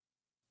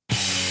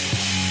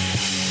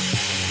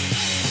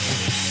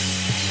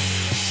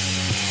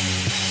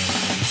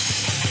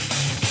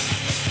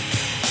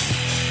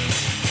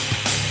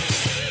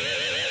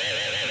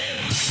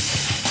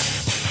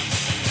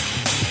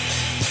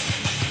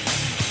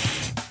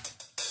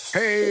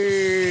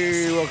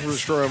Hey, welcome to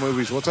Destroy All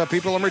Movies. What's up,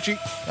 people? I'm Richie.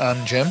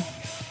 I'm Jim.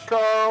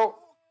 Carl.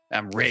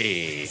 I'm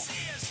Ray.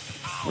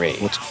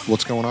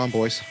 What's going on,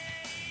 boys?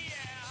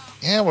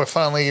 Yeah, we're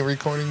finally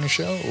recording the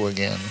show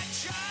again.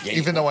 Yeah,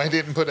 Even though I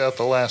didn't put out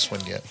the last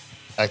one yet.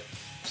 I've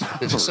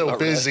been so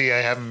busy I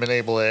haven't been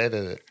able to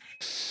edit it.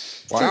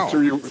 Wow.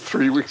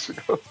 3 weeks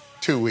ago.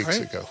 2 weeks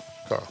Right. ago,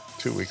 Carl.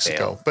 2 weeks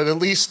ago. But at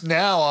least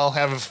now I'll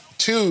have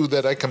two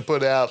that I can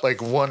put out, like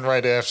one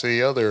right after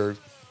the other.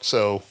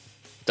 So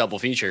double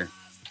feature.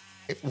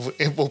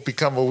 it will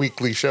become a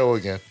weekly show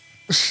again.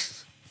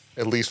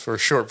 At least for a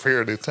short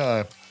period of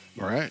time.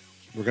 All right.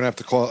 We're going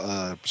to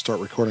have to start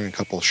recording a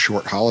couple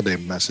short holiday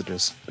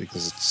messages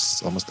because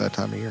it's almost that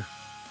time of year.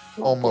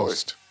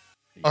 Almost.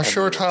 Our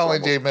short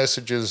holiday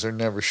messages are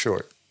never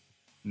short.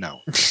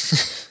 No.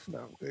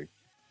 No.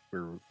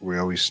 We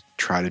always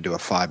try to do a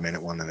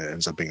 5-minute one and it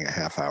ends up being a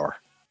half hour.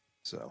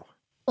 So.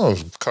 Oh,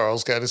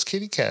 Carl's got his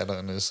kitty cat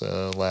on his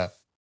lap.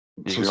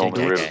 It's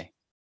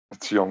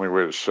the only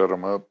way to shut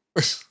him up.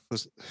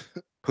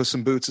 Puss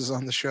in Boots is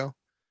on the show.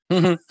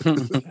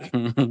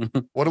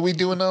 What are we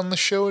doing on the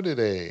show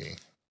today?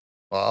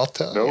 Well, I'll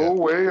tell you. No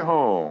Way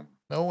Home.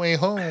 No Way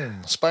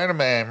Home.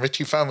 Spider-Man.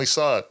 Richie finally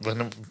saw it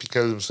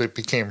because it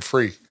became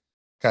free.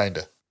 Kind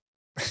of.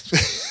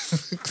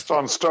 It's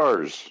on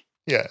Stars.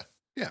 Yeah.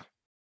 Yeah.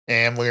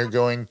 And we're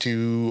going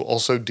to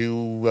also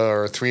do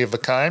our 3 of a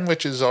kind,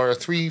 which is our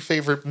 3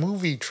 favorite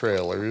movie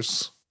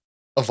trailers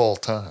of all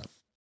time.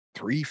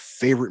 3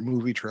 favorite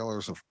movie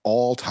trailers of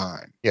all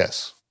time.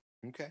 Yes.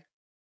 Okay.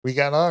 We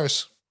got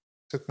ours.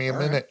 Took me a All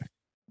minute.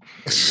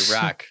 You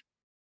rock.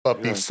 But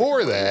Yeah,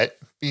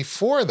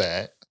 before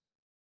that,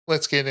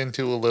 let's get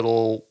into a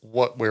little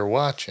what we're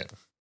watching.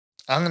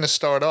 I'm going to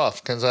start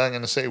off because I'm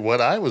going to say what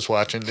I was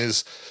watching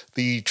is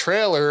the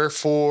trailer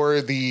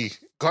for the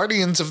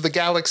Guardians of the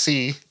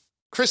Galaxy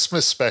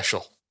Christmas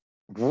special.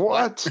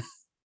 What?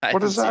 I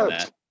What haven't is seen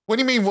that? What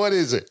do you mean, what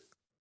is it?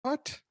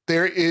 What?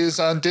 There is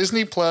on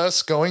Disney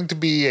Plus going to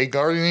be a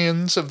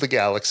Guardians of the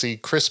Galaxy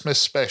Christmas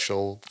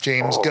special.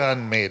 James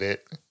Gunn made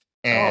it.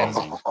 And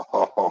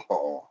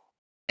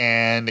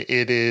and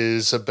it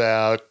is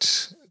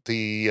about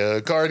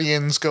the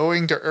Guardians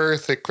going to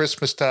Earth at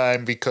Christmas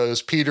time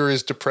because Peter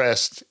is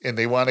depressed and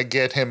they want to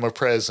get him a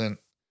present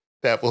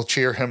that will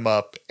cheer him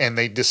up, and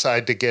they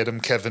decide to get him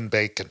Kevin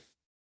Bacon.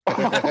 Oh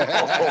my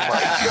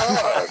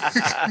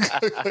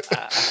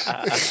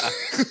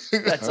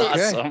That's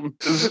Okay. awesome.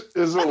 God.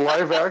 Is it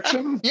live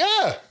action?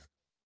 Yeah,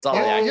 It's all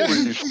Yeah, the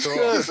Holy action.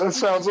 shit, that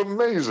sounds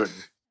amazing.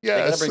 They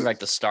yeah. gotta bring back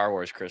the Star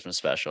Wars Christmas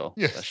special.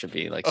 Yeah. That should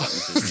be like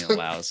something Disney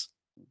allows.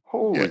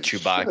 Holy With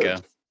Chewbacca.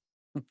 shit.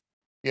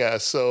 Yeah,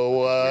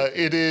 so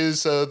it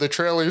is the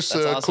trailer's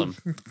That's awesome.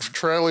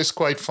 trailer's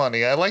quite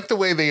funny. I like the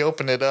way they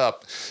open it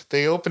up.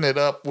 They open it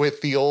up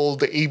with the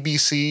old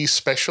ABC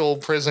special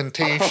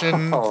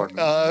presentation Oh,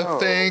 no.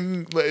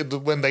 thing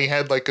when they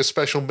had like a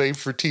special made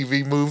for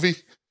TV movie,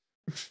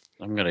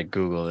 I'm gonna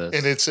Google this.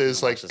 and it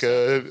says Watch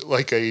this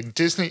like a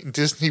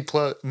Disney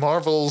Plus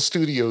Marvel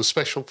Studios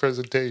special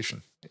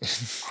presentation.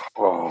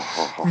 I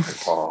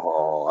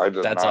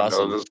did That's not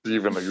awesome. know this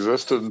even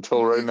existed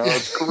until right now.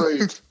 It's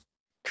great.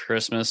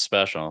 Christmas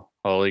special.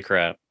 Holy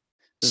crap.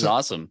 This is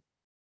awesome.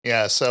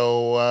 Yeah,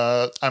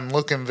 so I'm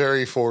looking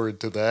very forward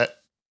to that.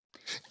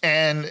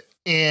 And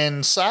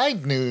in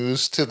side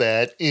news to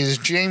that is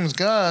James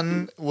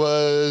Gunn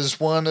was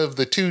one of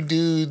the 2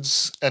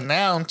 dudes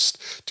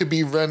announced to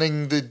be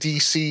running the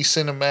DC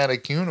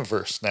Cinematic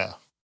Universe now.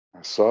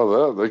 I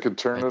saw that. They could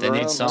turn But it they need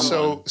around.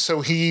 some-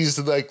 So he's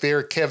like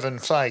their Kevin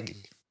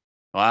Feige.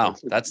 Wow,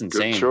 That's a that's good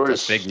insane. choice.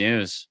 That's big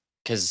news.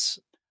 Because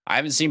I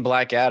haven't seen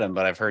Black Adam,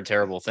 but I've heard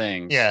terrible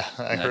things. Yeah,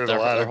 I And heard their-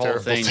 a lot their of whole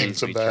terrible thing needs things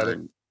to be about it.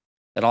 turned-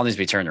 It all needs to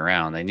be turned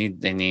around. They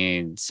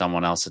need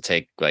someone else to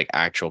take like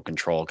actual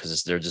control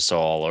because they're just so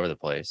all over the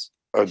place.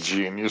 A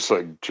genius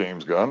like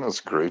James Gunn. That's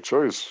a great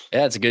choice.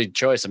 Yeah, it's a good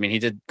choice. I mean, he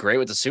did great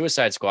with the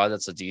Suicide Squad.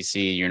 That's a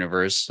DC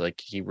universe. Like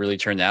he really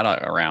turned that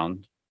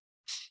around.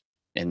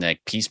 And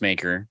like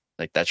Peacemaker,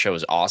 like that show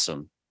is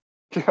awesome.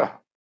 Yeah.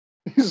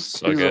 He's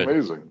So good.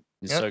 amazing.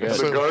 He's Yeah, so good.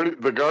 so-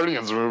 The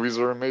Guardians movies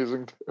are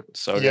amazing too.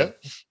 So Yeah. good.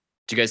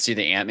 Did you guys see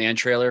the Ant-Man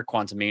trailer,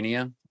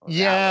 Quantumania?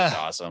 Yeah. That was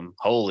awesome.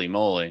 Holy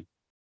moly.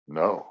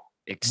 No.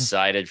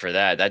 Excited for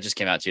that. That just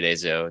came out 2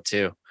 days ago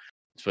too.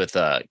 It's with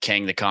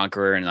Kang the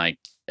Conqueror, and like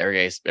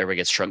everybody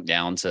gets shrunk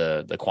down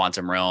to the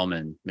quantum realm,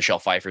 and Michelle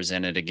Pfeiffer's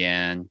in it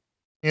again.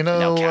 You Now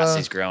know,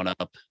 Cassie's grown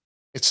up.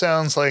 it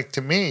sounds like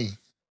to me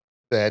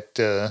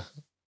that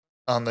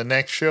on the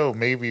next show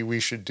maybe we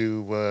should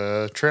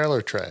do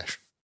trailer trash.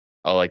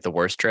 Oh, like the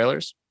worst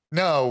trailers?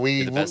 No, we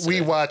You're the best we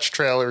today. watch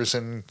trailers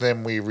and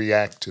then we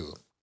react to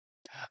them.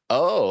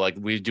 Oh, like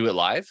we do it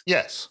live?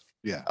 Yes.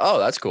 Yeah. Oh,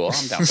 that's cool.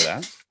 I'm down for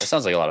that. That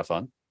sounds like a lot of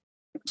fun.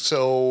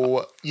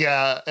 So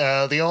yeah,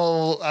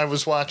 I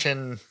was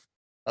watching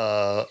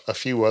a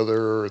few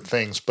other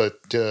things, but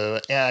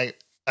yeah,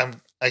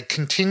 I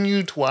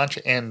continue to watch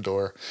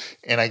Andor,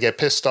 and I get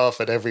pissed off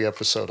at every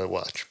episode I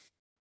watch.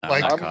 I'm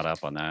Like- not caught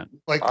up on that.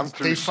 Like I'm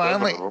through they 7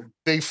 finally of them.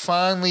 they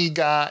finally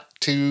got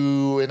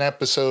to an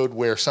episode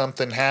where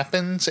something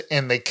happens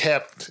and they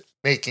kept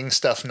making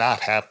stuff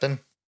not happen.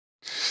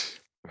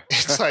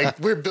 It's like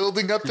we're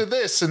building up to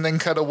this and then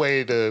cut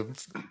away to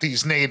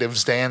these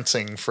natives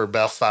dancing for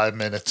about 5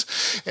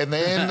 minutes. And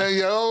then,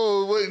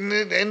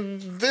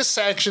 and this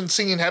action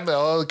scene happened.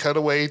 Oh, cut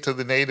away to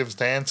the natives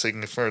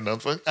dancing for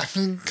another. I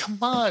mean, come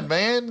on,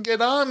 man.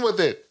 Get on with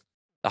it.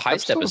 The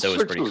heist Episode episode was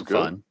 6 pretty was good.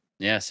 fun.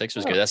 Yeah, 6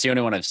 was Yeah. good. That's the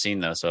only one I've seen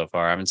though so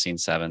far. I haven't seen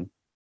 7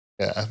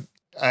 Yeah.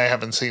 I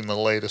haven't seen the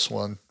latest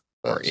one.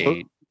 or But-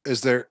 8.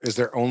 Is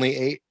there only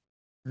 8?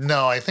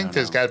 No, I think I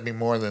there's know. got to be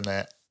more than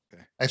that.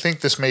 Okay. I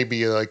think this may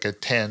be like a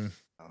 10.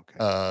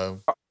 Okay.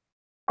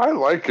 I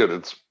like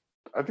it.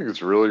 I think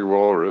it's really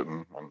well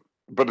written,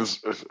 but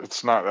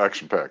it's not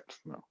action packed.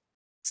 No.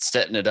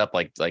 Setting it up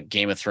like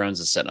Game of Thrones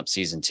is setting up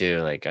season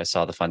 2. Like I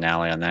saw the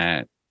finale on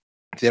that.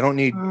 They don't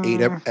need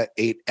Mm.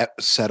 eight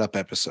setup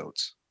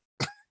episodes.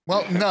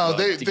 Well, no, Well,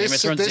 they, the Game of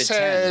this Thrones this did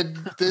 10.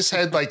 had this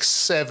had like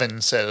 7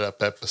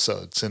 setup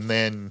episodes, and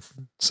then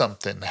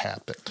something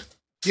happened.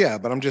 Yeah,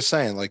 but I'm just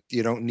saying, like,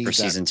 you don't need For that.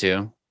 season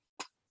 2.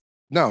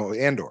 No,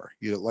 Andor.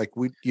 You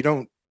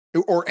don't,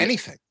 or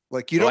anything.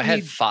 Like, you Well, I don't had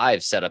need.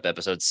 5 setup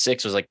episodes.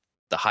 6 was like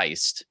the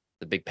heist,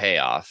 the big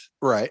payoff.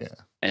 Right. Yeah.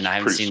 And I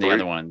haven't Pretty seen sweet. the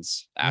other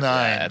ones after 9.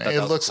 that. I thought that It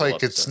was a looks cool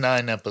like it's episode.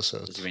 9 It's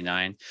episodes. gonna be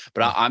 9.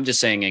 But I'm just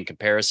saying, in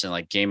comparison,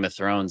 like Game of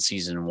Thrones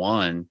season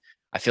 1,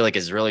 I feel like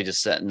it's really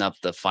just setting up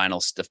the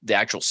final stuff, the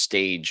actual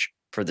stage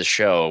for the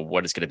show,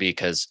 what it's going to be,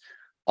 because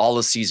all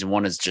of season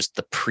 1 is just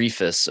the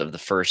preface of the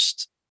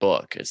first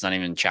book. It's not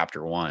even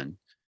chapter 1.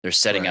 They're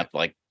setting Right. up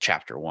like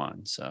chapter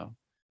 1. So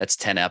that's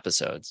 10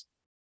 episodes.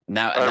 And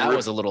that, I that re-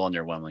 was a little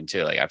underwhelming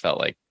too. Like I felt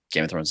like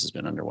Game of Thrones has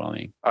been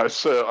underwhelming. I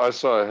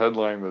saw a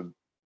headline that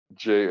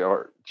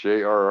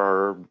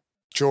J.R.R.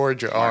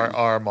 George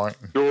R.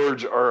 Martin.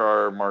 George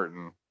R.R.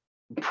 Martin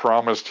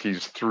promised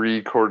he's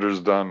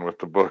 3/4 done with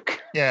the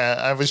book. Yeah,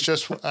 I was,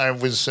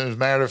 as a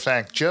matter of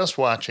fact, just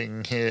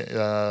watching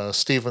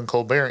Stephen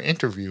Colbert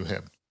interview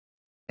him.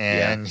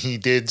 And he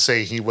did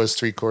say he was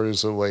 3/4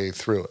 of the way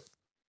through it.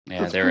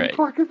 Yeah, It's they been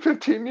were fucking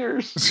 15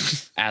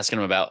 years. asking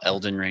him about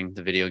Elden Ring,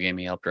 the video game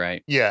he helped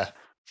write. Yeah.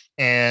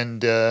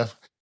 And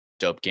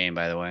Dope game,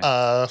 by the way.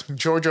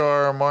 George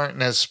R. Martin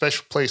has a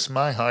special place in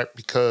my heart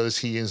because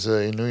he is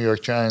a New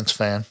York Giants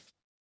fan.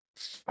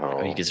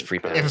 Oh, he gets free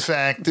okay. pass. In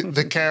fact,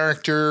 the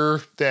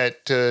character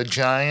that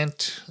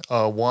Giant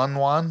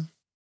 1-1,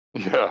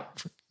 Yeah.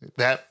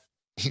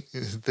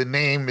 the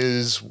name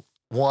is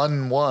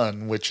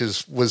 1-1, which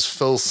was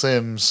Phil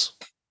Simms.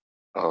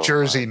 Oh,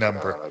 Jersey my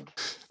number. God.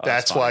 Oh,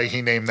 That's funny. why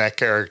he named that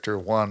character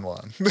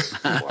 1-1.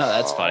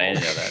 That's funny. I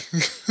didn't know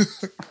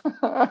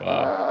that.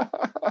 Wow.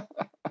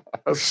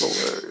 That's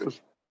hilarious.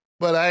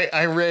 But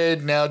I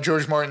read, now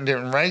George Martin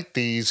didn't write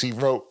these. He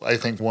wrote, I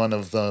think, one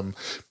of them,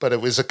 but it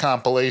was a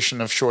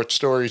compilation of short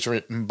stories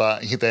written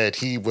by, that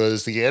he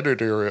was the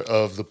editor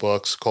of the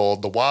books,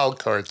 called the Wild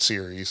Card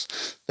series,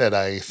 that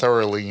I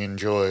thoroughly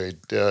enjoyed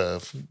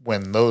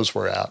when those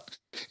were out.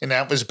 And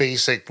that was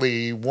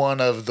basically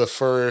one of the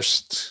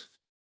first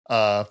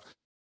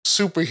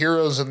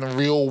superheroes in the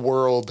real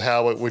world,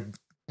 how it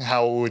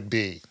would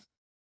be.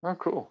 Oh,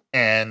 cool.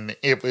 And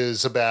it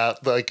was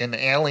about like an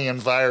alien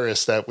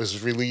virus that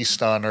was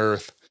released on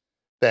Earth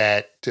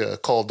that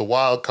called the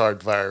wild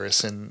card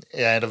virus. And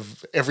out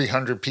of every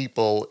 100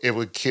 people, it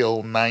would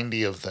kill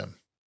 90 of them.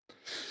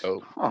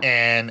 Oh,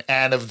 And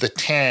out of the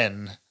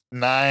 10,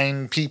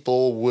 9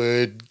 people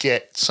would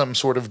get some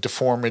sort of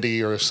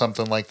deformity or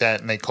something like that.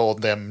 And they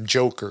called them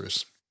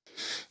jokers.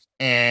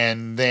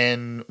 And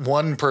then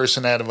 1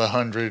 person out of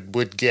 100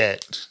 would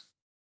get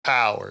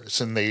powers,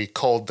 and they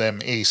called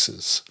them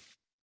aces.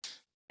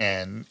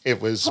 And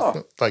it was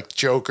like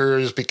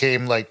jokers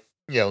became like,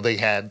 they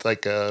had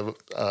like a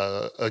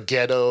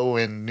ghetto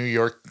in New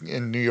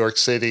York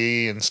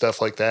City and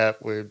stuff like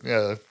that,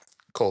 where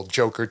called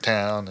Joker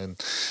Town,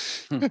 and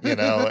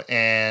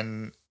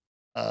and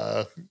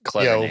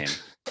clever Yo. name.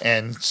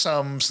 and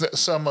some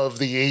of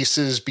the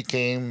aces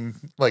became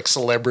like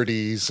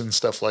celebrities and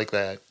stuff like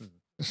that.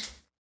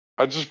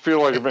 I just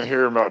feel like I've been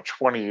hearing about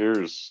 20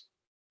 years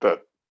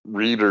that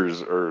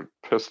readers are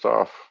pissed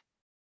off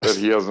that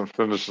he hasn't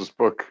finished his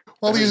book.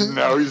 Well, And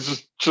now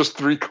he's just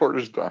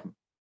 3/4 done.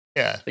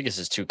 Yeah. I think it's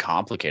just too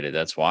complicated.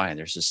 That's why.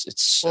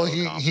 It's so Well,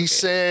 he complicated.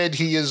 said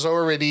he has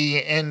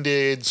already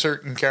ended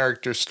certain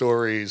character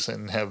stories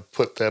and have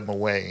put them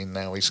away, and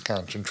now he's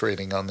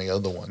concentrating on the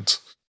other ones.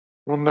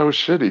 Well, no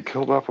shit. He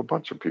killed off a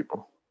bunch of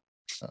people.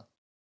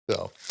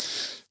 So,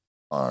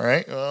 all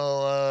right.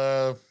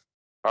 Well,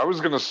 I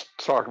was going to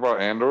talk about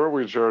Andor,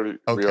 which we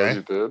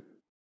already did.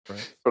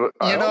 Right. But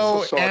I You know,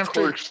 also saw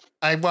after- Clerks.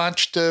 I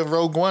watched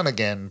Rogue One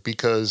again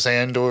because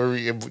Andor,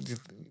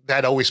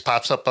 that always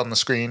pops up on the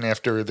screen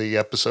after the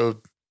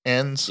episode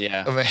ends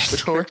Yeah. of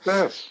Andor. Kicked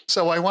ass.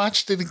 So I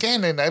watched it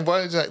again, and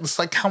it's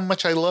like how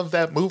much I love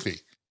that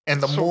movie.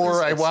 And the So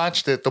more I it's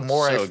watched it, the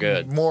more so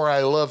good. more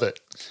I love it.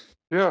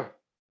 Yeah.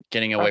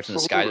 Getting away from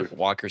the Absolutely.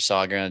 Skywalker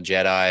saga and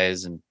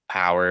Jedi's and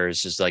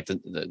powers. Just like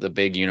the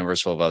big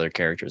universe full of other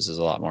characters is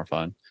a lot more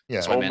fun. Yeah.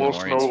 That's why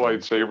Almost no Mandalorian's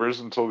fun.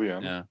 lightsabers until the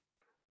end. Yeah,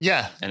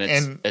 Yeah.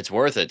 and it's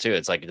worth it too.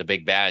 It's like the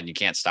big bad, and you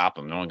can't stop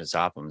him. No one can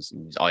stop him.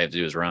 All you have to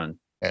do is run.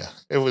 yeah,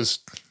 it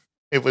was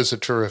a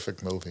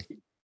terrific movie.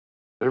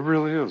 It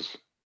really is.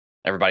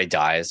 Everybody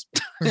dies.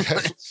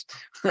 It's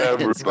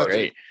Everybody.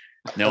 great.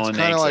 No That's one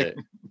kinda makes like- it.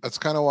 That's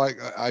kind of why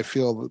I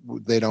feel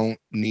they don't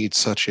need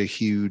such a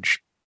huge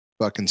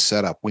fucking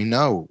setup. We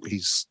know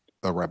he's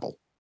a rebel.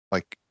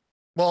 Like,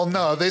 Well,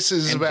 no, this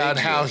is about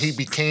how he Ambiguous.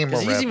 became a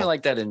 'Cause he's even rebel.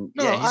 like that in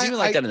No, he's even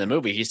like I- that in the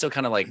movie. He's still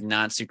kind of like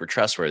not super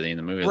trustworthy in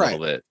the movie a Right.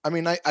 little bit. I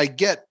mean, I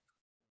get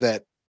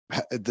that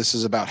this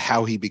is about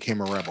how he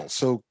became a rebel.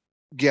 So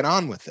get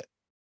on with it.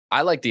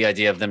 I like the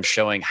idea of them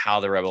showing how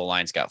the Rebel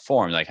Alliance got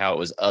formed, like how it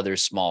was other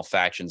small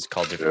factions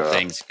called different Yeah.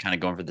 things, kind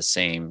of going for the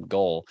same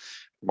goal,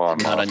 Mon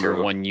not under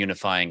Mothma. one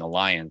unifying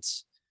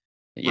alliance.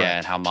 Yeah, Right.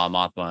 and how Mon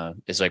Mothma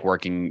is like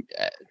working,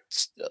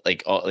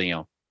 like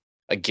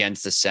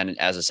against the Senate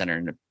as a center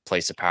in a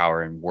place of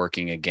power and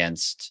working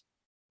against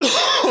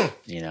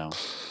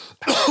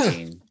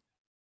Palpatine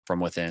from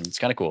within. It's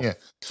kind of cool. Yeah.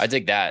 I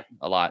dig that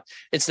a lot.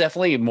 It's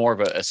definitely more of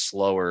a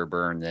slower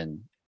burn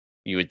than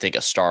you would think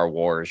a Star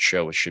Wars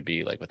show should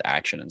be, like with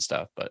action and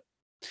stuff. But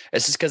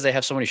it's just because they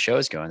have so many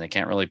shows going, they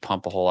can't really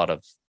pump a whole lot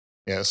of.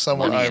 Yeah,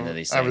 someone money into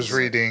these I was things.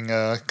 reading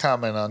a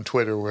comment on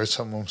Twitter where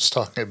someone was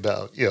talking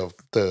about,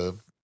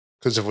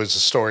 because it was a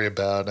story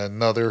about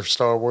another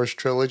Star Wars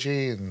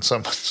trilogy, and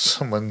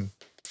someone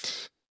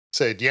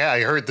said, "Yeah,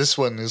 I heard this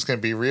one is going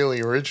to be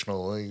really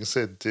original." He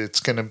said it's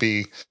going to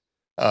be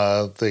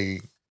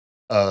the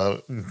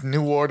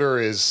New Order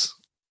is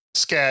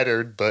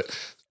scattered, but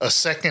a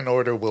second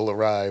order will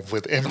arrive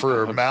with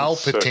Emperor Second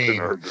Palpatine,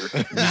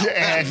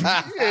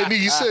 order. and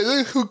he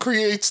said, "Who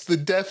creates the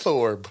Death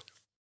Orb?"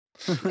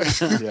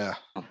 Yeah.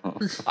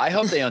 I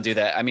hope they don't do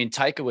that. I mean,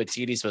 Taika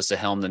Waititi's supposed to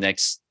helm the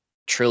next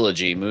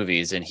trilogy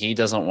movies, and he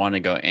doesn't want to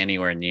go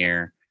anywhere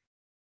near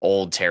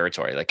old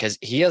territory. Like, because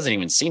he hasn't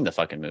even seen the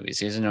fucking movies.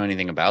 He doesn't know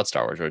anything about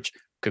Star Wars, which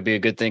could be a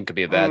good thing, could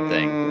be a bad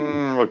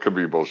thing. It could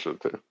be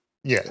bullshit too.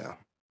 Yeah. Yeah.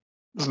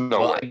 There's no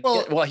Well,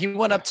 way. Well- he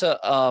went up to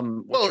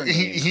what's Well, her he,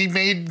 name? he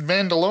made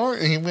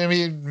Mandalorian. He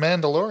made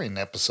Mandalorian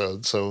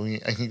episodes, so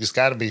he's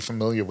got to be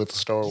familiar with the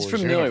Star He's Wars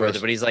familiar universe. with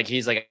it, but he's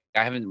like,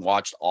 I haven't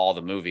watched all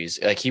the movies.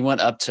 Like, he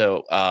went up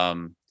to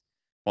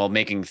while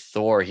making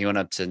Thor, he went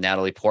up to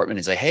Natalie Portman.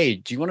 He's like, "Hey,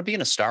 do you want to be in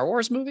a Star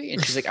Wars movie?"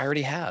 And she's like, "I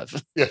already have."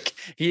 Yeah. Like,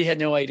 he had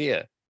no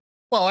idea.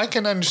 Well, I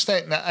can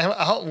understand. Now,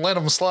 I'll let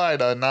him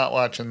slide on not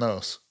watching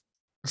those.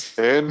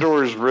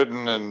 Andor is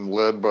written and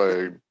led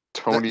by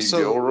Tony So-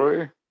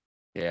 Gilroy.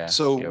 Yeah.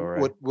 So you're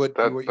right. what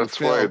you That's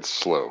why failed, it's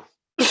slow.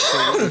 so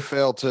what you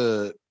failed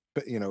to,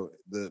 they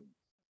That's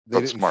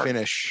didn't smart.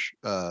 finish,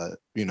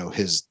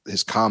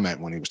 his comment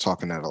when he was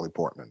talking to Natalie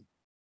Portman.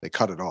 They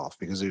cut it off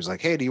because he was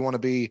like, "Hey, do you want to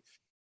be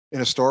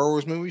in a Star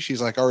Wars movie?"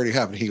 She's like, "I already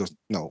have." And he goes,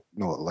 No,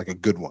 like a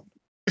good one,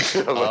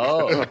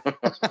 Oh.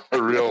 A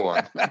real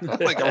one.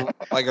 like a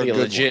The good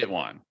legit one.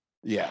 one,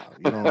 Yeah,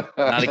 you don't,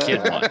 not a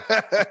kid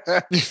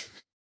one,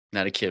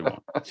 not a kid one.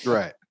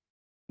 right?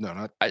 No,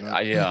 not.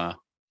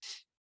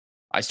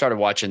 I started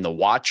watching The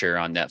Watcher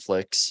on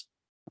Netflix.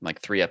 I'm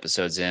like 3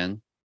 episodes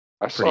in.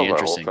 I saw Pretty that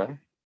whole interesting. thing.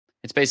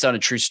 It's based on a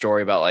true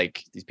story about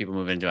like these people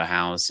moving into a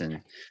house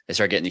and they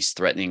start getting these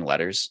threatening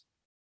letters.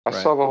 I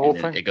Right. saw the whole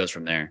And then thing. it goes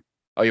from there.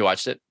 Oh, you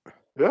watched it?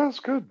 Yeah, it's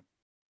good.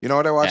 You know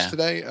what I watched Yeah.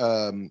 today?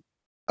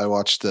 I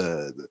watched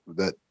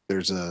that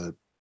there's a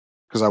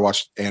because I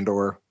watched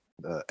Andor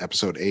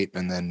episode 8,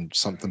 and then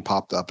something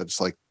popped up. It's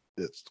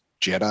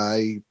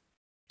Jedi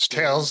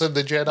Tales of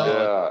the Jedi.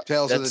 Yeah.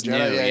 Tales That's of the new.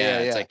 Jedi. Yeah.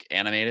 It's like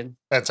animated.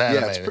 That's Yeah,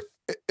 animated.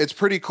 it's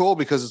pretty cool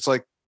because it's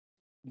like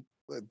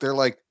they're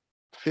like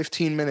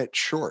 15-minute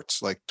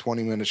shorts, like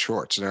 20-minute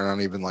shorts. They're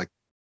not even like,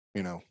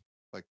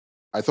 like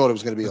I thought it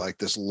was going to be like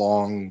this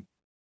long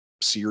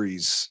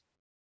series.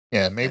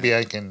 Yeah, maybe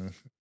I can.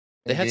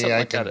 They had Maybe something I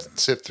like can that.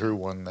 sit through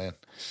one then.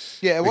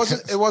 Yeah, it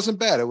wasn't Because- it wasn't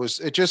bad.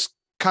 It just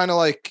kind of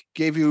like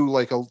gave you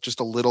like just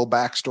a little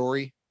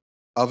backstory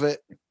of it.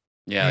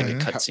 Yeah, like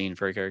Mhm. a cutscene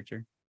for a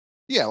character.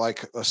 Yeah,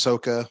 like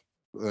Ahsoka,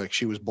 like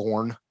she was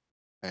born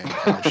and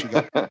how she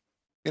got,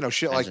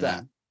 shit like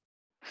that.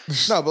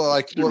 Imagine No, but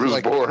like, She was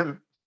like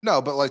born.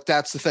 no, but like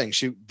that's the thing.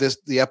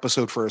 The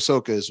episode for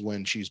Ahsoka is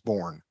when she's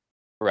born.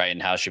 Right,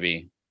 and how should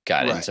be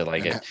got Right, into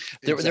like and it.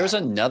 There was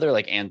exactly. another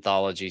like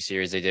anthology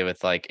series they did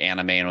with like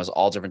anime, and it was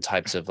all different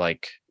types of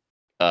like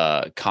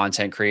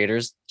content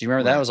creators. Do you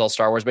remember that? Right. It was all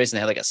Star Wars based, and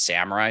they had like a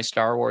samurai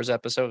Star Wars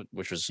episode,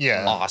 which was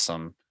Yeah.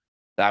 awesome.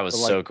 That was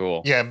But, like, so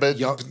cool. Yeah, but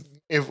Young-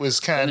 it was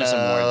And kind there's some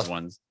more of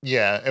ones.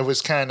 it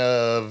was kind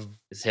of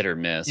It's hit or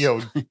miss.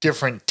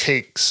 different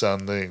takes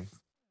on the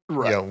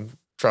Right.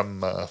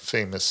 from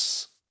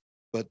famous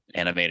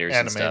Animators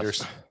and animators.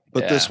 stuff.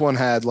 But this Yeah. one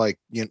had like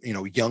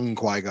young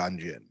Qui-Gon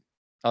Jinn.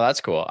 Oh, that's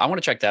cool. I want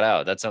to check that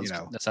out. That sounds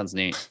know. that sounds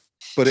neat.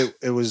 But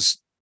it was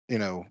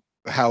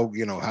how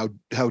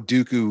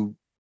Dooku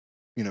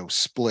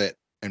split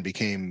and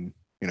became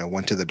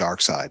went to the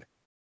dark side.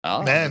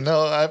 Oh, Man,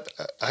 no,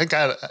 I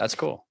got that's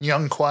cool.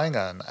 young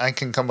Qui-Gon. I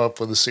can come up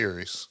with a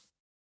series.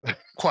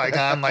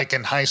 Qui-Gon like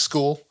in high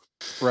school.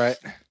 Right.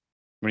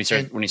 When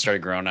he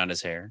started growing out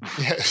his hair.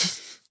 Yeah.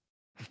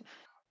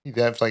 He'd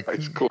have like High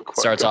school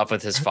Starts Qui-Gon. off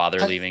with his father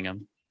leaving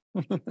him.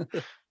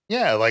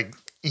 yeah, like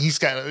he's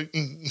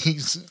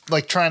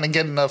like trying to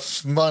get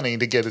enough money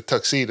to get a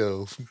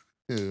tuxedo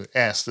to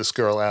ask this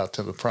girl out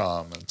to the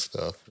prom and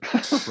stuff.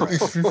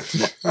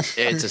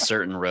 It's a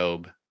certain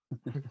robe.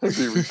 That'd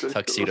be ridiculous.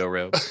 Tuxedo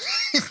robe.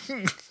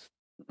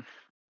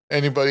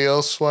 Anybody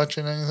else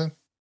watching anything?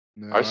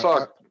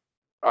 No,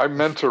 I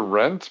meant to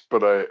rent,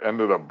 but I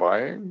ended up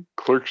buying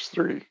Clerks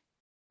 3.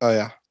 Oh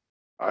yeah.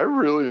 I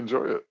really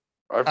enjoy it.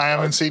 I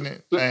haven't seen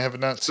it. I have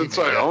not seen it.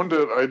 Since I yet. owned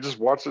it, I just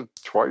watched it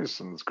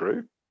twice, and it's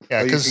great. Yeah,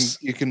 Oh, because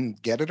you can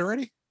get it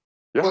already.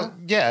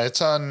 Yeah,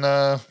 it's on.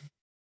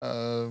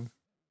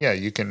 Yeah,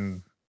 you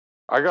can.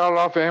 I got it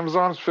off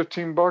Amazon. It's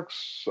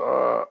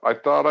 $15. I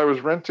thought I was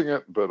renting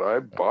it, but I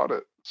bought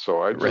it.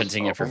 So I just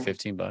Renting it for owned-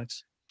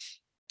 $15.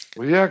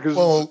 Well, yeah, because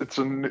Well-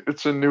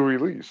 it's a new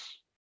release.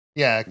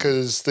 Yeah,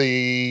 because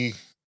the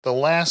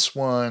last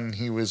one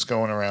he was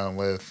going around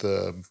with.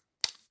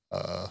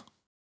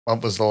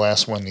 What was the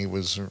last one he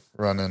was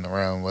running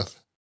around with?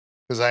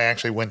 Because I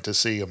actually went to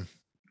see him,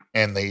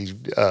 and they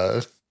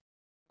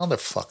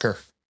motherfucker.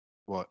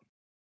 What?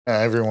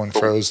 Everyone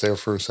froze there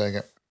for a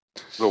second.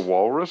 The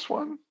Walrus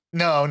one.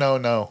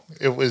 No.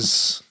 It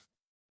was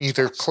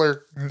either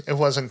Clerk. It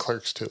wasn't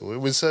Clerks 2. It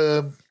was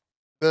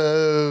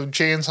the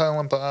Jay and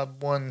Silent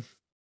Bob one.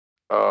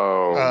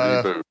 Oh,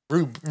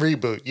 reboot.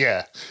 Reboot.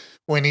 Yeah,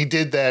 when he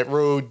did that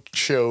road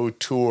show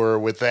tour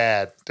with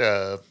that,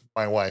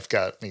 my wife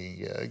got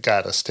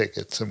us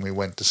tickets, and we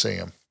went to see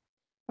him.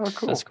 Oh,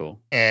 cool. That's cool.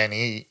 And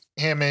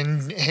him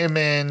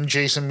and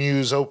Jason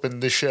Mewes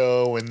opened the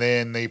show, and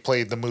then they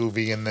played the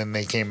movie, and then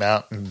they came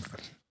out and.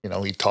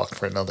 He talked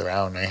for another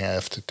hour and a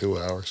half to 2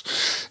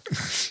 hours.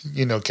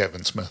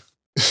 Kevin Smith.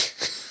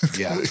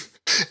 Yeah.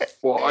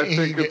 Well, I he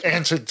think it's,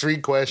 answered 3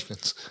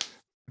 questions.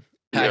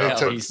 I Yeah, know,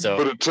 took- he's so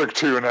but it took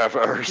 2.5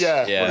 hours.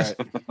 Yeah, yeah.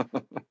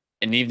 Right.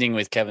 An Evening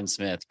with Kevin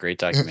Smith, great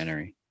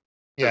documentary.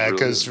 yeah, really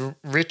because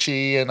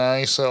Richie and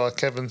I saw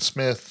Kevin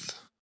Smith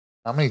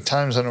how many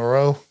times in a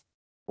row?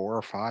 4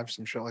 or 5,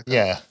 some shit like that.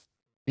 Yeah,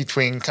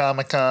 between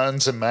Comic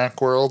Cons and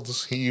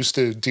Macworlds, he used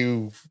to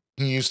do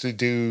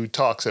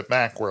talks at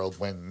Macworld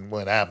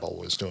when Apple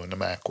was doing the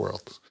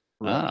Macworld.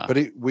 Ah. But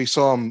we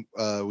saw him.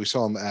 We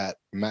saw him at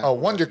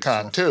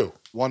WonderCon too.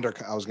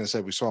 WonderCon. I was going to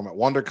say we saw him at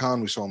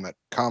WonderCon. We saw him at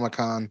Comic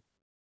Con.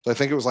 So I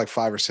think it was like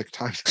 5 or 6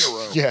 times in a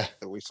row Yeah,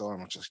 that we saw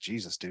him. I'm just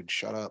Jesus, dude,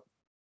 shut up.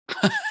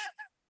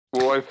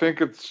 Well, I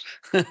think it's.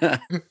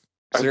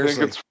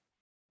 Seriously.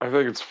 I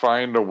think it's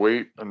fine to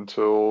wait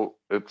until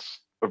it's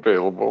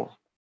available,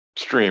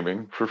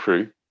 streaming for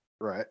free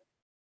Right.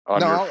 on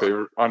No,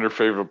 your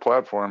favorite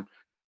platform.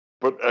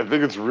 But I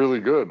think it's really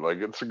good. Like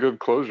it's a good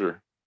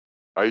closure.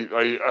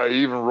 I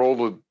even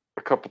rolled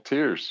a couple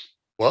tears.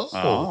 whoa.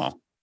 Oh,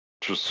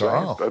 Just saying.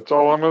 Wow. That's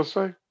all I'm gonna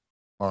say.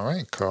 All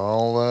right,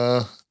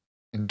 Carl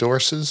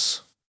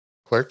endorses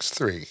Clerks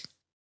 3.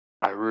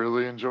 I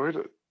really enjoyed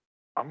it.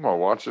 I'm gonna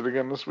watch it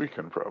again this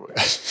weekend, probably.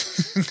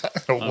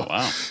 oh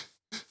wow.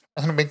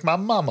 I'm gonna make my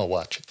mama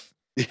watch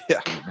it.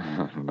 Yeah.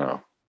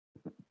 No,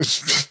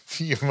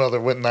 Your mother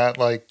would not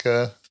like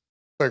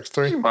Clerks she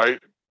 3? might.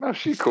 No,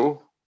 she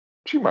cool.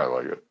 She might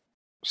like it.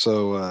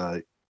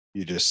 So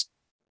you just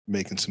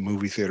making some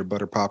movie theater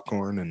butter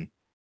popcorn and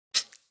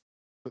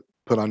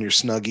put on your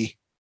Snuggie.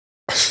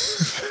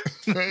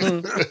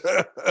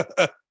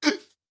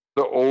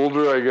 The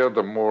older I get,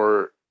 the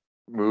more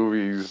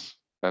movies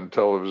and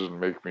television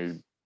make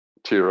me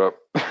tear up.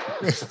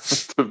 to be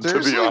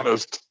Seriously?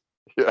 honest,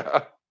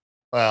 yeah,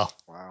 Well,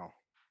 Wow.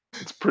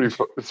 it's pretty.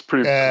 It's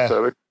pretty Yeah.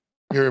 pathetic.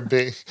 you're a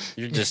big,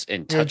 You're just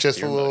in touch you're with just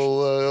a your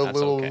little, emotions.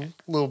 That's okay.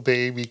 little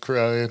baby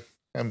crying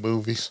at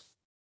movies.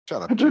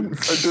 Shut up. I didn't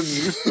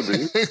used to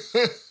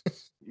be.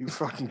 You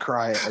fucking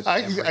cry at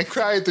I everything.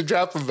 cry at the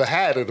drop of a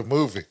hat at a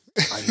movie.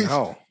 I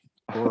know.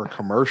 Or a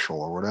commercial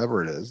or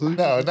whatever it is.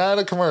 No, not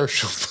a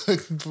commercial,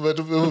 but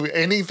a movie.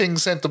 Anything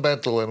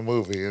sentimental in a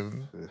movie,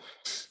 and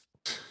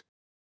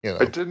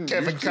I didn't.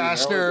 Kevin used to,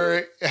 nowadays.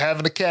 Costner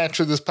having a catch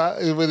with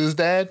his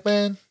dad,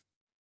 man.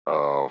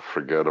 Oh,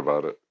 forget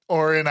about it.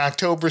 Or in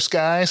October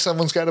Sky,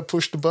 someone's got to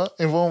push the button.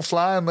 It won't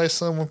fly unless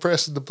someone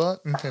presses the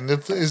button. And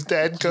if his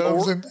dad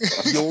comes and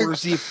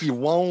Yours if you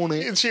want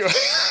it. it's your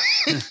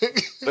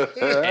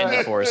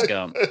And Forrest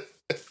Gump.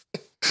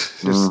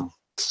 Just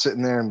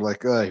sitting there and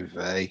like, oh,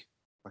 vey.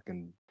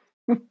 Fucking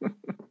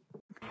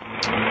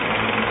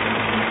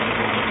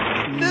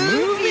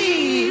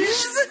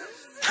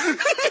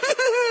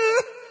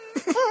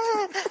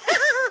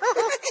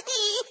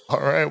All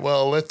right,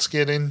 well, let's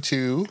get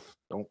into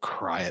don't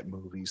cry at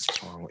movies.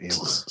 What's wrong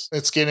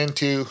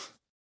with you?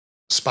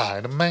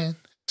 Spider-Man.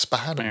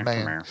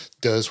 Spider-Man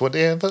does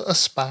whatever a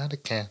spider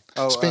can.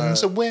 Oh,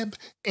 Spins a web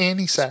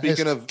any size.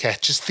 speaking of-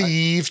 catches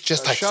thieves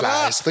just like shut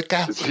flies up. the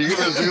guy. Is he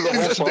gonna do the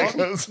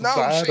whole song? No,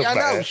 I know.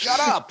 Spider-Man. Shut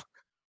up.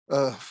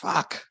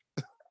 Fuck.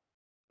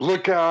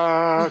 Look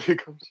out! Here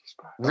comes the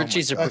spider.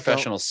 Richie's a God.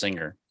 professional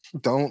singer.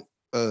 Don't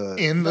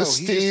In the no,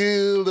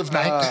 still of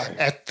night,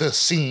 at the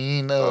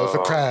scene of a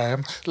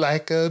crime,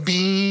 like a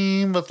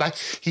beam of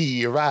light,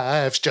 he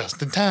arrives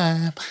just in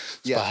time.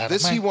 Yeah,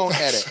 this he won't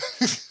edit.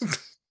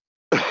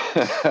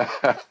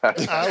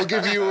 I'll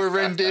give you a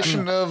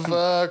rendition of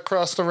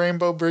Cross the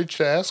Rainbow Bridge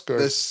to Asgard.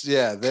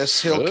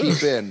 This he'll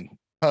keep in.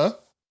 Huh?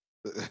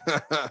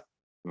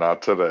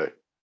 Not today.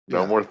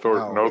 No more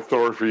Thor. No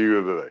Thor for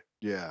you today.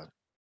 Yeah.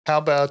 How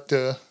about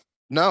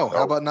no?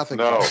 How about nothing?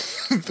 No.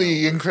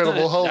 The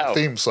Incredible Hulk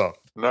theme song?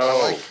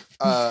 No.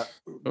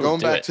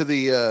 Going back to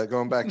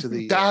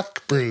the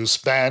Doc Bruce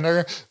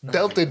Banner,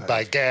 belted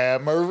by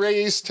gamma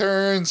rays,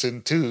 turns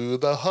into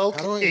the Hulk,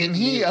 and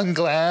he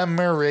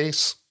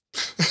unglamorous.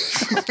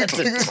 That's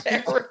a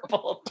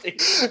terrible thing.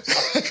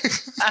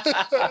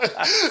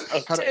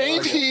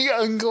 Ain't he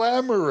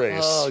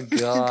unglamorous? Oh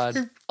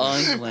God,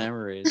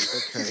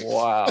 unglamorous. Okay.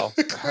 Wow.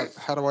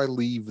 How do I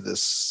leave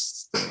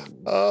this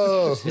thing?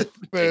 Oh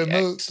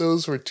man,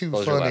 those were too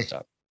funny.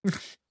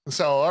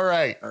 So all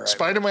right.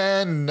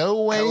 Spider-Man: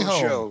 No Way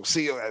Home. Show.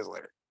 See you guys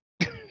later.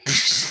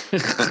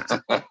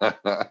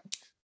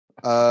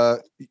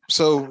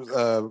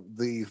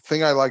 The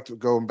thing I liked,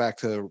 going back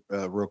to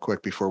real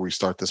quick before we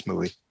start this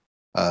movie,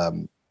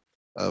 when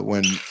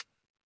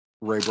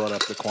Ray brought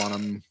up the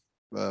quantum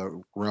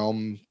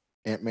realm,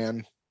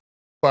 Ant-Man,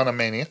 Quantum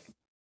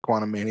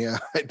Mania,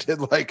 I did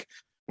like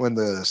when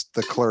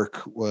the clerk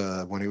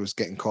when he was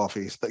getting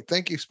coffee, he's like,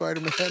 "Thank you,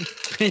 Spider-Man."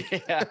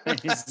 Yeah,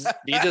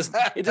 he doesn't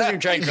even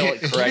try and spell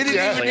it correctly. He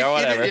Like, oh,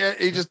 whatever.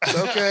 He just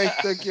okay,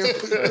 thank you.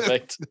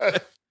 Perfect.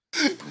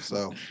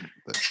 So,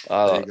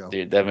 there you go.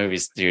 Dude, that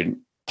movie's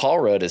Paul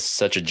Rudd is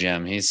such a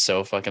gem. He's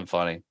so fucking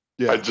funny.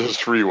 Yeah, I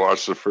just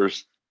rewatched the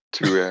first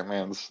two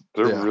Ant-Mans.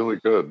 They're really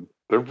good.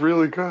 They're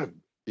really good.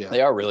 Yeah,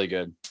 they are really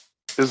good.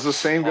 Is the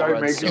same Paul guy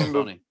Rudd's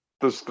making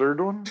this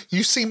third one?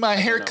 You see my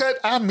haircut?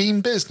 I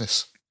mean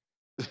business.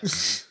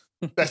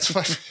 That's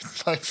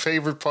my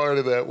favorite part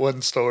of that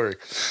one story.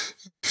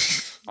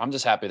 I'm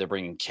just happy they're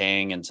bringing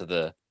Kang into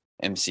the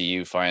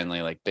MCU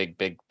finally, like big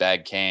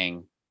bad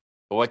Kang.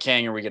 But what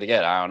Kang are we gonna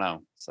get? I don't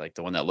know. It's like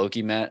the one that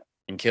Loki met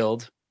and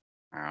killed.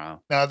 I don't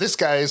know. Now this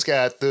guy's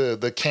got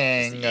the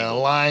Kang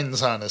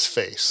lines on his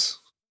face,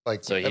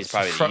 like so he's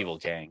probably the evil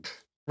Kang,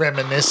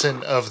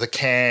 reminiscent of the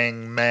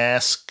Kang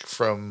mask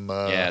from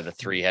the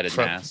 3-headed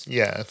mask.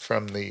 Yeah,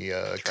 from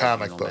the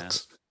comic books.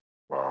 Mask.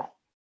 Wow.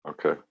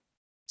 Okay.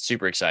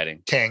 Super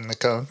exciting. Kang the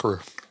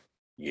Conqueror.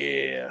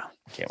 Yeah.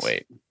 Can't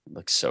wait.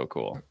 Looks so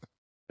cool.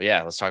 But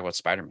yeah, let's talk about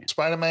Spider-Man.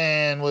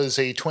 Spider-Man was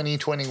a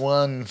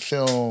 2021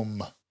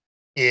 film.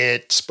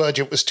 Its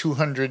budget was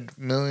 $200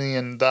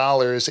 million.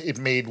 It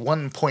made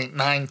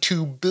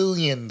 $1.92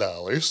 billion.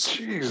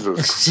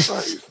 Jesus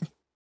Christ.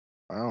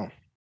 Wow.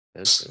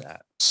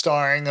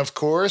 Starring, of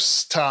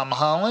course, Tom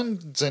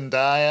Holland,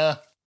 Zendaya,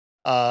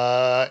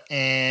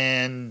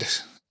 and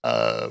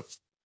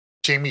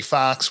Jamie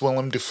Foxx,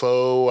 Willem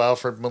Dafoe,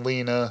 Alfred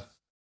Molina,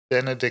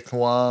 Benedict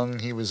Wong.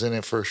 He was in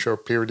it for a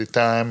short period of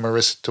time.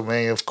 Marissa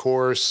Tomei, of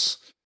course,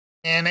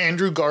 and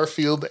Andrew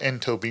Garfield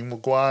and Tobey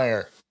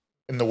Maguire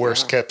in the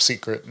worst kept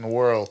secret in the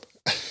world.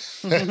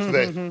 I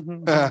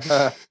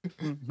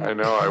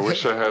know. I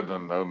wish I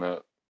hadn't known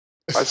that.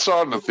 I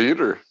saw it in the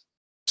theater.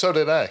 So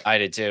did I. I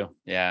did too.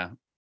 Yeah.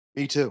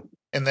 Me too.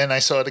 And then I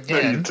saw it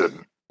again. No, you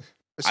didn't.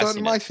 I saw it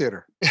in my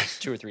theater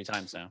 2 or 3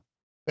 times now.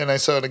 Then I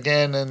saw it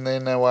again, and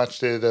then I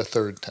watched it a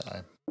third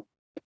time.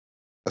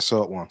 I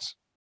saw it once.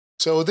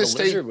 So this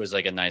the Lizard was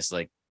like a nice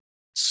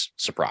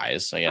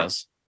surprise, I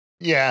guess.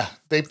 Yeah,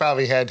 they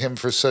probably had him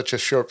for such a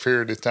short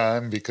period of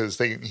time because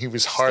he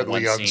was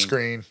hardly on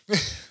screen.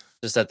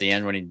 Just at the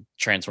end when he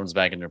transforms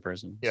back into a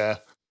person. Yeah.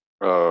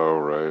 Oh,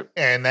 right.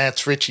 And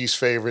that's Richie's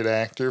favorite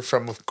actor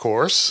from, of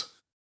course,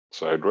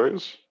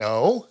 Sideways?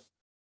 No.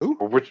 Ooh.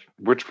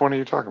 Which one are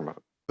you talking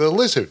about? The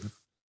Lizard.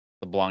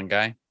 The blonde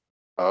guy?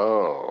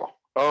 Oh,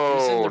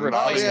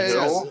 Notting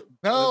Hill?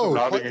 No.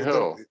 Notting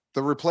Hill.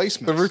 The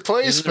Replacements. The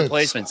Replacements. The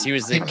Replacements. He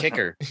was the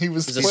kicker. He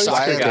was the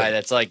soccer guy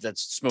that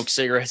smokes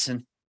cigarettes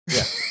and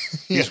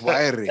he's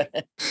wiry.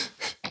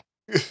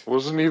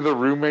 Wasn't he the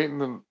roommate in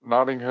the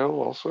Notting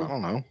Hill also? I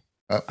don't know.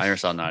 I never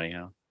saw Notting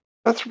Hill.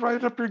 That's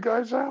right up your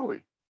guy's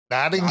alley.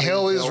 Notting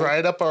Hill is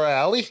right up our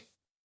alley?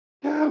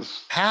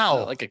 Yes.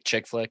 How? Like a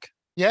chick flick.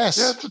 Yes.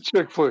 Yeah, it's a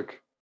chick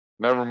flick.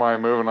 Never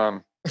mind, moving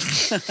on.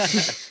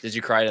 Did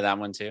you cry to that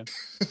one too?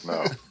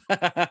 No.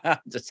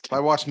 Just if I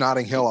watch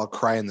Notting Hill, I'll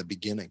cry in the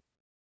beginning.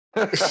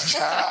 He's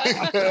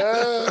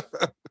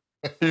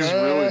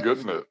really good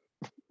in it.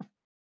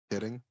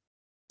 Kidding.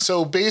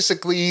 So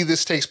basically,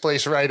 this takes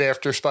place right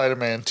after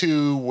Spider-Man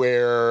 2,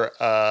 where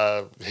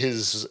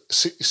his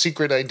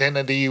secret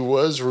identity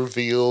was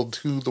revealed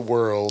to the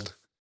world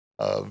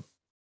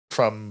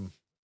from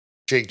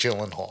Jake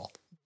Gyllenhaal.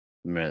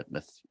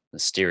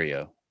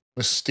 Mysterio,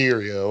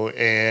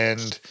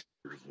 and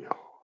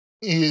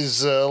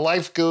his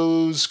life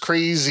goes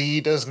crazy.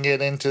 He doesn't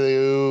get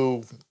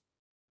into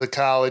the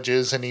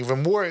colleges, and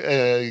even more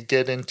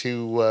get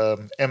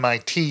into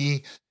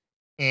MIT,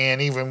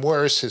 and even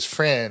worse, his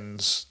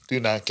friends do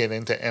not get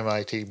into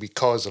MIT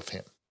because of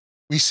him,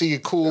 we see a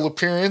cool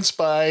appearance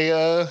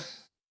by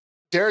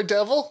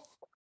Daredevil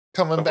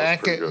coming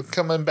back into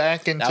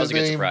That was a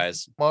good the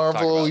surprise. Marvel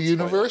Talk about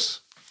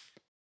universe.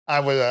 I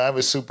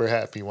was super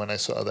happy when I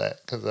saw that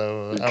because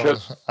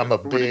I'm a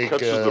When he big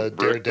catches the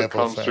brick that Daredevil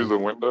comes fan. through the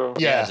window,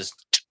 Yeah. Just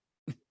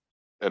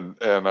and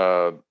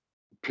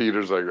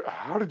Peter's like,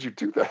 "How did you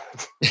do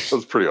that?"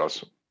 That's pretty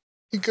awesome.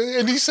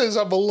 And he says,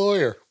 "I'm a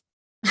lawyer."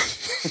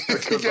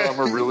 Because I'm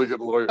a really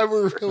good lawyer. I'm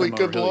a really I'm a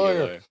good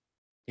lawyer.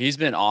 He's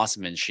been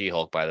awesome in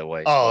She-Hulk, by the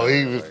way. Oh,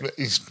 Spoiler alert.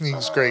 he's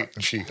great in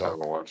I She-Hulk.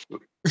 haven't watched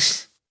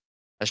it.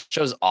 That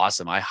show's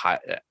awesome.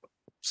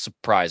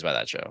 Surprised by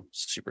that show.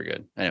 Super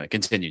good. Anyway,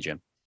 continue,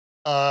 Jim.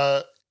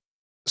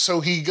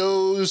 So he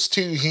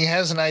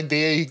has an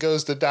idea. He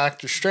goes to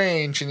Doctor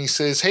Strange and he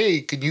says,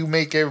 "Hey, could you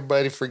make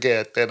everybody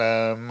forget that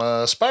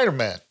I'm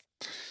Spider-Man?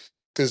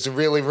 Because it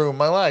really ruined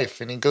my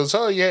life." And he goes,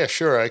 "Oh yeah,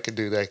 sure, I could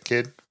do that,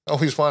 kid.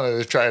 Always wanted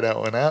to try that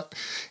one out."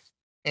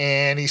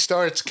 And he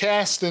starts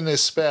casting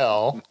his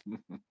spell,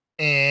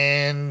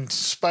 and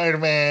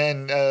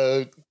Spider-Man,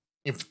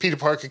 if Peter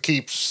Parker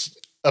keeps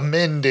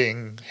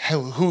amending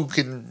who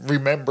can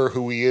remember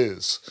who he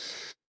is.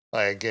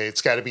 Like,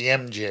 it's got to be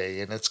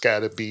MJ, and it's got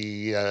to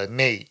be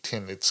Nate,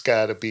 and it's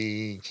got to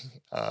be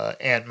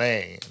Aunt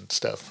May and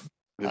stuff.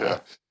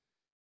 Yeah.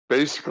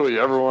 Basically,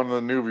 everyone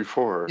that knew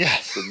before. Yeah.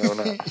 should know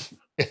now.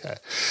 Yeah.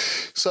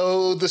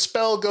 So the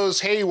spell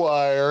goes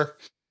haywire,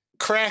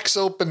 cracks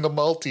open the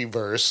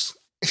multiverse,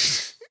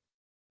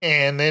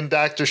 and then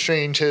Doctor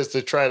Strange has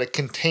to try to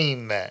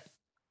contain that.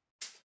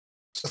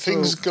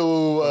 Things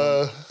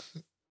go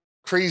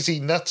crazy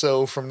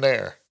nutso from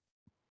there.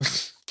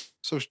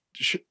 So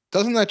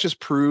doesn't that just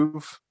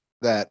prove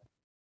that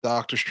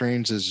Doctor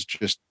Strange is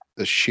just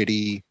a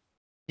shitty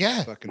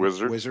fucking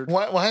wizard?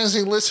 Why does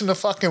he listen to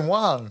fucking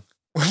Wong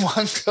when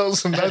Wong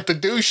tells him not to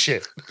do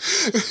shit?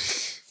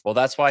 Well,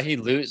 that's why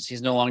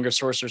he's no longer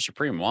Sorcerer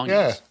Supreme. Wong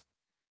is.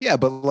 Yeah,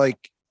 but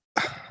like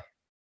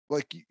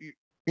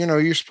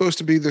you're supposed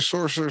to be the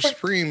Sorcerer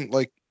Supreme.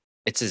 Like,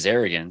 it's his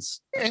arrogance.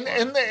 And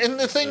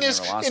the thing is,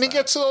 and he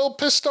gets all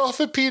pissed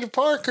off at Peter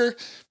Parker.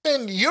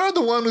 Man, you're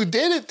the one who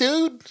did it,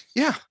 dude.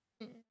 Yeah.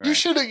 You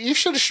should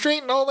have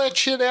straightened all that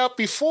shit out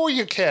before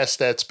you cast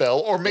that spell,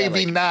 or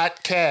maybe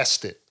not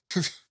cast it.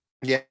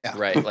 Yeah.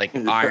 Right. Like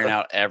iron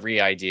out every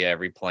idea,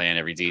 every plan,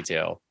 every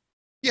detail.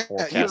 Yeah.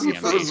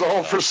 It was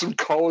all for some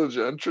college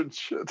entrance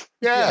shit.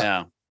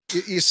 Yeah.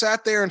 You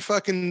sat there and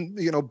fucking,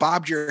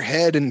 bobbed your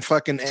head in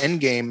fucking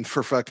Endgame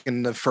for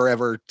fucking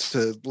forever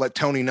to let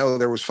Tony know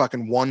there was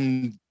fucking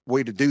one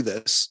way to do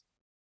this.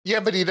 Yeah,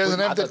 but he doesn't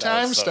have the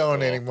time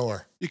stone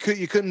anymore. You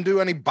couldn't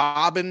do any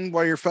bobbing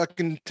while you're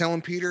fucking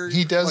telling Peter.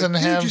 He doesn't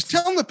have. Just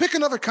tell him to pick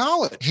another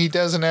college. He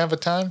doesn't have a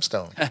time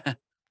stone.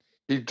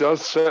 He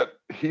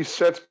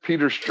sets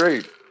Peter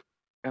straight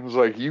and was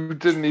like, "You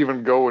didn't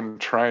even go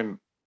and try and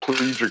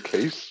plead your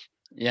case."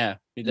 Yeah,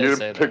 he does. You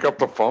didn't pick up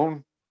the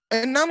phone.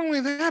 And not only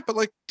that, but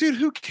like, dude,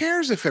 who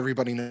cares if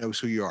everybody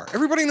knows who you are?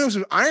 Everybody knows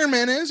who Iron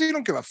Man is. You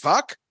don't give a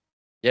fuck.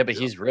 Yeah, but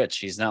he's rich.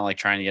 He's not like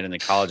trying to get into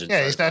college.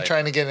 Yeah, he's not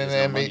trying to get into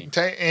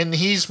NBA. And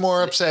he's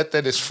more upset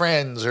that his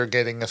friends are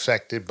getting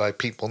affected by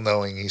people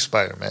knowing he's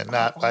Spider-Man,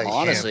 not by him.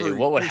 Honestly,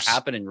 what would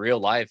happen in real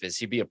life is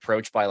he'd be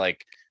approached by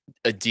like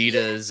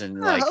Adidas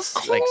and like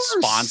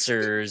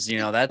sponsors.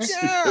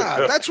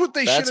 That's what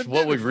they should. That's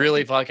what would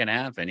really fucking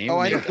happen. He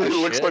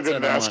looks like a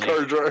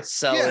NASCAR driver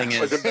selling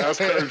it. Like a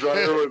NASCAR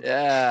driver.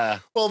 Yeah.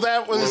 Well,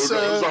 that was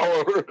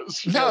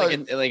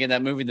like in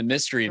that movie, The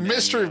Mystery Man.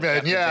 Mystery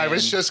Man. Yeah, I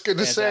was just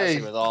gonna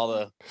say with all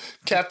the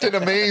Captain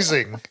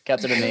Amazing.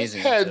 Captain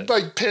Amazing had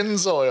like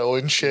Pennzoil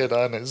and shit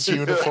on his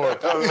uniform.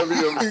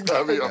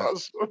 That'd be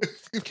awesome.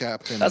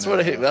 Captain. That's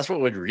what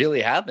would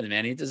really happen,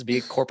 man. He'd just be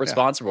a corporate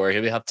sponsor, or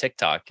he'd have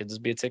TikTok. He'd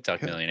just be a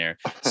TikTok millionaire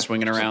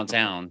swinging around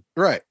town.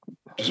 Right.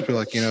 Just be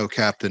like,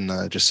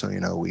 Captain. Just so you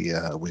know, we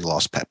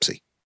lost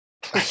Pepsi.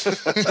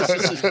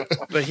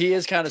 But he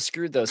is kind of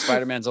screwed though.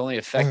 Spider-Man's only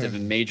effective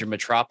in major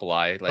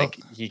metropoli. Like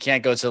he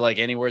can't go to like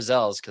anywhere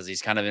else because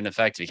he's kind of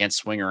ineffective. He can't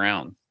swing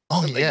around.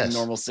 Oh like, yes, in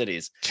normal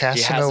cities. Casanova.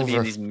 He has to be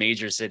in these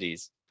major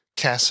cities.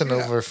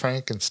 Casanova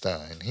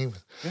Frankenstein. He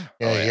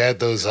had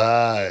those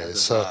eyes.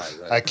 So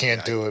I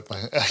can't do it.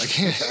 I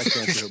can't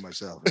do it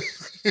myself.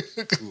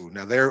 Ooh,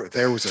 now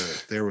there was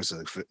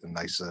a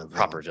nice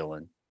proper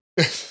villain.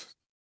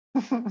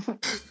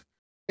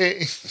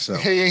 Hey,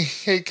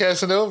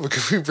 Casanova,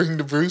 can we bring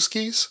the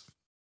brewskis?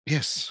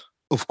 Yes,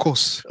 of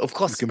course. Of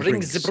course, bring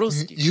the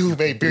brewskis. You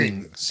may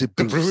bring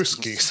the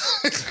brewskis.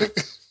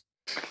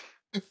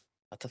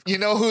 You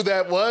know who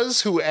that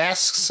was who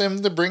asks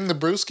him to bring the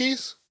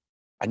brewskis?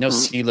 I know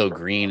CeeLo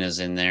Green is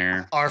in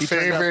there. Our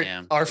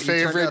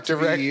favorite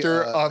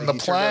director on the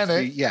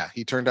planet.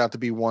 He turned out to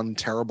be one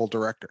terrible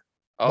director.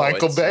 Oh,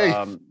 Michael Bay.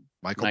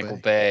 Michael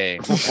Bay.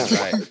 That's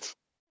right.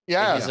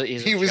 Yeah,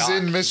 he was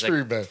in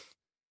Mystery Men.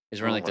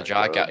 He's running like the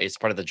jock out. It's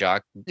part of the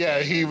jock. Yeah,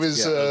 he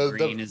was the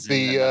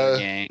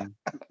gang.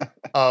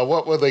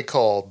 What were they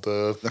called?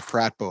 The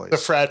frat boys. The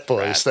frat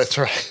boys. That's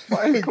right.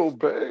 Michael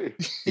Bay.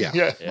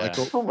 Yeah.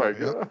 Michael. Oh my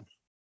god.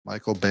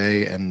 Michael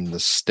Bay and the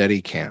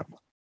Steadicam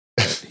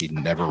that he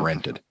never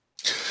rented.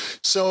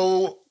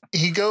 So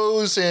he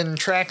goes and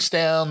tracks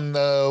down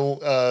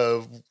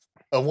a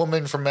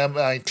woman from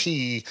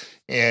MIT,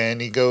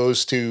 and he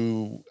goes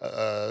to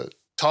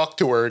talk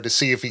to her to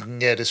see if he can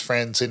get his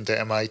friends into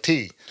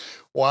MIT.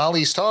 While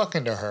he's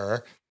talking to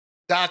her,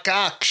 Doc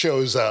Ock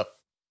shows up,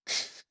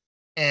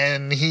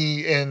 and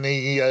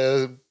he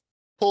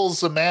pulls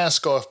the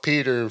mask off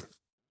Peter.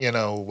 You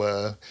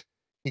know,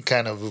 he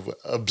kind of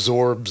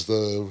absorbs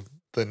the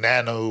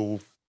nano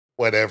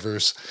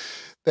whatevers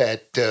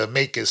that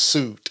make his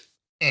suit.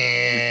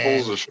 And he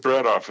pulls a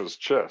shred off his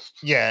chest.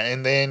 Yeah,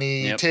 and then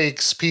he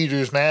takes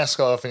Peter's mask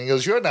off and he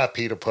goes, "You're not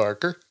Peter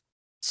Parker."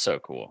 So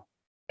cool.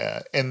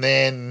 And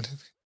then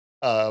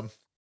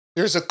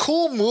there's a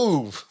cool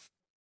move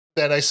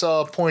that I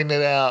saw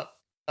pointed out.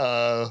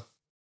 I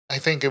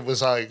think it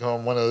was like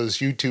on one of those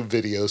YouTube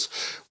videos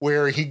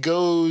where he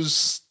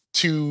goes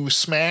to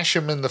smash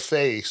him in the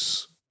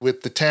face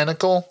with the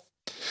tentacle,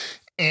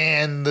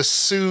 and the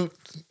suit,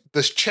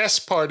 the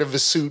chest part of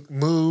his suit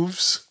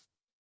moves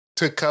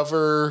to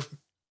cover.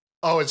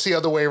 Oh, it's the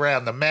other way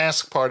around. The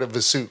mask part of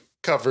his suit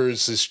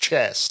covers his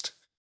chest.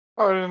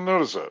 Oh, I didn't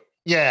notice it.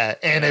 Yeah,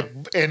 and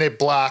it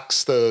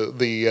blocks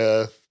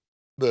the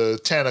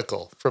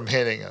tentacle from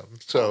hitting him.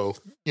 So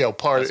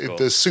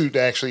the suit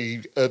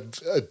actually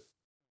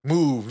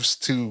moves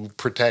to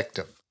protect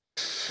him,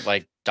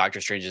 like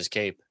Doctor Strange's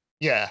cape.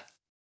 Yeah.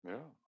 Yeah.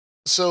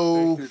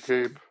 So thank you,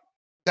 Cape.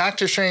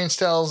 Doctor Strange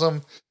tells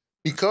him,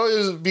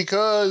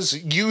 because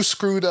you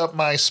screwed up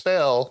my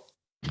spell,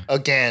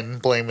 again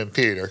blaming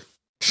Peter.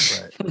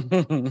 Right.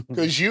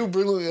 Because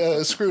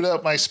you screwed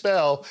up my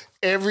spell.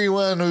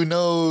 Everyone who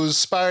knows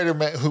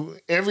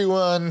Spider-Man,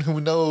 everyone who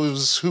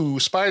knows who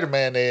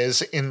Spider-Man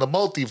is in the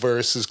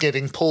multiverse is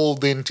getting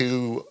pulled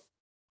into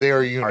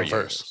their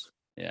universe.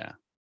 Yeah.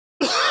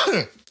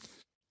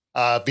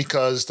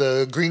 Because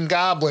the Green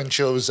Goblin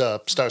shows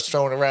up, starts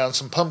throwing around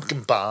some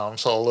pumpkin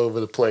bombs all over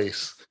the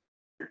place.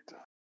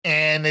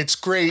 And it's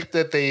great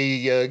that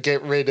they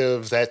get rid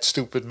of that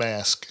stupid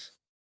mask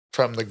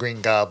from the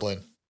Green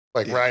Goblin.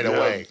 Right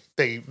away.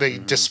 They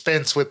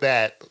dispense with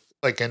that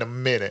in a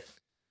minute.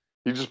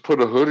 He just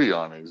put a hoodie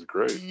on. He's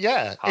great.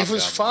 Yeah, it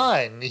was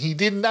fine. He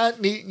did not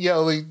need,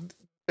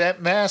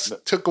 that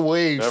mask took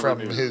away from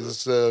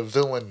his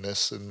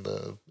villainness in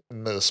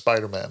the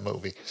Spider-Man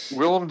movie.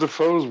 Willem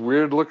Dafoe's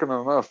weird looking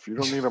enough. You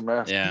don't need a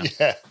mask. Yeah.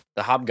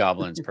 The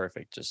Hobgoblin's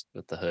perfect, just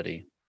with the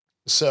hoodie.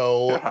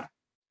 So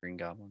Green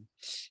Goblin.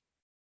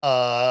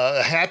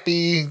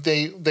 Happy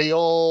they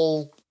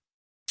all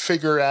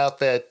figure out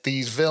that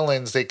these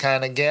villains, they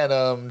kind of get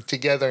them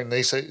together and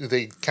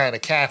they kind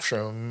of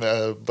capture them.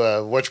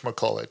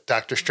 Whatchamacallit,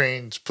 Doctor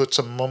Strange puts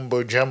some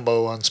mumbo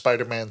jumbo on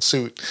Spider-Man's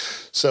suit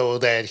so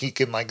that he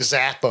can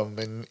zap them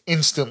and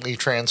instantly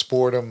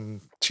transport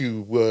them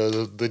to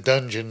the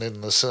dungeon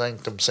in the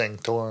Sanctum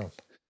Sanctorum.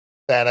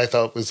 That I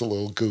thought was a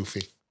little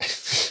goofy.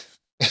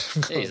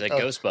 Yeah, he's like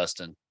ghost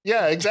busting.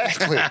 Yeah,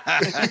 exactly.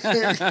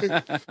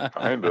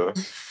 Kinda.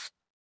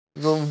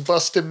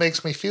 Busted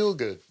makes me feel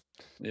good.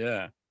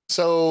 Yeah.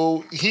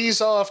 So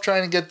he's off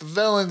trying to get the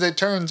villains. It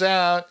turns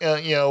out,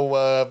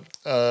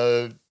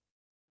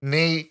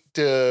 Nate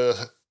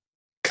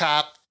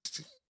copped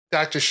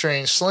Doctor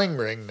Strange sling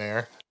ring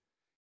there,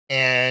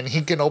 and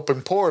he can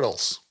open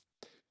portals.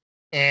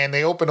 And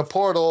they open a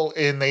portal,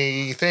 and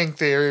they think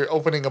they're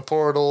opening a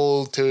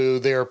portal to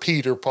their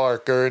Peter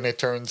Parker, and it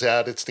turns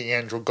out it's the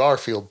Andrew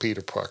Garfield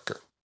Peter Parker.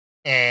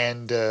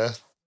 And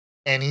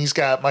he's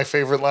got my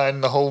favorite line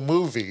in the whole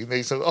movie.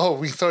 They said, "Oh,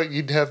 we thought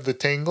you'd have the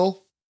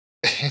tingle."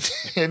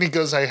 And he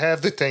goes, "I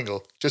have the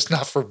tingle, just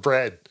not for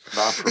bread."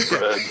 Not for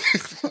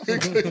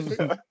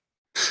bread.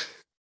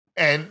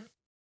 And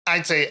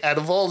I'd say out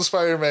of all the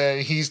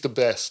Spider-Man, he's the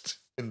best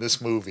in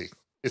this movie.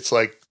 It's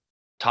like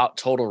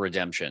total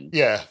redemption.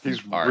 Yeah.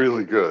 He's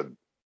really good.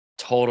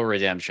 Total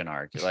redemption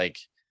arc.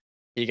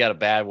 He got a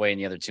bad way in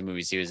the other two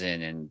movies he was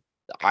in, and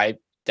I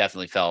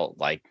definitely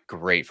felt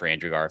great for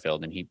Andrew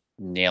Garfield, and he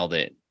nailed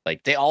it.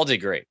 They all did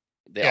great.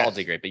 All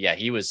did great. But yeah,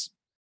 he was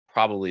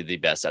probably the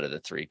best out of the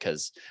three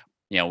because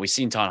we've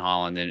seen Tom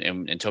Holland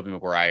and Tobey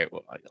Maguire,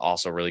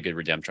 also really good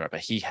redemption, but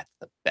he had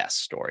the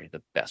best story,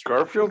 the best.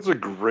 Garfield's a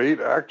great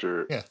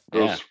actor.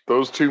 Yeah.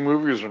 Those two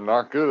movies are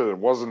not good, and it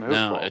wasn't his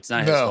fault. No, it's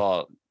not his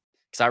fault.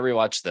 Because I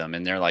rewatched them,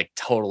 and they're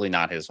totally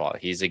not his fault.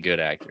 He's a good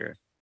actor.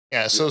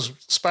 Yeah, so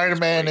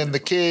Spider-Man and the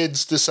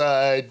kids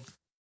decide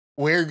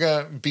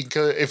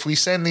because if we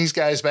send these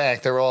guys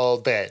back, they're all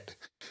dead.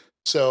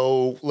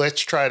 So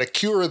let's try to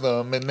cure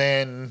them, and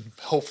then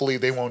hopefully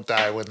they won't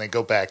die when they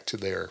go back to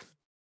their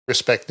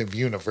respective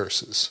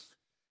universes.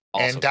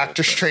 Also and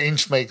Doctor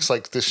Strange makes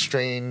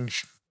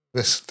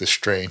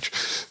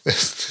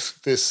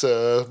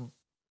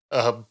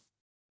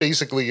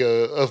basically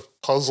a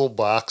puzzle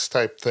box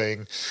type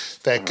thing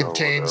that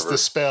contains the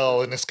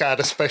spell, and it's got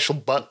a special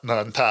button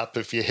on top.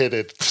 If you hit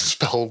it, the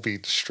spell will be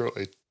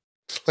destroyed.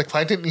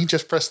 Why didn't he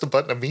just press the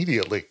button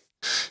immediately?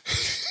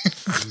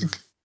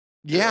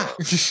 Yeah.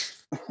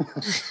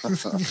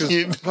 Because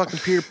fucking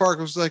Peter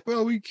Parker was like,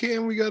 well, we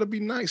got to be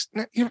nice.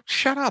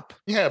 Shut up.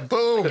 Yeah,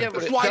 boom. Yeah,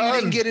 but That's why you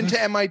didn't get into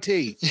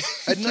MIT.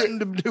 Had nothing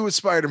to do with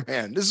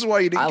Spider-Man. This is why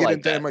you didn't I get like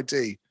into that.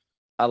 MIT.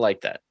 I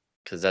like that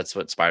because that's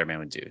what Spider-Man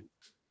would do.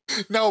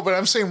 No, but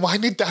I'm saying, why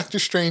did Doctor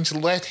Strange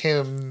let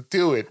him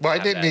do it? Why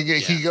didn't he?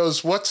 He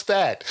goes, "What's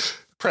that?"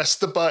 Press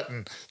the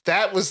button.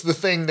 That was the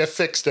thing that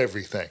fixed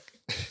everything.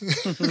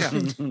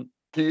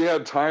 He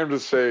had time to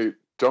say,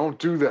 "Don't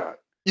do that."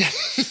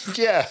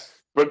 Yeah,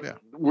 But Yeah.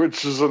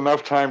 which is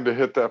enough time to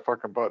hit that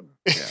fucking button.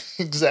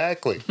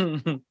 exactly.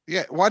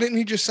 Yeah. Why didn't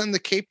he just send the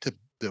cape to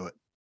do it?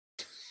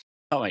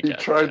 Oh my He god!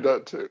 tried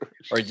that too.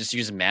 Or just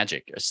use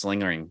magic, a sling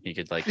ring. He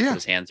could like Yeah. put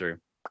his hand through.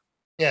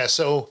 Yeah,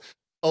 so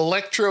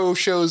Electro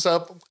shows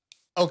up.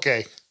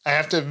 Okay, I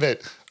have to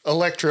admit,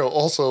 Electro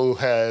also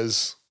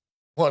has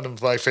one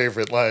of my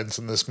favorite lines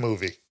in this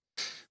movie.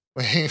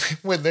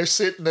 When they're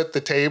sitting at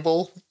the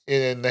table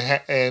in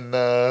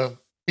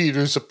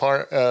Peter's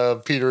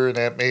Peter and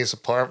Aunt May's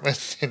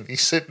apartment, and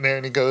he's sitting there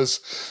and he goes,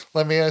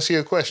 "Let me ask you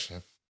a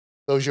question.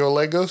 Those your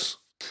Legos?"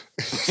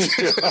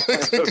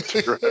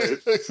 That's right.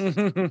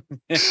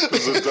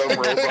 It's a dumb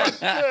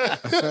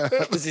robot.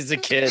 Because he's a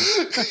kid.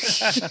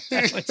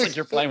 It's like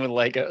you're playing with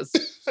Legos.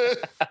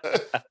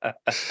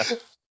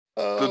 The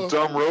Oh,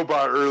 dumb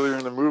robot earlier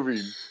in the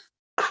movie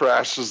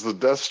crashes the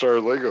Death Star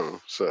Lego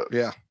set.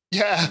 Yeah.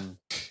 yeah.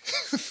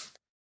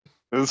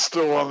 It's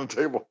still on the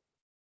table.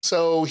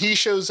 So he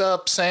shows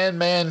up,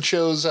 Sandman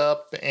shows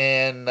up,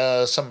 and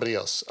somebody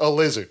else. Oh,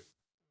 Lizard.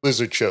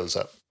 Lizard shows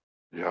up.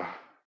 Yeah.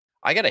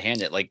 I gotta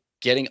hand it, like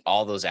getting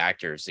all those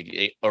actors,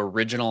 the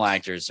original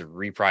actors, to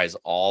reprise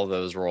all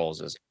those roles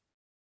is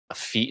a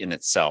feat in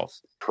itself.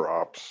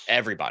 Props.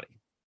 Everybody,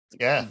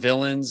 Yeah.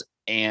 villains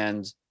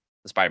and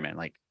the Spider-Man,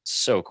 like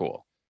so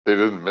cool. They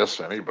didn't miss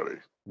anybody.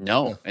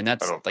 No, and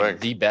that's don't like think.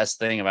 the best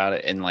thing about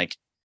it. And like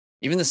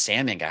even the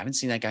Sandman guy, I haven't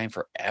seen that guy in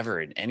forever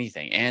in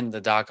anything. And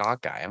the Doc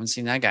Ock guy, I haven't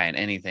seen that guy in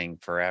anything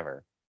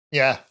forever.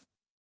 Yeah.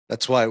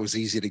 That's why it was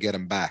easy to get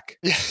him back.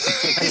 Yeah.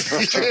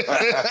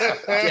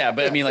 Yeah,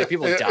 but I mean, like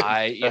people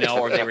die, you know,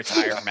 or they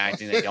retire from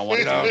acting, they don't want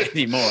to do it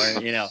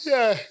anymore, you know.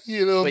 Yeah,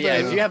 you know. But yeah,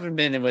 man. if you haven't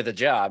been in with a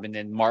job and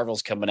then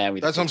Marvel's coming at me,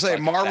 That's what I'm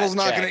saying. Marvel's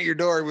knocking at your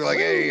door and be like,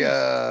 hey,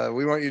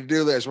 we want you to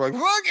do this. We're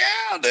like, fuck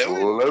yeah,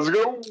 dude. Let's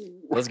go.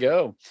 Let's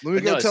go. Let me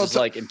But go no, it's tell just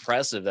like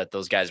impressive that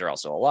those guys are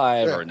also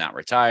alive Yeah. or not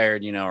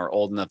retired, you know, or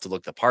old enough to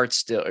look the part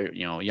still, or,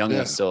 you know, young Yeah.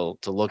 enough still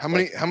to look. how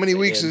many they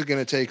weeks did. is it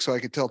going to take so I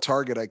could tell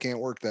Target I can't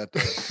work that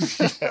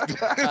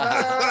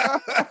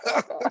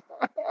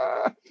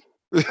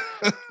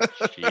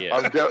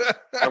Shit.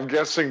 I'm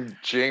guessing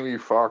Jamie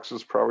Foxx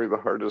is probably the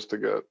hardest to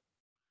get.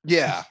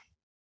 Yeah.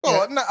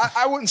 Well, no,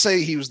 I wouldn't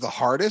say he was the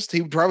hardest.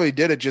 He probably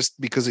did it just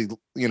because he,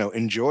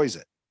 enjoys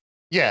it.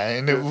 Yeah,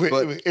 and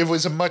it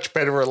was a much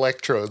better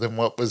Electro than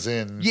what was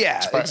in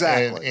Yeah,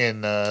 exactly.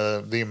 in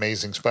the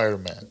Amazing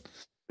Spider-Man.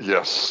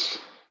 Yes,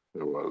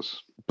 it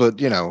was. But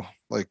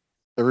like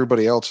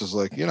everybody else is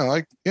like,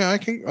 I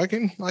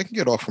can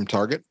get off from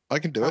Target. I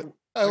can do it.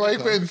 I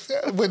like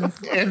when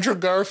Andrew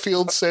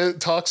Garfield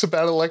talks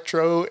about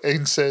Electro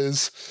and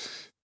says,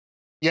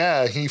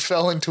 "Yeah, he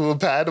fell into a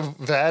vat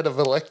of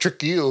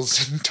electric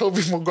eels," and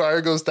Tobey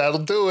Maguire goes, "That'll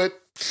do it."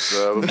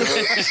 That'll do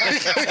it.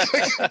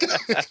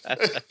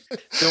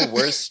 The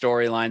worst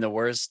storyline, the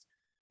worst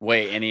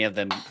way any of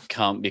them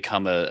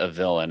become a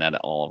villain at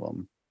all of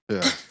them.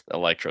 Yeah.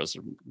 Electro's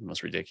the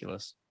most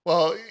ridiculous.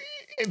 Well,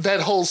 that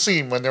whole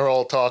scene when they're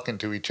all talking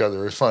to each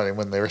other is funny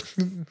when they're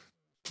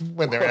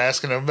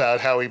asking him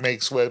about how he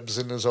makes webs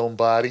in his own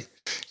body.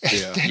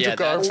 Yeah. Andrew Yeah,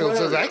 Garfield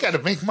says, "I got to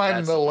make mine in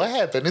that's the the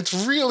lab, and it's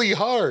really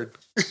hard."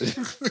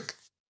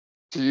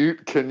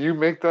 Can you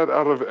make that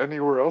out of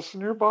anywhere else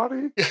in your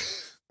body?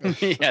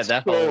 Yeah,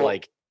 that whole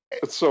like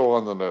It's so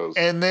on the nose.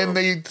 And then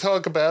they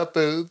talk about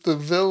the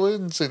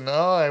villains, and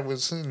I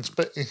was in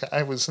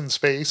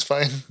space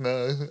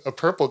finding a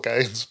purple guy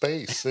in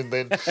space, and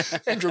then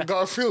Andrew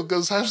Garfield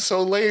goes, "I'm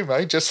so lame.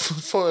 I just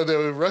fought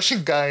a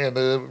Russian guy in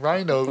a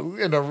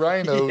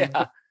rhino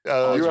Yeah.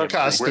 you actually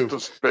costume went to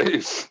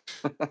space.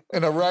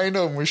 in a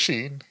rhino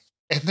machine."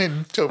 And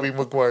then Tobey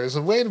Maguire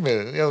said, "Wait a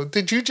minute,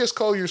 did you just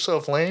call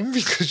yourself lame?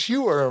 Because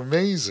you are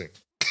amazing."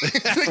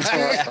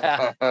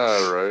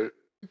 Right.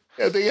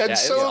 Yeah, they had yeah,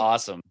 it was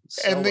awesome.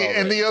 So and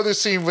the other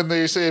scene when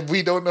they said,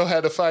 "We don't know how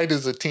to fight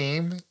as a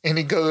team," and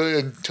he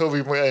goes, and Toby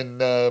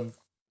and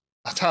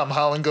Tom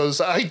Holland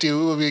goes, "I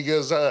do." He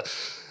goes,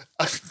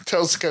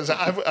 tells because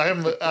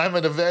I'm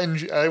an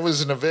Avenger. I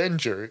was an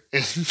Avenger,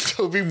 and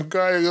Tobey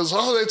Maguire goes,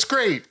 "Oh, that's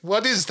great.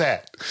 What is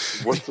that?"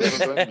 What's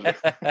an Avenger?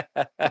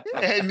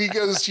 And he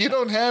goes, "You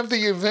don't have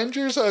the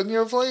Avengers on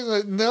your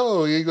plane?"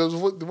 No. He goes,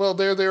 "Well,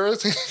 there they are."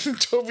 And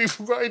Tobey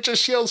Maguire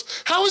just yells,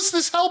 "How is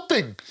this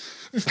helping?"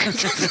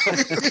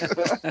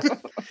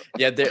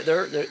 Yeah,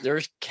 their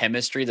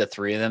chemistry, the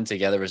three of them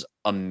together, was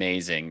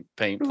amazing.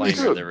 Playing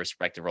good. their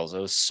respective roles. It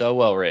was so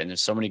well written.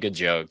 There's so many good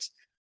jokes.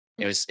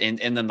 It was, and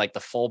then like the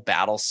full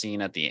battle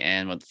scene at the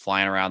end with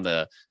flying around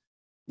the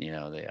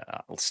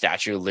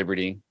Statue of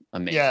Liberty.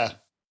 Amazing. Yeah,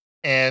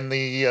 and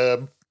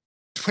the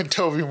when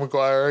Tobey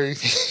Maguire,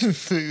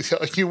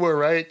 you were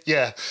right.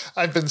 Yeah,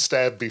 I've been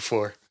stabbed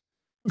before.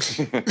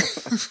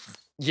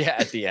 Yeah,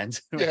 at the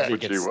end. when Yeah. he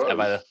Which he gets stabbed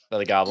was. by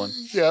the goblin.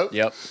 Yep.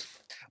 Yep.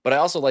 But I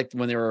also liked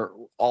when they were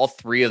all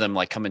three of them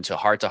like coming to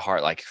heart,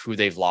 like who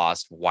they've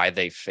lost, why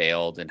they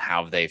failed, and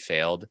how they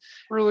failed.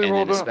 Really And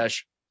well then done.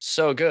 especially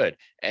so good.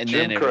 And Jim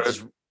then it cried. was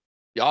just,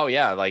 oh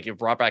yeah, like it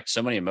brought back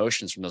so many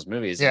emotions from those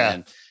movies.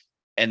 Yeah.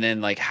 And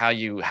then like how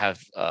you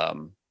have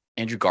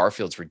Andrew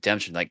Garfield's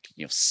redemption, like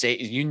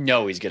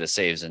he's gonna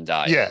save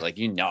Zendaya. Yeah. Like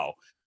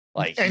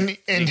like And the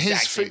his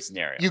exact same face,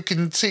 scenario. you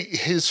can see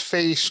his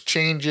face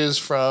changes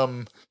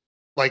from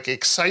like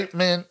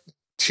excitement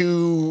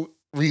to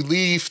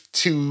relief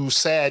to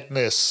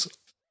sadness,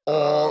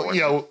 all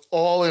when-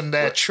 all in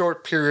that when-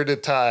 short period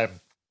of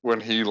time. When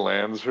he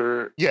lands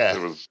her, Yeah.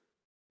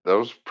 that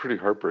was pretty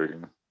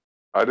heartbreaking.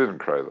 I didn't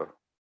cry though.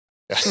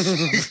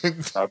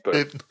 Not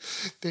that.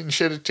 Didn't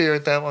shed a tear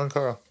at that one,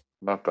 Carl.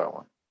 Not that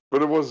one.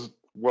 But it was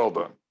well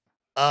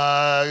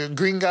done.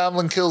 Green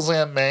Goblin kills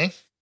Aunt May,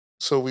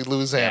 so we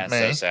lose Yeah, Aunt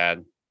May. so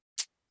sad.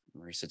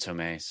 Marisa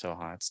Tomei, so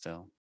hot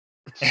still.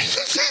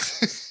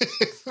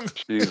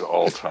 She's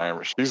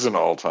all-timer. She's an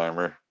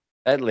all-timer.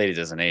 That lady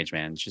doesn't age,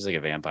 man. She's like a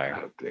vampire.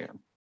 God damn.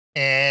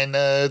 And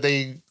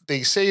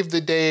they save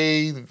the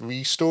day,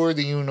 restore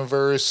the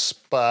universe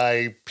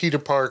by Peter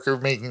Parker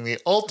making the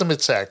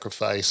ultimate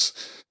sacrifice,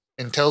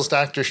 and tells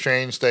Doctor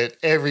Strange that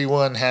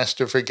everyone has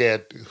to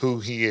forget who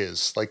he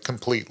is, like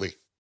completely,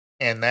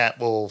 and that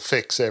will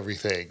fix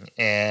everything.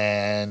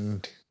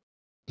 And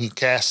he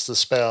casts the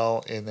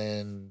spell, and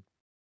then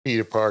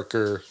Peter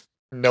Parker.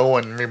 No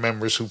one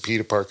remembers who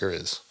Peter Parker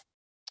is.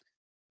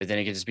 But then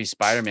it could just be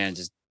Spider-Man.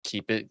 Just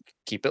keep it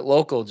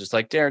local, just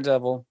like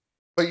Daredevil.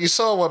 But you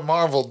saw what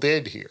Marvel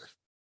did here.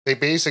 They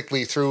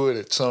basically threw it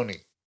at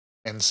Sony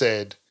and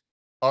said,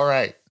 all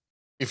right,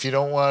 if you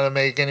don't want to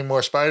make any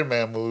more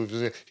Spider-Man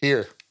movies,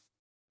 here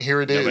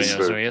it Nobody is.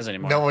 knows who he is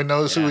anymore. No one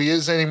knows who Yeah. he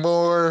is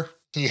anymore.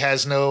 He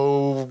has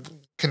no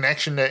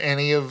connection to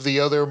any of the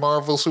other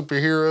Marvel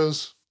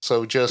superheroes.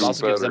 So It just,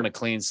 also gives them better. a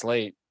clean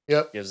slate.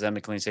 yep, Gives them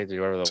a clean slate to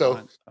do whatever they So-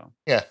 want. So.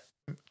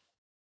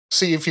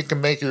 see if you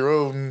can make your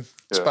own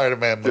Yeah.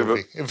 Spider-Man Give it-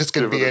 movie, if it's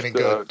going to give be it any a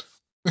good.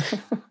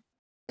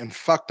 And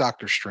fuck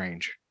Doctor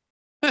Strange.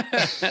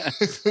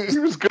 He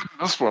was good in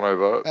this one, I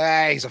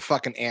thought. He's a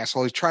fucking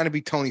asshole. He's trying to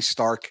be Tony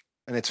Stark,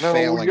 and it's No,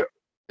 failing.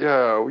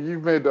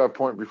 you've made that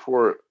point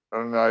before,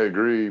 and I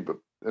agree. But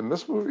in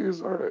this movie,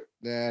 he's all right.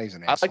 Yeah, he's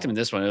an I asshole. liked him in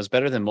this one. It was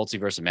better than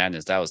Multiverse of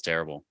Madness. That was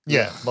terrible.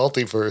 Yeah,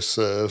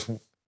 multiverse.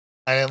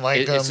 I didn't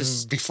like him It's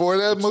just- before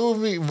that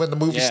movie. When the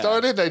movie Yeah.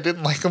 started, I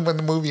didn't like him when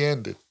the movie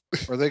ended.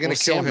 Are they going Well,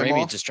 to kill Sam him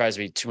Raimi off? just tries to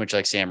be too much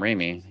like Sam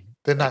Raimi.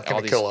 They're not Like, all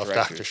going to these kill off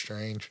Doctor directors.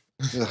 Strange.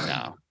 Ugh.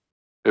 No.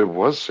 It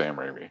was Sam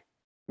Raimi.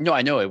 No,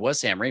 I know it was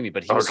Sam Raimi,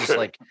 but he was just Okay.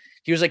 like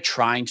he was like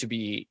trying to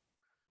be.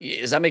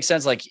 Does that make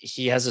sense? Like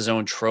he has his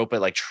own trope,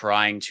 but like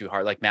trying too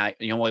hard. Like like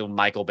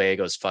Michael Bay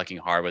goes fucking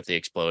hard with the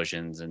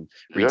explosions and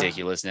Yeah.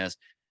 ridiculousness.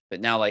 But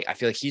now, like I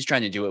feel like he's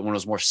trying to do it when it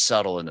was more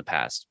subtle in the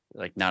past,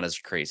 like not as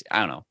crazy. I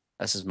don't know.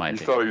 This is my You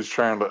opinion. thought he was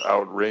trying to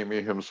out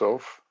Raimi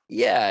himself?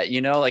 Yeah,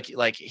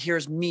 like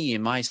here's me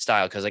and my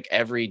style, because like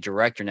every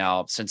director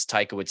now since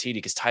Taika Waititi,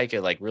 because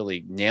Taika like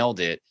really nailed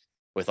it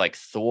with like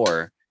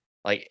Thor,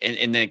 like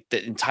and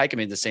Taika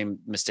made the same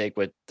mistake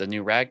with the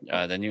new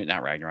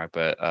not Ragnarok,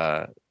 but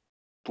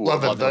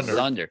Love and Love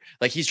Thunder.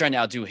 Like he's trying to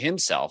outdo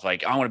himself.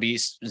 Like I want to be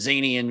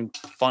zany and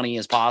funny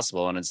as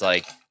possible, and it's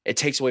like it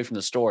takes away from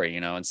the story,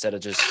 instead of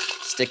just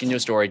sticking to a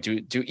story.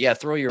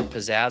 Throw your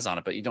pizzazz on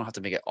it, but you don't have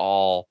to make it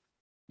all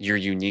your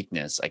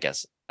uniqueness, I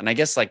guess. And I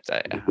guess like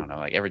I don't know,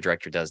 like every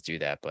director does do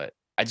that, but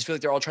I just feel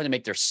like they're all trying to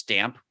make their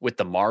stamp with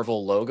the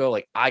Marvel logo.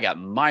 Like I got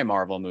my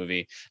Marvel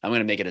movie, I'm going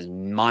to make it as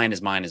mine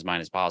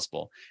as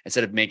possible,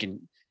 instead of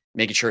making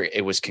sure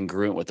it was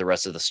congruent with the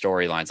rest of the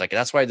storylines. Like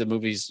that's why the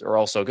movies are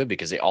all so good,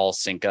 because they all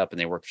sync up and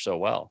they work so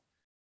well.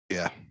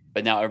 Yeah.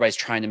 But now everybody's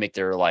trying to make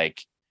their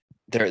like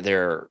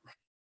their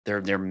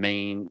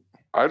main.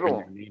 I their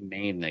don't.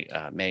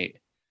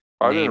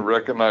 I didn't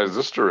recognize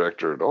this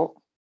director at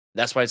all.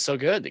 That's why it's so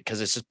good,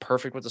 because it's just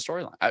perfect with the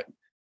storyline.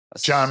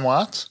 John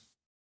Watts.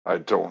 I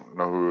don't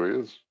know who he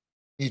is.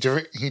 He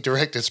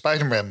directed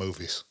Spider-Man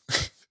movies.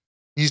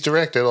 He's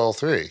directed all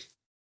three.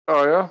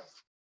 Oh yeah,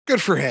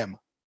 Good for him.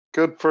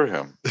 good for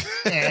him.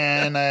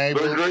 And They're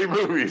great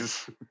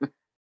movies.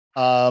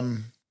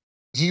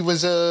 he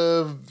was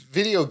a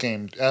video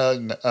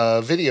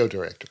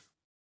director.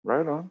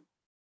 Right on.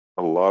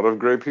 A lot of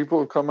great people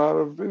have come out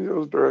of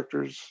video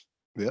directors.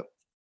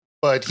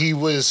 But he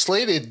was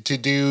slated to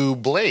do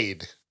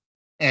Blade,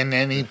 and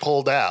then he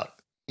pulled out.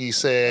 He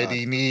said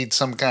he needs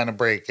some kind of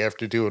break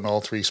after doing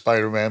all three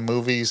Spider-Man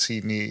movies.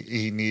 He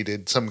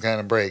needed some kind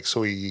of break,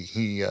 so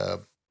he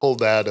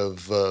pulled out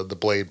of the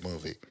Blade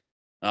movie.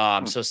 Oh,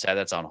 I'm so sad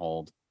that's on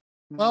hold.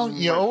 Well,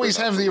 you always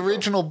have the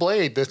original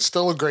Blade. That's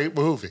still a great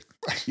movie.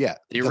 Yeah.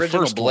 The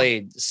original first one.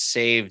 Blade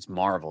saved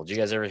Marvel. Did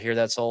you guys ever hear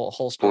that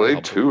whole story?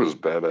 Blade 2 is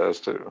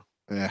badass too.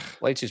 Yeah.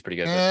 Blade 2 is pretty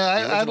good. but Yeah, the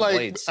I original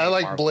Blade like saved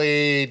Marvel.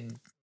 Blade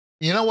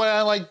You know why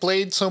I like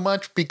Blade so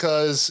much?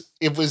 Because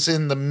it was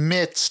in the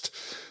midst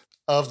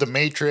of the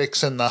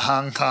Matrix and the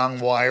Hong Kong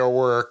wire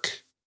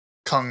work,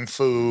 kung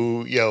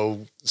fu,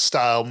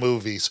 style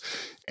movies.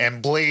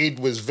 And Blade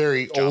was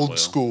very John old Woo.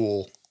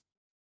 school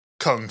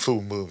kung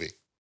fu movie.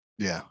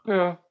 Yeah.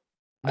 Yeah.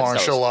 I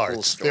just thought it was Martial a cool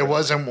arts.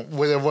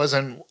 There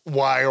wasn't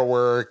wire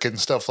work and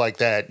stuff like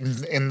that.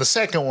 In the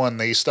second one,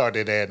 they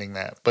started adding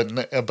that, but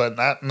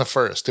not in the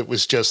first. It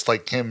was just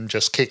like him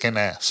just kicking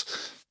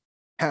ass.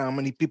 How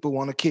many people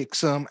want to kick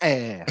some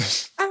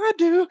ass? I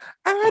do.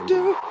 I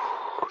do.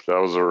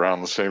 That was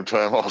around the same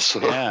time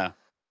also. Yeah.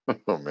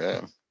 Oh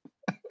man.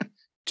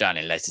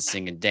 Johnny likes to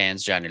sing and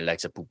dance. Johnny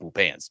likes to poo poo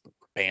pants. Poo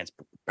poo pants.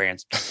 Poo poo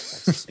pants.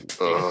 Likes to sing and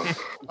dance.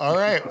 All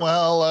right,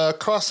 well,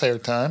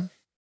 crosshair time.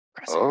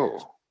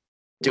 Oh.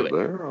 Do we're it.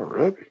 there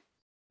already.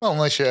 Well,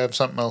 unless you have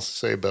something else to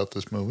say about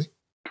this movie.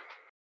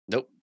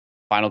 Nope.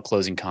 Final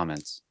closing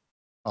comments.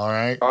 All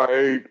right.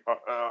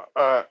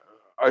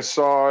 I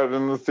saw it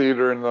in the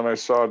theater, and then I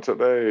saw it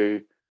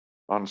today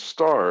on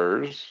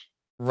Stars,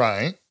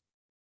 Right.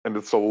 and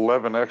it's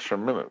 11 extra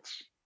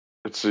minutes.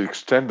 It's the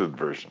extended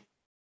version.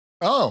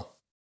 Oh,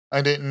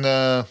 I didn't,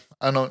 I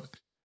don't.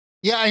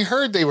 Yeah, I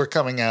heard they were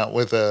coming out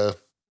with a.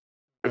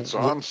 It's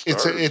on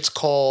Stars.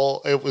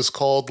 It was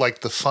called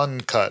like the Fun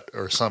Cut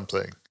or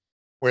something,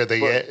 where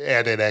they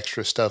added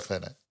extra stuff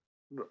in it.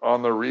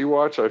 On the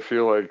rewatch, I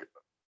feel like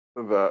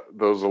that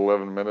those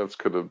 11 minutes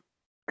could have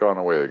gone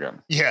away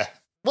again. Yeah.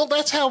 Well,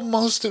 that's how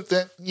most of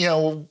that,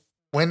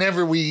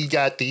 whenever we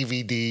got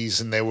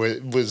DVDs and there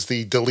was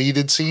the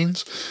deleted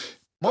scenes,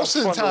 most That's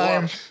of the fun to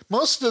time,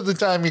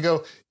 watch. you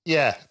go,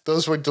 yeah,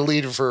 those were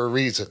deleted for a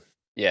reason.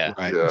 Yeah.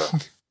 Right. Yeah.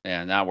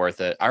 Yeah, not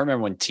worth it. I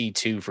remember when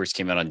T2 first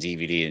came out on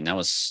DVD, and that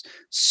was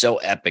so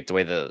epic. The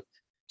way do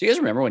you guys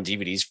remember when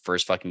DVDs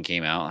first fucking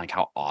came out? Like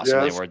how awesome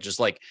Yes. they were. Just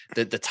like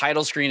the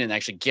title screen and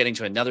actually getting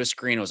to another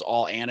screen was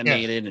all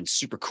animated and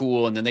super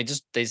cool. And then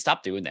they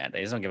stopped doing that.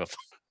 They just don't give a fuck.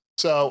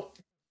 So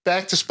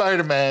back to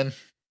Spider-Man.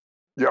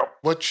 Yep.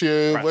 What's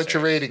your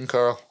Crosshair. rating,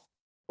 Carl?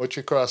 What's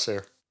your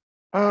crosshair?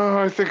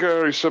 I think I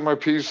already said my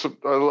piece.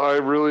 I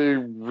really,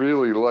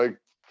 really like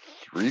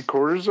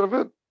 3/4 of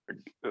it.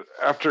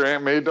 After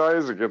Aunt May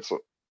dies, it gets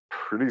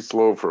pretty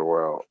slow for a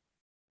while.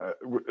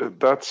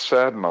 That's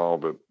sad and all,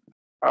 but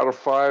out of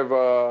 5,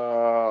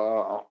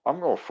 I'm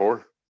going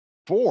 4.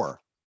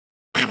 4.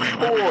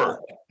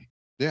 4.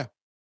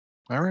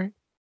 All right.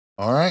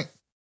 All right.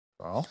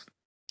 Carl.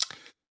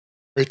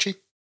 Richie?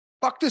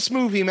 Fuck this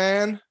movie,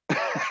 man.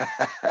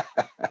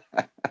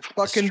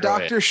 Fucking Destroy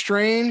Doctor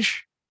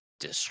Strange.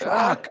 Destroy.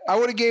 Fuck. I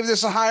would have gave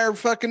this a higher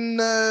fucking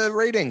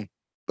rating.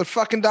 But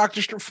fucking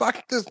Doctor Strange.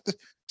 Fuck this.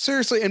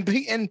 Seriously. And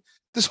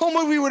this whole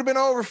movie would have been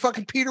over if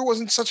fucking Peter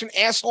wasn't such an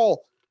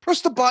asshole.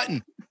 Press the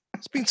button.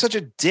 He's being such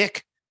a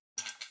dick.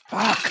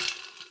 Fuck.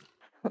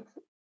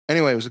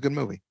 Anyway, it was a good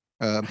movie.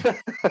 I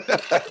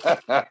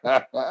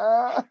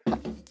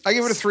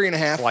give it a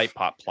 3.5. Slight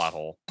plot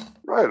hole.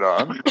 Right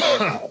on.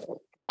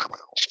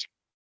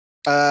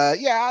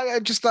 Yeah,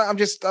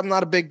 I'm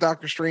not a big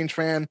Doctor Strange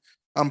fan.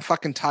 I'm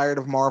fucking tired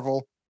of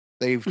Marvel.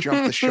 They've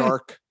jumped the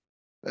shark.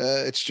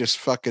 It's just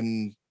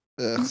fucking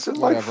It's in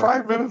like whatever.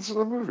 5 minutes of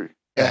the movie.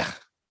 Yeah.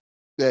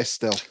 Yeah,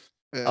 still.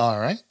 All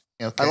right.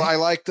 Okay.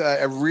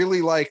 I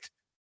really liked,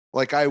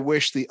 like, I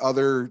wish the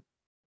other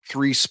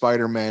 3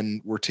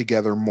 Spider-Men were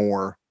together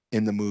more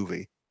in the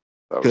movie.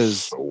 That 'Cause-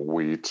 was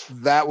sweet.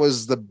 That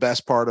was the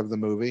best part of the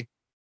movie.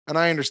 And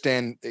I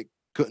understand it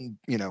couldn't,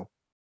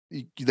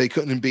 they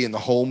couldn't be in the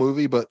whole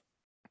movie, but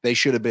they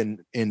should have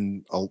been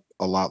in a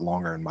lot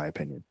longer, in my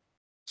opinion.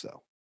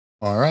 So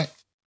All right.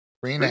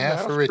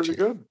 3.5 for 3.5 's Richie. pretty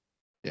good.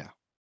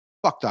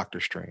 fuck Doctor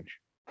Strange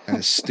and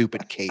his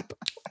stupid cape.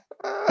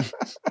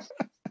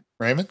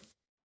 Raymond?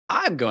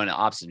 I'm going to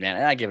opposite, man.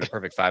 And I give it a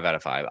perfect 5 out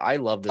of 5. I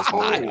love this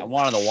movie. I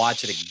wanted to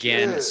watch it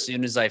again as shit.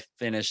 soon as I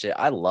finished it.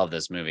 I love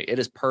this movie. It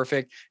is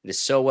perfect. It is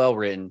so well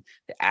written.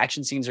 The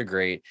action scenes are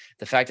great.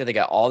 The fact that they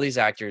got all these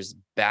actors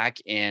back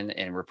in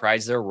and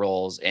reprise their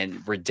roles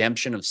and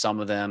redemption of some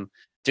of them.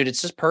 Dude,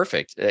 it's just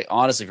perfect.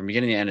 Honestly, from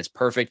beginning to end, it's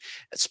perfect.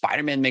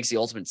 Spider-Man makes the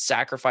ultimate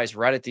sacrifice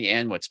right at the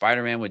end, what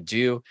Spider-Man would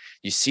do.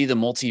 You see the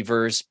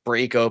multiverse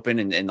break open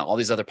and all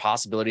these other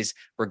possibilities,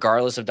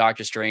 regardless of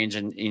Doctor Strange.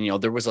 And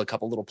there was a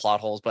couple little plot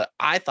holes, but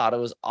I thought it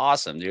was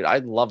awesome, dude. I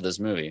love this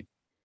movie.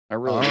 I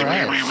really All do.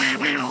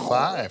 right.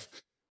 5.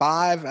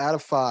 5 out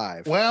of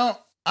 5.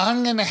 Well,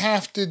 I'm going to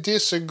have to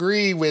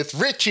disagree with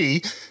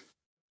Richie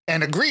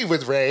and agree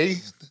with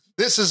Ray.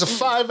 This is a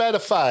 5 out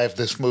of 5,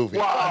 this movie.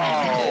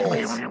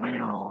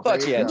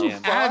 Fuck yeah,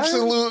 Jim.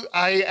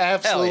 I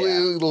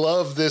absolutely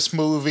love this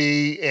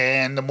movie,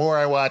 and the more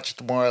I watch it,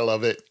 the more I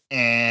love it.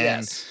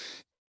 And Yes.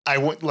 I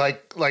would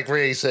like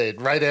Ray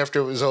said, right after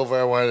it was over,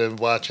 I wanted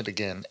to watch it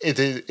again. It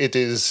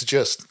is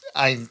just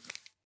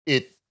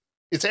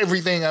it's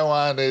everything I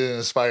wanted in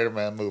a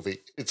Spider-Man movie.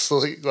 It's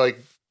like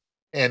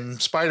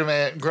and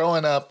Spider-Man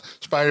growing up,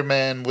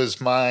 Spider-Man was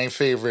my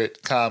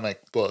favorite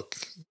comic book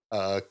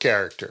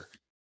character.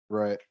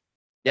 Right.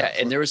 Yeah,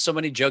 and there were so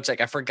many jokes. Like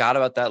I forgot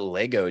about that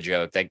Lego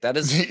joke. Like that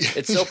is,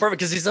 it's so perfect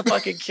because he's a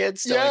fucking kid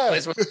still. Yeah. He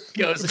plays with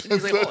Legos. And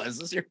he's like, "Oh, is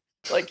this your?"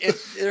 Like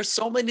there's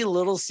so many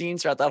little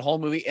scenes throughout that whole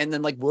movie, and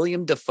then like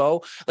William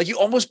Dafoe, like you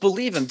almost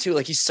believe him too.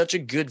 Like he's such a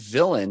good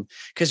villain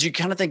because you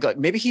kind of think like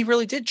maybe he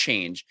really did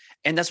change,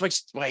 and that's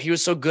why he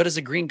was so good as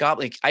a Green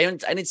Goblin. Like, I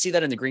didn't see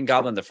that in the Green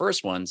Goblin the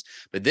first ones,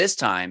 but this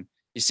time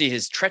you see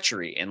his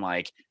treachery and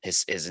like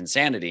his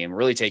insanity and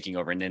really taking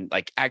over, and then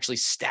like actually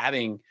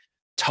stabbing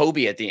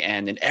Toby at the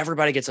end, and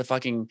everybody gets a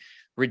fucking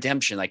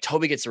redemption. Like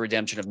Toby gets the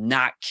redemption of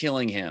not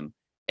killing him,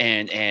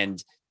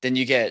 and then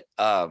you get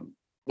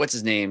what's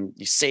his name?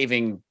 You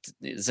saving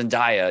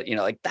Zendaya,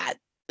 like that.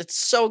 It's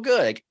so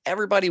good. Like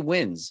everybody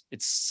wins.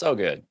 It's so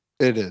good.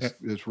 It is.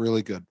 It's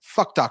really good.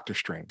 Fuck Doctor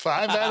Strange.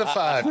 5 out of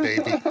 5,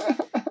 baby.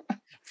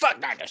 Fuck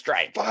Doctor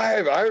Strange.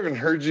 5. I haven't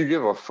heard you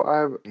give a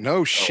 5.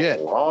 No shit.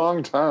 In a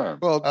long time.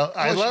 Well,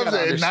 I plus you love gotta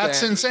that. Not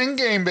understand- since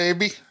Endgame,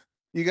 baby.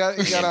 You got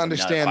to Another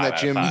understand 5 that out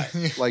Jim, of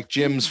 5. like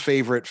Jim's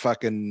favorite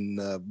fucking,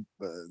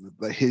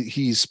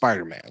 he's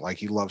Spider-Man. Like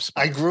he loves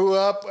I Spider-Man. grew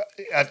up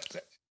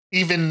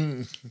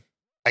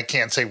I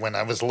can't say when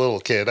I was a little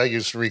kid. I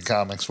used to read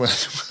comics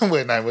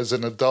when I was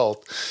an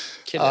adult.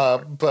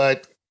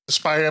 But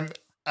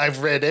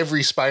I've read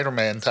every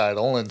Spider-Man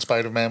title, and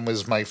Spider-Man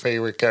was my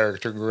favorite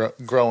character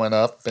growing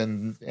up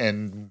and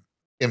in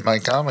my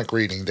comic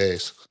reading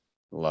days.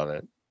 Love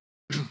it.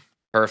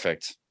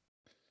 Perfect.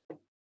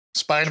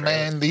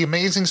 Spider-Man, The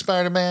Amazing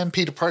Spider-Man,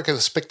 Peter Parker, The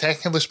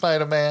Spectacular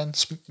Spider-Man,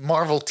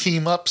 Marvel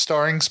Team Up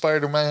starring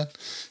Spider-Man.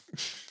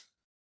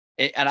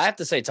 And I have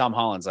to say, Tom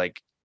Holland's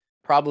like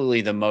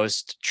probably the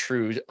most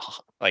true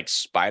like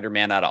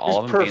Spider-Man out of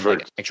all of them, being like an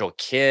perfect. actual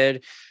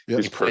kid. Yep.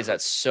 He's He plays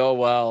that so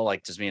well,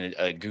 like just being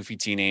a goofy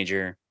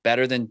teenager,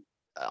 better than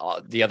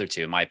the other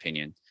two, in my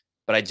opinion.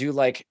 But I do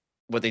like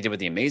what they did with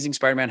the Amazing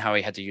Spider-Man, how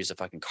he had to use the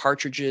fucking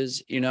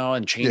cartridges,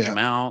 and change Yeah. them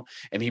out,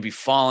 and he'd be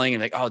falling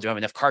and like, oh, do I have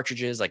enough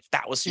cartridges? Like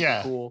that was super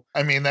Yeah. cool.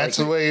 I mean, that's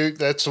Like-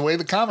 the way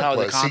the comic How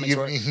the was. comics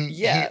were.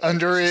 Yeah,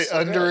 under it's just so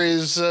under good.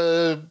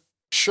 his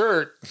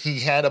shirt, he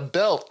had a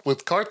belt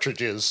with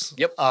cartridges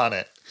Yep. on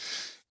it.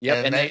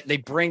 Yep, and that- they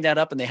bring that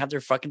up and they have their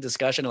fucking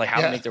discussion of like how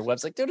Yeah. to make their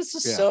webs. Like, dude, it's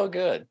just Yeah. so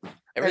good.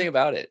 Everything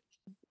about it.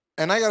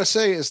 And I got to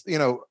say is,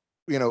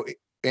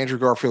 Andrew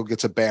Garfield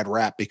gets a bad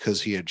rap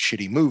because he had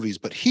shitty movies,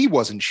 but he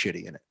wasn't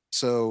shitty in it.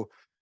 So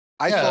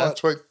I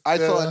that's what I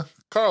thought-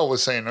 Carl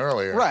was saying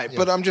earlier. right. Yeah.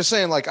 But I'm just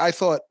saying, like, I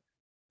thought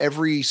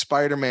every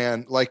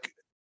Spider-Man, like,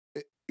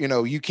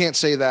 you can't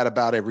say that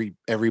about every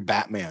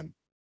Batman,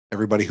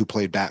 everybody who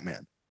played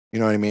Batman. You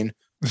know what I mean?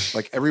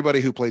 Like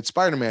everybody who played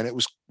Spider-Man,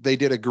 they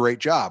did a great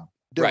job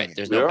doing Right. it.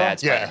 There's no Yeah.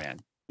 bad Yeah. Spider-Man.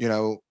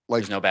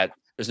 Like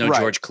There's no Right.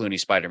 George Clooney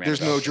Spider-Man. there's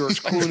no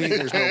George Clooney,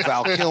 there's no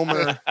Val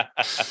Kilmer.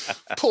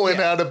 pulling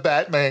out a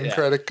Batman Yeah.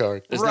 credit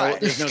card. Right.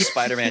 There's no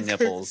Spider-Man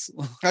nipples.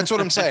 That's what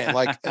I'm saying.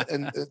 Like,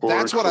 and Or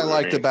that's what I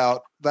liked Clooney.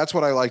 about. That's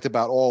what I liked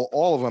about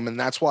all of them, and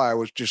that's why I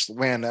was just,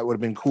 man, that would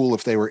have been cool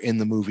if they were in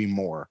the movie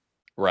more.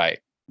 Right.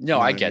 No,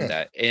 know I what I get mean?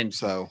 that. And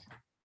So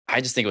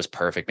I just think it was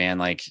perfect, man.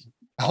 Like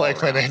I all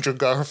like when around. Andrew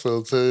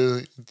Garfield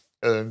says,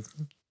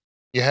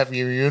 "You have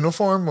your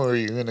uniform, or are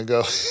you gonna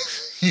go?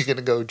 You're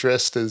gonna go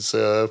dressed as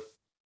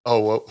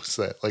what was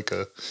that? Like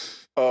a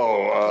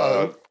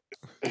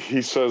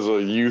He says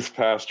a youth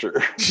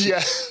pastor.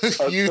 yeah,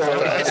 youth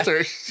right.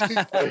 pastor.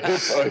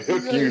 a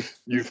hip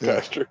youth Yeah.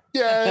 pastor.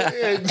 Yeah,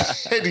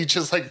 and he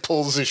just like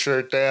pulls his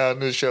shirt down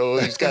to show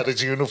he's got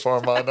his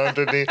uniform on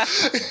underneath.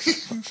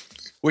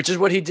 which is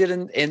what he did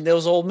in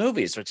those old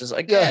movies, which is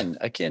again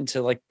akin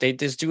to like they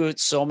just do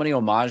so many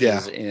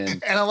homages in.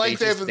 And I like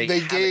They that just- they they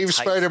have it gave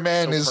tight,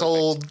 Spider-Man so his perfect.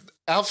 old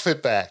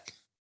outfit back,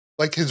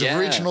 like his Yeah.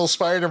 original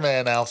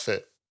Spider-Man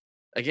outfit.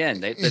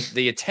 Again,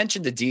 the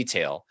attention to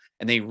detail,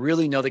 and they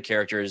really know the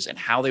characters and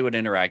how they would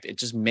interact. It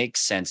just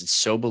makes sense. It's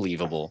so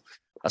believable.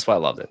 That's why I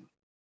loved it.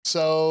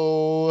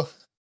 So,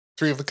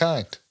 3 of a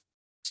kind.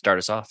 Start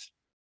us off.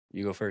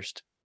 You go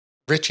first.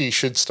 Richie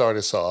should start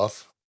us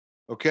off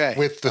okay,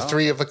 with the Oh.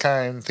 3 of a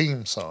kind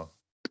theme song.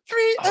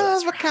 three Oh,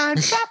 that's of a kind,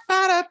 ba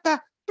ba da da.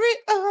 3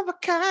 of a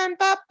kind,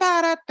 ba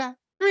ba da da.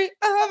 3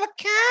 of a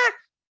kind.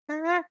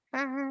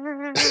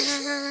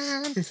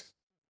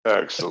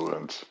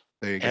 Excellent.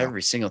 There you go.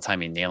 Every single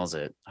time he nails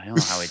it. I don't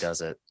know how he does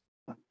it.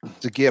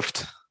 It's a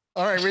gift.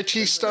 All right,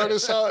 Richie, start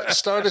us off.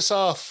 Start us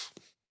off.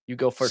 You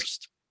go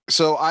first.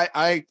 So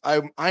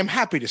I'm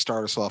happy to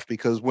start us off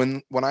because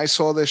when I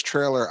saw this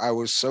trailer, I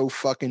was so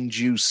fucking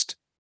juiced,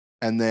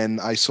 and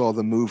then I saw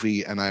the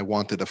movie and I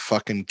wanted to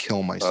fucking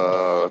kill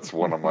myself. That's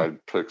one of my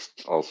picks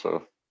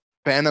also.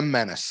 Phantom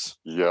Menace.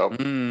 Yep.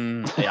 Yeah,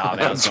 man, I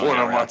was That's going one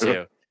that of route my-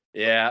 too.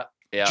 Yeah.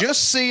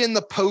 Just seeing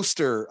the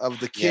poster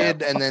of the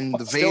kid and then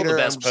the Still the Vader,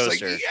 best I'm just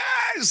poster. like,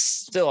 yes,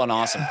 Still an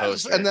awesome yes.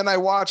 poster. And then I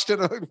watched it.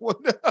 I'm like, what?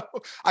 No.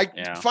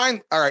 Yeah.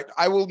 Fine. All right.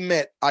 I will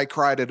admit I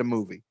cried at a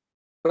movie.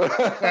 What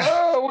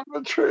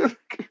the trick?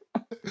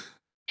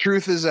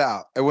 Truth is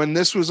out. And when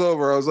this was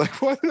over, I was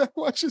like, why did I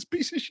watch this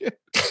piece of shit?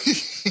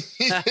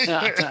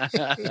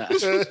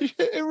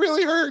 It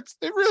really hurts.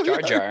 It really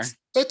Jar Jar. hurts.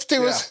 Let's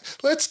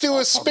do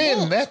a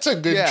spin. That's a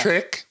good Yeah.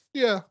 trick.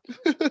 Yeah.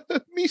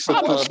 Misa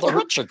But watched the-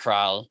 What's your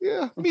crowd?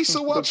 Yeah,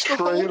 Misa watched the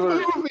whole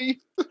trailer.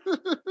 movie.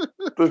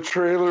 The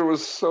trailer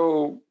was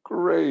so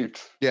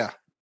great. Yeah.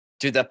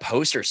 Dude, that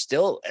poster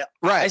still. I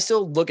Right.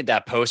 still look at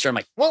that poster. I'm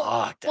like, Well,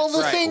 fuck. well, That's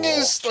the right. thing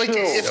is, like, Cool.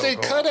 if So they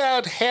cool. cut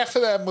out half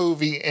of that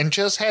movie and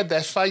just had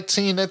that fight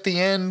scene at the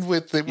end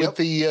with the Yep.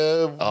 the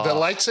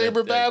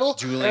lightsaber battle,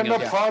 dueling,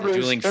 And the pod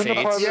racing. dueling And the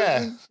fates. pod yeah.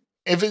 racing.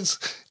 If it's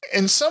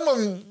and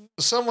someone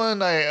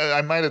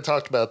I might have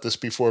talked about this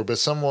before, but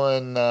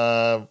someone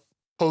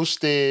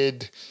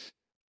posted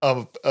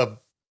an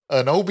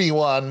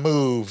Obi-Wan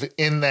move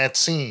in that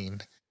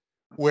scene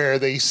where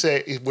they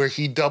say where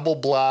he double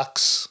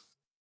blocks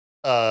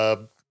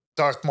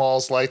Darth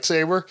Maul's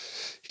lightsaber.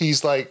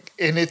 He's like,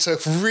 and it's a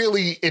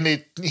really,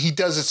 and he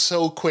does it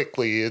so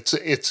quickly. It's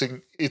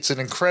an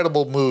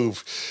incredible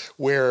move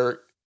where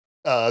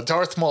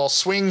Darth Maul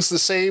swings the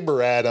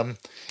saber at him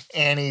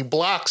and he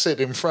blocks it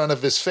in front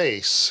of his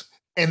face.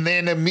 And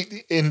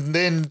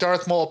then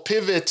Darth Maul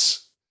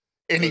pivots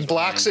and he Goes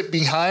blocks behind. it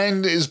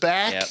behind his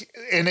back. Yep.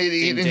 And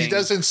Ding, and he ding.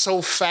 does it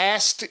so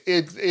fast.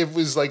 It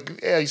was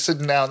like, yeah, he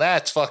said, now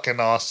that's fucking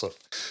awesome.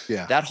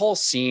 Yeah. That whole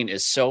scene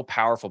is so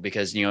powerful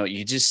because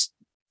you just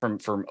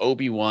from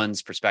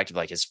Obi-Wan's perspective,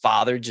 like his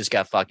father just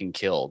got fucking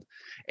killed,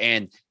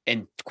 and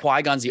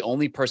Qui-Gon's the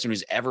only person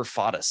who's ever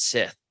fought a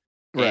Sith,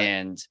 Right.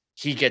 and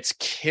he gets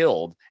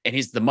killed, and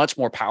he's the much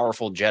more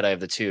powerful Jedi of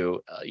the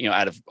two,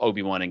 out of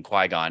Obi-Wan and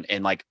Qui-Gon,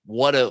 and like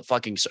what a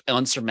fucking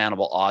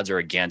unsurmountable odds are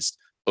against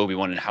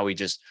Obi-Wan and how he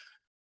just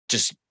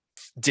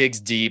digs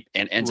deep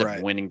and ends Right.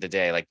 up winning the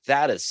day. Like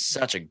that is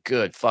such a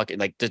good fucking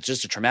like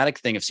just a traumatic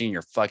thing of seeing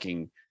your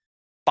fucking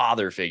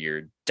father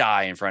figure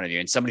die in front of you,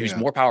 and somebody who's Yeah.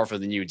 more powerful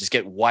than you just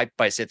get wiped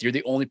by Sith. You're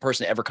the only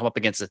person to ever come up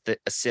against a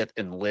Sith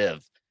and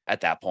live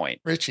at that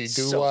point. Richie, do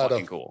So what?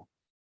 fucking cool.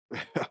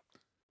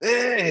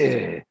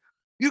 Hey,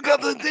 you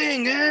got the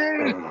thing,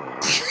 eh?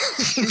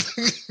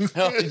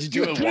 Oh, did you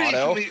do it,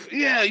 Watto? Me.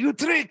 Yeah, you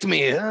tricked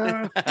me,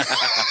 huh?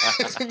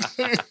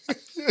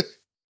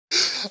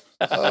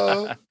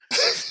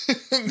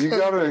 You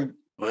gotta.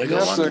 You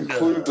have to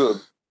include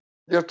the.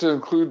 You have to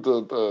include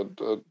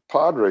the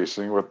pod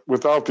racing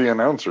without the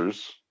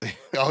announcers.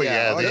 Oh Yeah,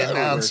 yeah, that's the weird.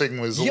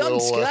 announcing was a Young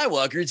little.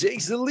 Skywalker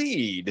takes the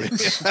lead.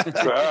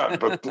 That,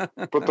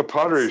 but the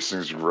pod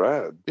racing's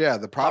rad. Yeah,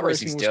 the pod Pod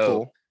racing racing's was dope.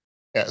 cool.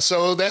 Yeah,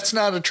 so that's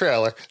not a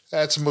trailer.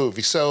 That's a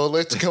movie. So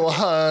let's go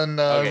on.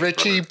 Okay.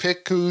 Richie,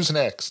 pick who's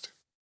next.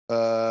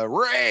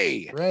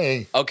 Ray.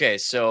 Ray. Okay,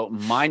 so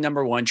my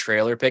number one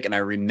trailer pick, and I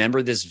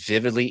remember this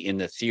vividly in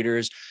the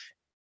theaters,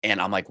 and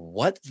I'm like,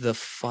 what the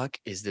fuck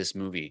is this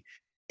movie?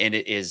 And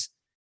it is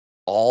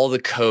all the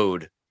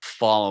code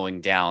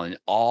following down, and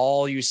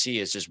all you see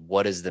is just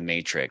what is the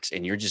Matrix,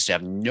 and you just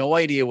have no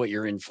idea what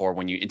you're in for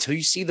until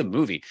you see the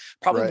movie.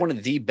 Probably Right. one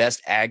of the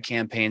best ad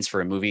campaigns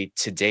for a movie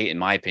to date, in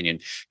my opinion,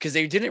 because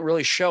they didn't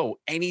really show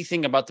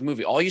anything about the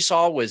movie. All you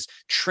saw was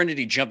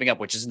Trinity jumping up,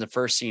 which is in the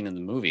first scene in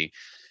the movie.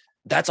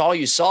 That's all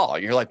you saw.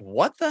 You're like,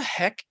 what the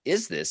heck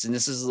is this? And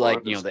this is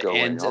like, What is the going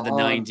end of the on?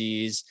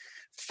 90s.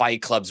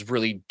 Fight Club's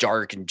really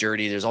dark and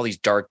dirty. There's all these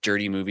dark,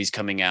 dirty movies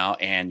coming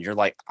out, and you're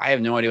like, I have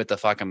no idea what the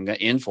fuck I'm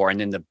in for. And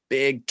then the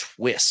big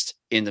twist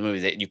in the movie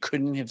that you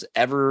couldn't have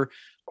ever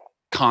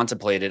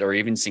contemplated or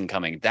even seen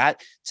coming.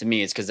 That to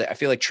me is because I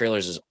feel like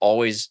trailers is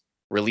always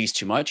released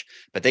too much,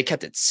 but they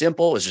kept it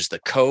simple. It's just the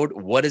code.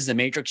 What is the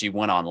Matrix? You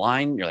went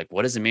online, you're like,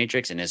 what is the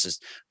Matrix? And it's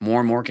just more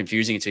and more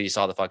confusing until you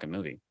saw the fucking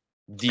movie.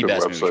 The Good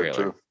best movie website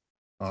trailer. too.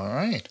 All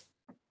right.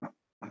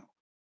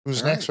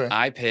 Who's All right. next, Ray?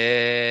 I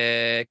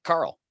pick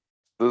Carl.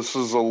 This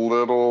is a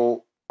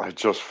little. I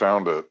just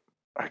found it.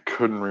 I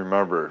couldn't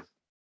remember.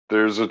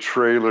 There's a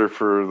trailer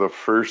for the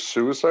first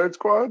Suicide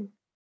Squad,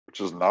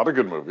 which is not a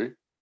good movie,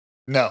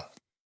 No.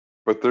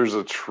 but there's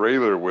a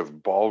trailer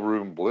with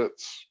Ballroom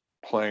Blitz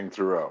playing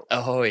throughout,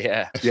 Oh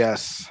yeah.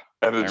 Yes.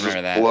 and I it just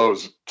remember that.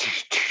 blows.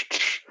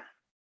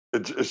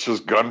 It's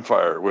just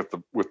gunfire with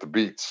the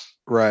beats.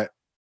 Right.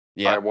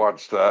 Yeah. I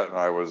watched that and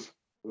I was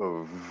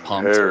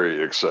Pumped.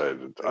 very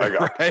excited. I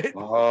got Right.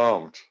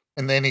 pumped.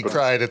 And then he But-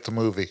 cried at the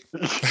movie.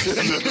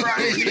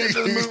 Right, he did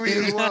the movie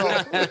as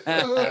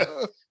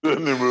well.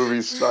 Then the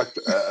movie sucked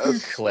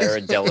ass.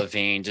 Clara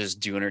Delevingne just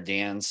doing her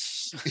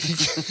dance.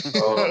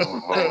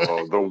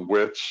 Oh, the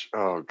witch.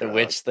 Oh, The God.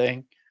 witch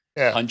thing.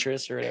 Yeah.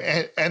 Huntress or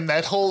whatever. And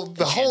the whole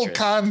Enchantress.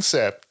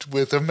 concept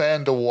with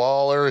Amanda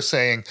Waller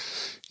saying,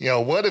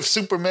 what if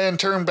Superman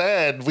turned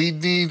bad? We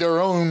need our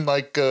own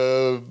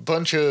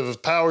bunch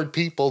of powered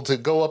people to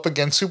go up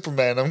against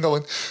Superman. I'm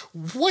going,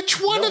 which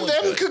one No of one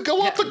them could. could go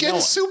Yeah, up no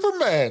against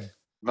Superman?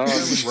 No, Would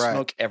Right.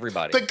 Smoke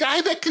everybody. The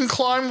guy that can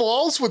climb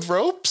walls with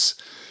ropes?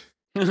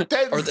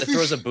 That, Or that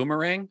throws a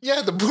boomerang.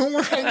 yeah, the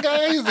boomerang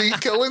guy, the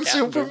killing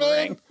Captain Superman.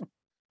 Boomerang.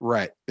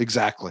 Right.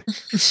 Exactly.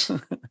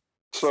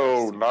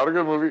 so not a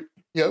good movie.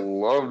 Yep.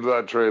 Loved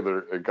that trailer.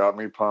 It got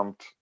me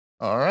pumped.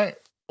 All right.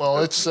 Well,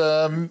 it's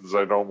Because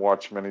I don't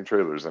watch many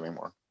trailers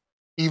anymore.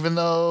 even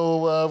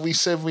though we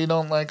said we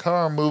don't like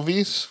horror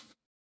movies,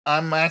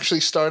 I'm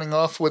actually starting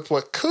off with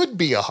what could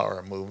be a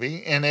horror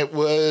movie, and it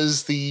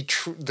was the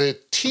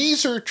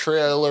teaser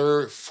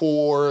trailer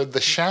for The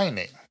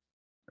Shining.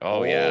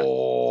 Oh yeah.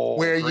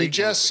 Where you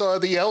just saw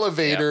the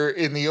elevator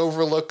in the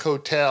Overlook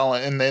Hotel,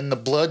 and then the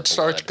blood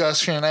starts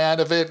gushing out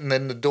of it, and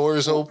then the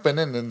doors open,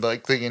 and then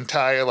like the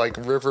entire like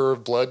river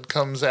of blood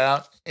comes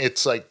out.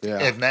 It's like,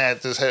 and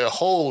that just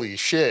holy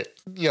shit,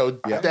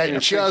 that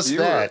just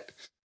that.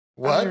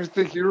 What? I don't even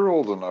think you're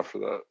old enough for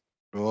that.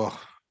 Oh.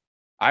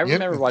 I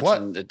remember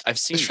watching. I've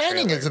seen The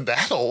Shining trailer. isn't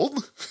that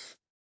old.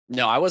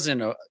 No, I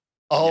wasn't.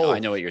 Oh, I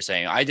know what you're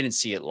saying. I didn't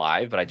see it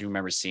live, but I do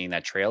remember seeing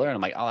that trailer, and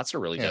I'm like, oh, that's a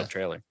really dope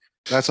trailer.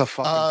 That's a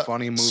fucking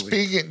funny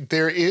movie.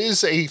 There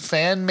is a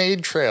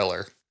fan-made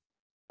trailer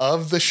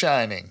of The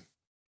Shining,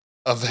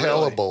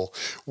 available,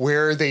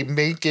 where they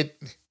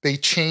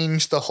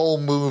change the whole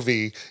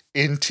movie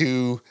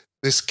into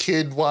this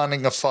kid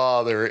wanting a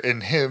father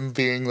and him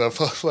being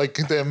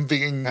them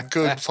being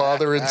good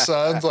father and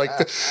sons. Like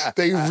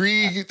they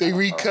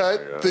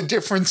recut the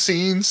different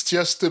scenes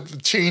just to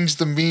change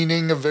the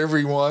meaning of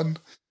every one.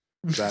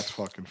 That's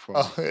fucking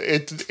funny.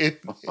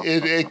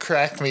 It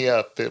cracked me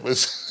up. It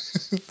was.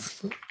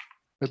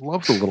 I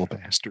love the little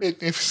bastard.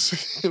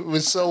 It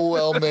was so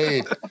well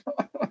made.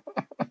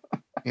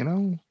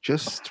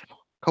 Just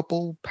a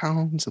couple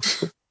pounds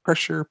of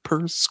pressure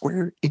per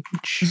square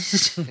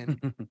inch.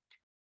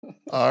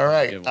 All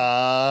right.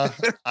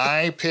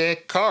 I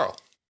pick Carl.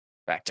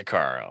 Back to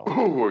Carl.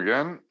 Oh,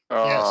 again?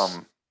 Yes.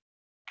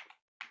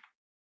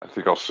 I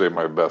think I'll save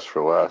my best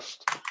for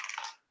last.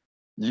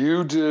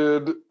 You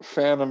did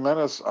Phantom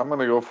Menace. I'm going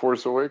to go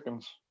Force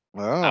Awakens.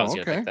 Oh, I was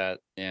going to pick that.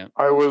 Yeah.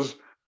 I was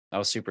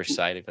super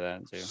excited for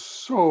that, too.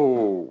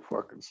 So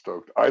fucking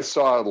stoked. I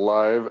saw it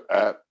live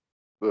at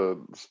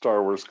the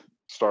Star Wars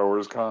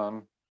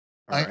Con.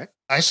 All right.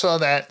 I saw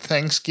that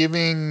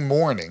Thanksgiving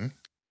morning,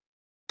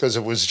 because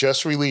it was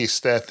just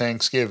released that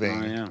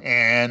Thanksgiving. Oh, yeah.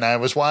 And I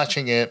was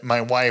watching it.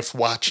 My wife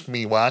watched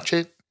me watch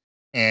it,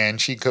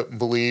 and she couldn't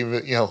believe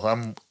it.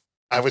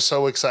 I was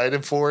so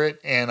excited for it,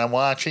 and I'm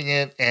watching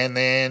it, and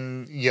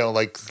then,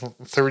 like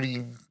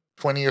 20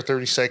 or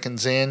 30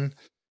 seconds in,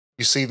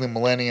 you see the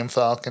Millennium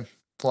Falcon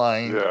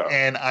flying,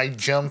 and I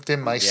jumped in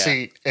my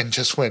seat and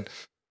just went,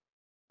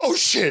 oh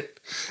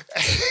shit.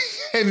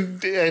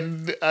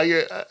 and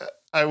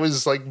I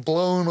was like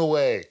blown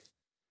away.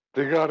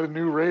 They got a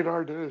new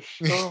radar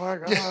dish. Oh my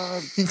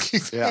God.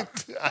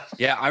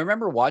 Yeah, I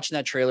remember watching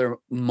that trailer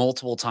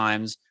multiple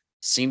times,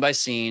 scene by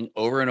scene,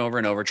 over and over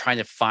and over, trying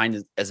to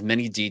find as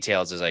many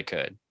details as I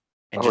could.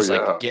 And just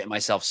get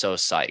myself so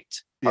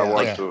psyched.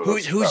 Yeah.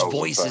 Whose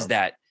voice is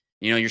that?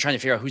 You're trying to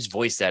figure out whose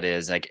voice that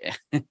is. Like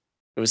it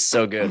was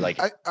so good. Like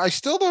I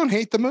still don't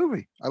hate the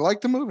movie. I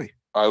like the movie.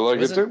 I like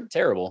it too.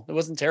 Terrible. It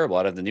wasn't terrible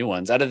out of the new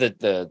ones. Out of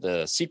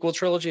the sequel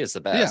trilogy, it's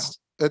the best.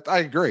 Yeah, I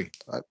agree.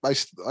 I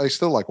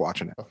still like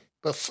watching it.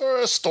 The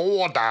First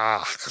Order.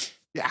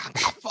 Yeah,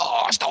 the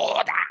First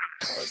Order.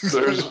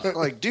 There's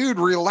like, dude,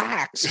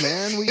 relax,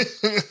 man.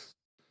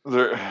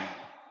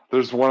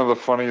 There's one of the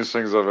funniest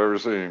things I've ever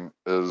seen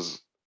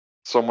is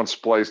someone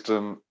spliced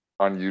in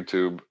on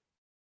YouTube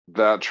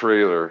that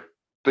trailer.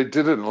 They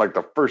did it in like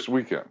the first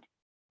weekend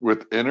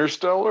with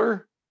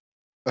Interstellar.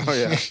 Oh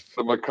yeah,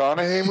 the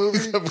McConaughey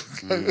movie,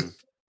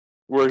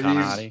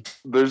 where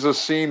there's a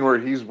scene where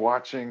he's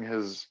watching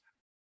his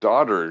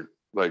daughter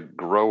like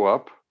grow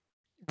up,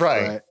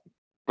 right?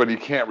 But he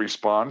can't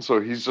respond, so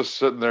he's just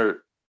sitting there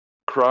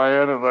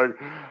crying and like,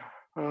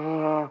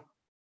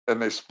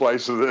 and they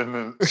splice it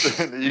in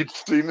each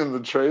scene in the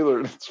trailer,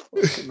 and it's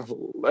fucking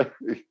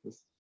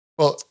hilarious.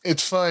 Well,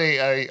 it's funny.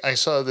 I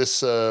saw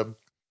this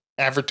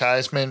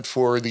advertisement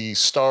for the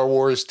Star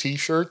Wars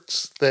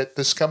T-shirts that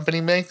this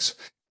company makes.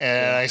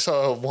 And I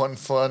saw one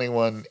funny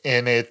one,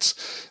 and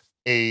it's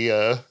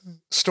a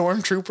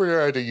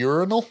stormtrooper at a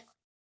urinal,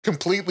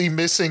 completely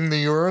missing the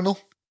urinal.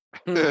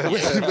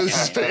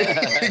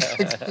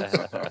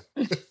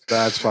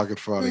 That's fucking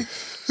funny.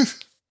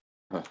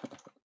 All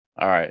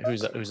right,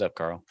 who's up,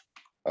 Carl?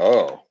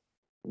 Oh,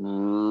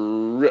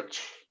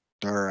 Rich.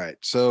 All right,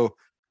 so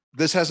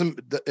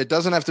it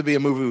doesn't have to be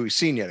a movie we've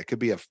seen yet. It could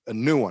be a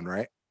new one,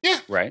 right? Yeah,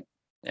 right.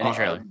 Any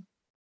trailer.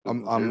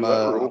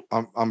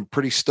 I'm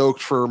pretty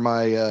stoked for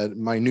my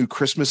new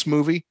Christmas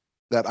movie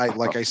that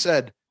I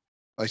said,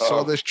 I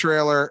saw this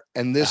trailer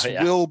and this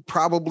will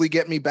probably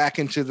get me back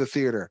into the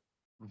theater.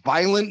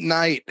 Violent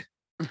Night.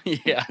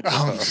 Yeah.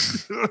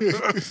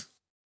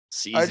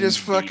 I just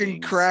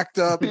fucking cracked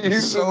up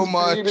so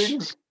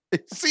much.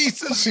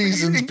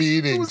 Seasons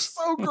beatings. It was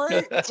so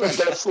great. It's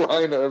the best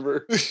line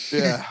ever.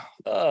 Yeah.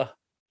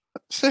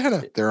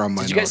 Santa, they're on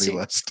my naughty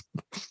list.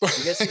 You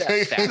guys see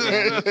that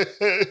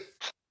Batman?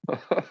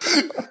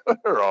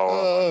 They're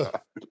all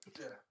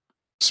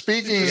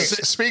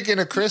Speaking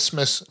of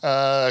Christmas,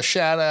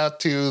 shout out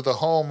to the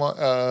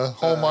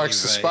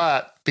Hallmark's The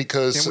Spot,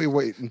 because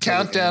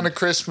Countdown to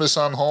Christmas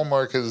on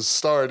Hallmark has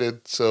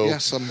started. So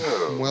yes, I'm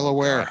well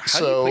aware. How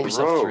do you put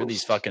yourself through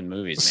these fucking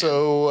movies, man?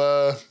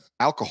 So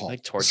alcohol.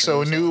 Like torture.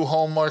 So new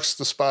Hallmark's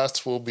The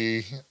Spots will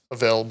be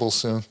available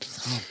soon.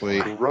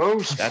 Wait.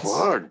 Gross That's-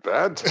 plug.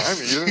 Bad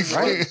timing. You didn't,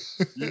 Right?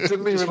 you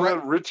didn't Just even right-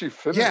 let Richie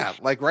finish. Yeah,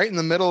 like right in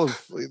the middle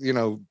of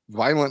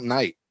Violent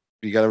Night.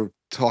 You got to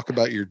talk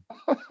about your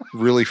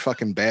really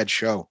fucking bad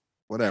show.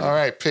 Whatever. All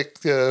right, pick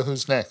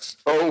who's next.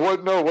 Oh,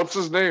 what? No, what's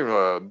his name?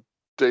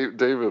 David.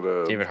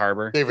 David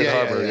Harbour. David Yeah,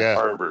 Harbour. yeah. Yeah.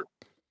 Harbour.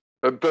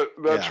 That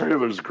Yeah.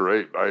 trailer's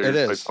great. I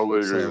is. totally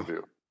agree So- with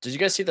you. Did you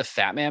guys see the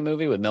Fat Man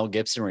movie with Mel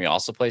Gibson where he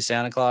also plays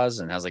Santa Claus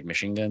and has like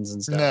machine guns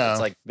and stuff? No.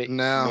 It's like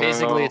No.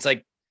 basically No. it's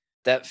like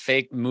that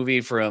fake movie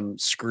from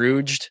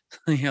Scrooged.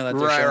 That they're Right, showing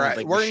with, right.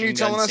 like, Weren't you machine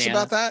telling gun us Santa.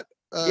 about that?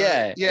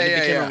 Yeah, yeah, and it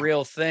became yeah. a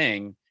real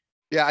thing.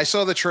 Yeah, I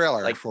saw the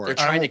trailer Like for they're it.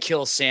 trying to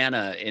kill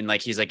Santa, and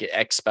like he's like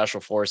ex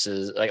special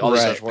forces. Like all the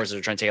Right. special forces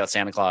are trying to take out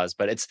Santa Claus,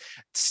 but it's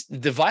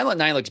the Violent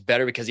Night looks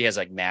better because he has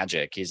like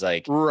magic. He's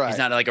like Right. he's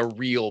not like a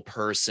real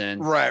person.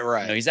 Right, You know,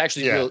 right. he's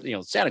actually Yeah. real. You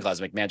know, Santa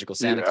Claus make magical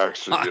Santa He Claus.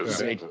 actually is.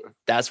 Like,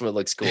 that's what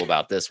looks cool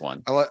about this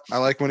one. I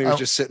like when he was Oh.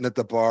 just sitting at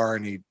the bar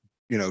and he,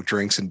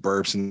 drinks and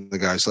burps, and the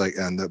guy's like,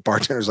 and the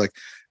bartender's like,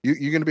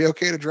 "You gonna be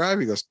okay to drive?"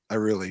 He goes, "I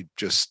really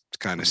just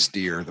kind of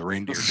steer. The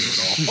reindeer do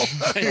it all."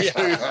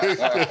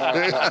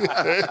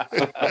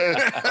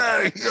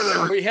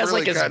 He has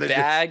like his Really kinda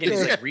bag and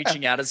he's like Yeah.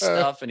 reaching out his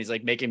stuff and he's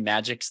like making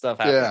magic stuff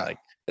happen. Yeah. Like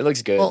it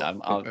looks good.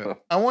 Well,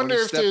 I wonder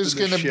he if stepped there's in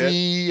the going to shit.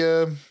 be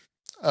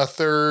a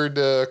third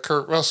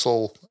Kurt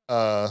Russell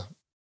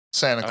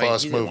Santa Oh,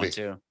 Claus he did one movie.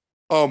 too.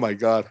 Oh my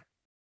god,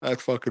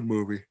 that fucking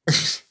movie.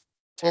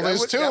 Well, That there's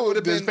would- two. that would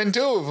have There's been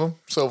two of them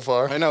so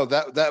far. I know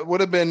that would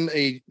have been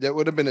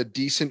a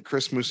decent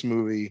Christmas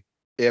movie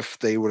if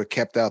they would have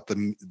kept out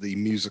the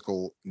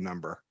musical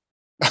number,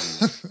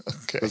 Okay.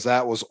 because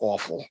that was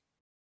awful.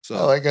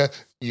 So Like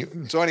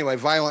you. so anyway,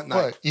 Violent Night.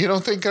 What? You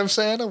don't think I'm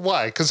Santa?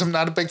 Why? Because I'm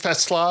not a big fat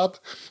slob.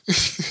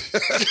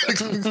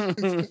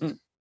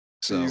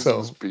 So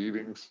Seasons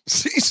beatings.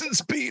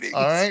 seasons beating.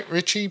 All right,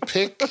 Richie,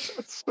 pick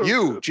That's so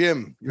You, good.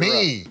 Jim. you're up.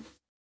 me.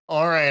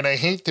 All right, I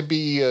hate to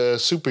be a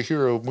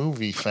superhero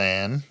movie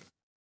fan,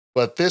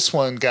 but this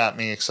one got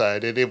me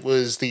excited. It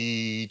was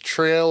the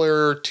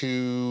trailer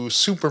to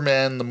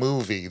Superman the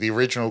movie, the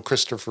original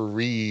Christopher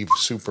Reeve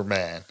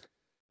Superman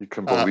You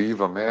can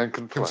believe a man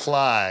can can fly.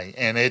 fly,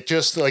 and it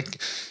just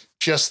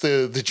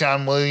the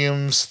John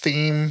Williams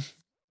theme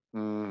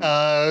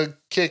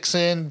kicks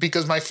in,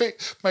 because my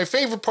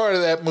favorite part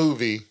of that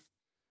movie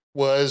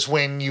was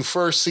when you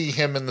first see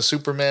him in the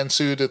Superman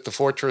suit at the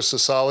Fortress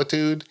of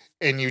Solitude,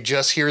 and you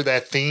just hear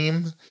that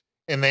theme,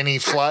 and then he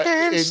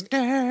flies.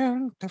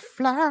 Stand to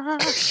fly.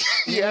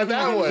 Yeah,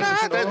 that one.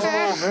 That's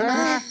Oh,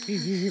 man.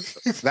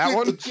 That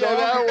one. Yeah,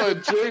 that one. The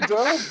J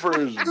Dub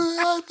version.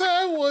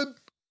 that one.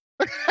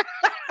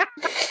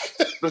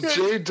 The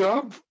J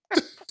Dub.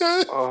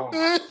 Oh.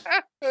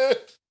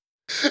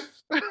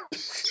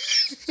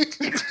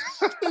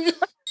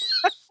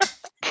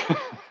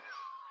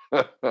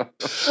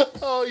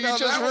 Oh, you No,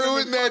 just that would've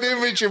ruined that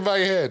image in my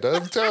head.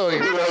 I'm telling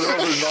you.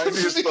 That other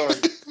 90s song.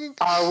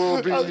 I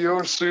will be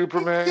your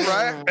Superman.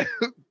 Right?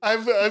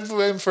 I've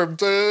went from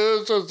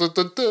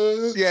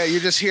Yeah, you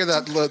just hear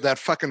that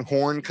fucking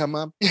horn come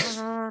up.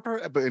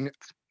 But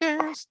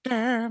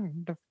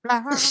stand to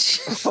fly.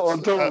 Oh,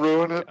 don't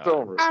ruin it.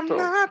 Don't. I'm don't.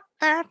 not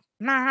that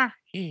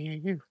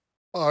naive.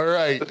 All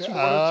right. It's one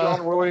of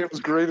John Williams'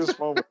 greatest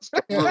moments.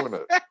 Don't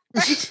ruin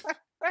it.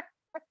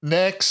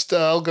 Next,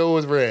 I'll go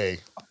with Ray.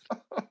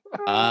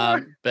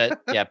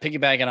 But yeah,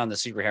 piggybacking on the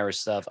superhero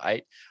stuff,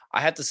 I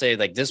have to say,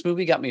 like, this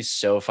movie got me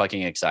so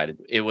fucking excited.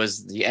 It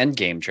was the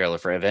Endgame trailer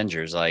for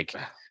Avengers. Like,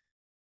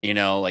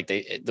 like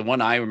the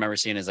one I remember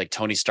seeing is like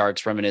Tony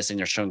Stark's reminiscing.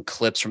 They're showing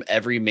clips from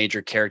every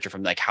major character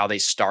from like how they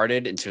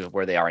started into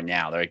where they are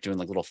now. They're like doing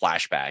like little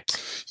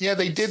flashbacks. Yeah,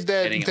 they did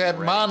Getting that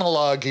him ready.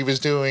 monologue he was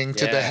doing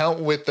to the Yeah.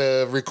 with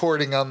the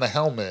recording on the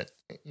helmet.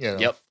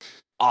 Yep.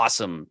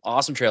 Awesome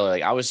trailer.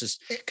 Like I was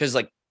just because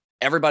like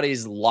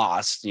everybody's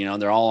lost,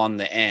 they're all on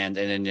the end,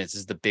 and then this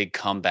is the big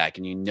comeback,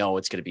 and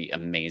it's going to be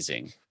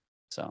amazing.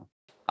 So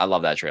I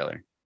love that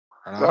trailer.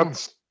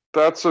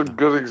 That's a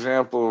good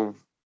example of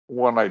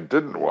one I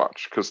didn't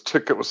watch because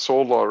ticket was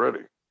sold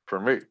already for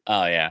me.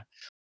 Oh yeah,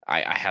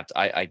 I have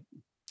to.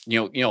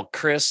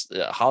 Chris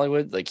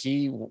Hollywood, like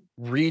he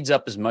reads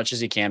up as much as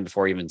he can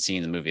before even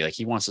seeing the movie. Like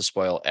he wants to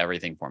spoil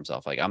everything for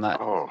himself. Like I'm not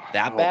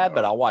that bad,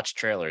 but I'll watch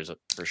trailers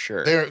for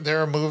sure.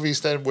 There are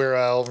movies where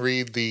I'll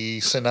read the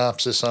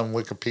synopsis on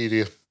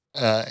Wikipedia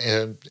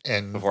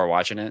and Before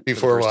watching it.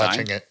 before for the first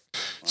watching time? it.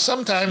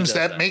 Sometimes does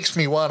that that? makes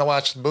me want to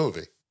watch the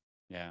movie.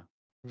 Yeah.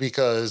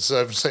 Because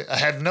I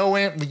have no.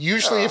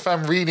 Usually, if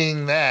I'm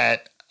reading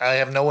that, I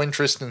have no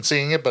interest in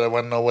seeing it, but I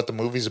want to know what the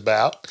movie's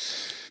about.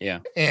 Yeah.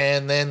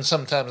 And then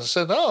sometimes I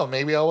said, "Oh,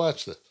 maybe I'll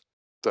watch this."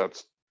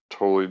 That's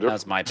totally different.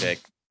 That's my pick.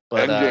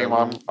 But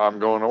Endgame, I'm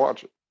going to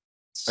watch it.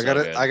 so I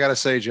good. gotta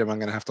say, Jim, I'm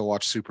gonna have to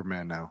watch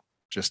Superman now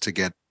just to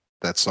get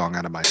that song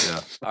out of my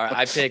head. All right,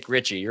 I pick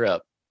Richie. You're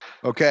up.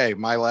 Okay,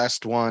 my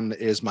last one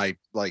is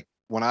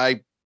when I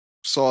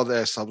saw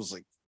this, I was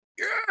like,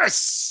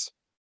 yes.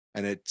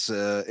 And it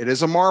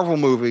is a Marvel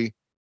movie,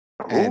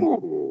 And-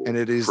 Ooh, and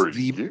it is for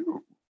the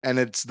you. and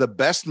it's the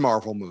best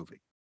Marvel movie.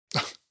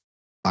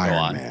 Iron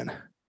on. Man.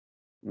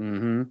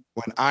 Mm-hmm.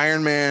 When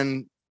Iron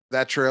Man,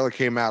 that trailer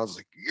came out, I was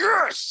like,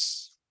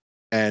 yes.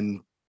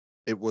 And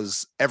it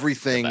was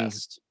everything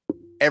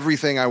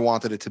I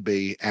wanted it to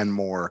be and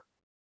more.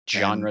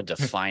 Genre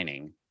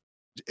defining.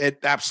 It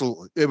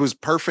absolutely, it was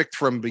perfect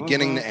from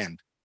beginning to end.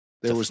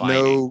 There was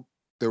no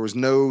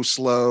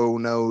slow,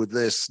 no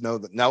this, no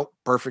that. Nope,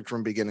 perfect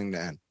from beginning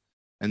to end.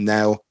 And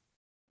now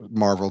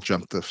Marvel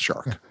jumped the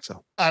shark.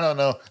 So I don't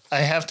know. I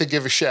have to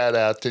give a shout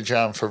out to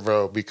Jon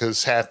Favreau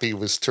because Happy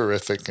was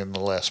terrific in the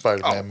last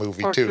Spider-Man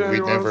movie too. yeah, We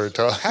he never was.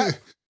 talked.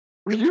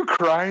 Were you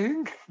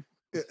crying?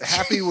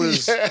 Happy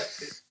was,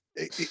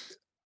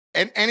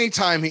 and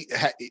anytime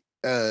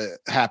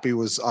Happy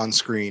was on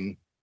screen,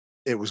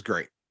 it was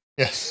great.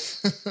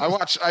 Yes. I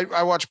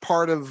watched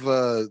part of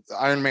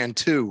Iron Man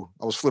 2.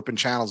 I was flipping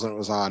channels and it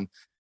was on,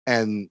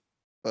 and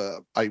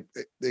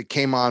it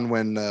came on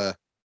when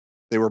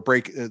they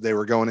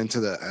were going into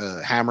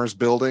the Hammer's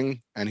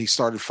building, and he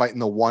started fighting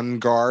the one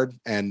guard,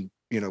 and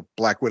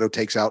Black Widow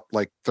takes out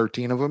like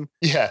 13 of them.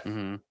 Yeah.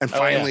 Mm-hmm. And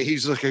finally he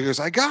goes,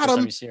 I got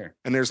him.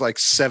 And there's like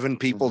 7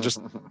 people just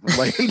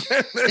laying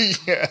there.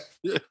 Yeah.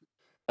 That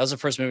was the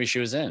first movie she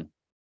was in.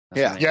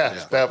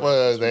 Yeah. That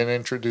was, they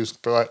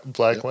introduced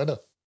Black Widow.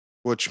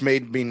 Which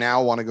made me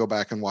now want to go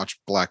back and watch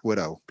Black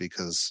Widow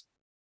because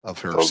of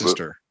her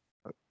sister.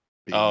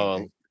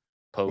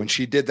 When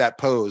she did that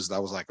pose, I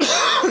was like,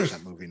 oh, I watch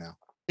that movie now.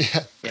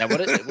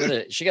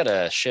 Yeah. She got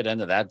a shit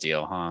end of that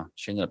deal, huh?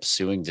 She ended up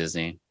suing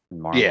Disney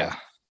and Marvel. Yeah.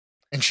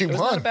 And she it was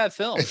won. Not a bad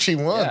film. And she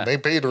won. Yeah. They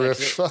paid her a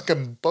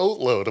fucking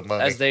boatload of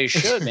money. As they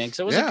should, man. Because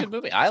it was a good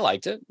movie. I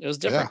liked it. It was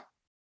different.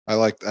 Yeah. I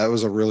liked that.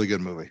 Was a really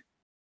good movie.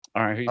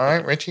 All right. All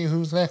right, Richie,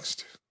 who's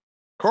next?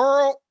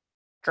 Carl.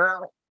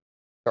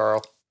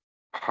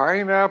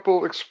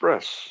 Pineapple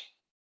Express.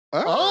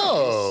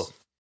 Oh.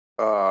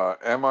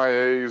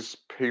 MIA's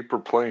Paper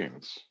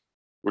Planes,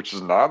 which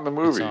is not in the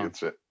movie.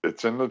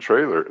 It's in the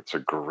trailer. It's a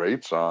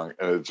great song,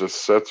 and it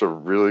just sets a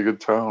really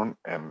good tone.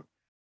 And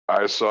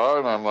I saw it,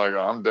 and I'm like,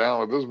 I'm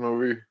down with this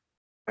movie.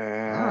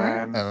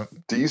 And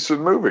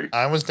decent movie.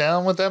 I was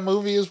down with that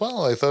movie as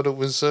well. I thought it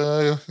was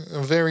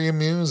very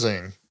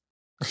amusing.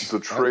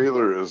 The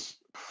trailer is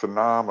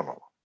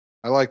phenomenal.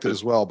 I liked it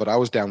as well, but I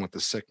was down with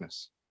The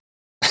Sickness.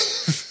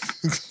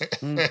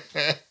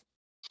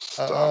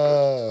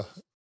 All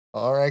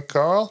right,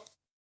 Carl.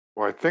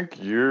 Well, I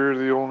think you're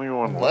the only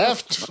one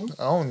left.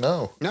 Oh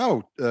no,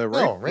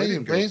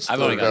 Ray.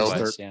 I've only got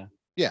twice.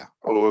 Yeah.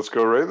 Oh, let's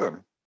go Ray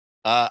then.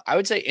 I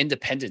would say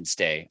Independence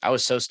Day. I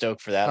was so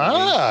stoked for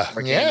that.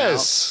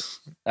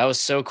 Yes. That was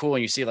so cool.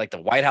 And you see like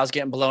the White House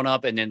getting blown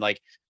up, and then like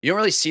you don't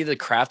really see the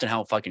craft and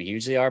how fucking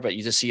huge they are, but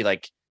you just see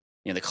like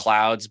the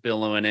clouds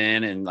billowing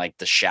in and like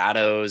the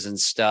shadows and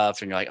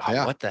stuff, and you're like,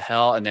 oh, what the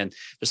hell? And then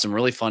there's some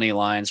really funny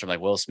lines from like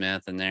Will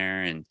Smith in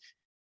there, and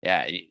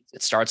it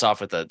starts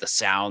off with the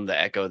sound, the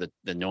echo,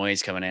 the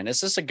noise coming in.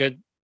 It's just a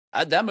good.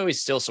 That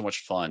movie's still so much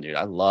fun, dude.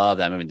 I love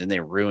that movie. Then they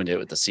ruined it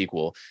with the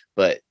sequel,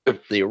 but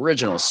the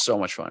original is so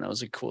much fun. It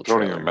was a cool.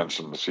 Don't even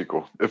mention the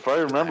sequel. If I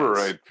remember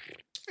right,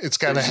 it's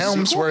got a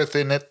Helmsworth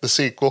in it. The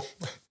sequel.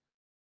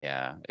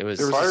 Yeah, it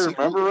was. If I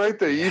remember right,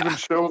 they even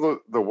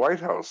show the White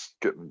House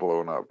getting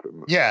blown up.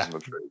 In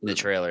the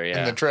trailer.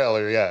 Yeah, in the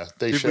trailer. Yeah,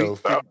 they show.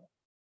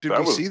 Did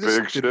we see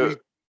this?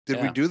 Did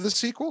we do the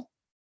sequel?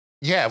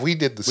 Yeah, we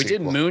did the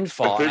sequel. We did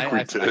Moonfall.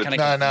 I think we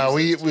did. No,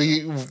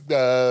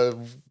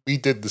 we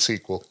did the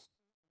sequel.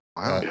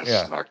 Wow.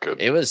 Yeah, not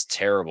good. It was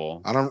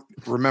terrible. I don't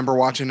remember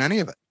watching any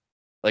of it.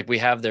 Like we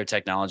have their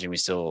technology, and we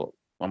still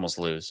almost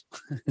lose.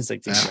 It's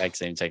like the exact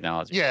same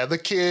technology. Yeah,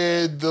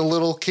 the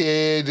little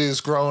kid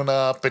is grown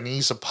up, and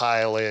he's a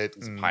pilot.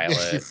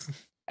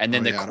 And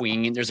then the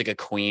queen. There's like a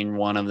queen.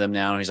 One of them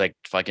now. Who's like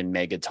fucking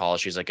mega tall.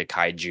 She's like a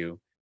kaiju.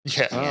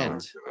 Yeah.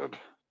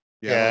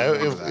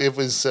 It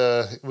was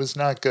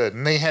not good,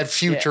 and they had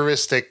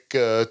futuristic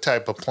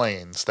type of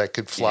planes that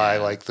could fly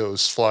like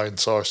those flying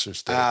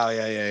saucers did. Oh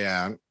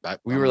yeah.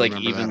 We were like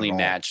evenly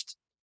matched.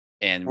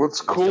 And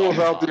what's cool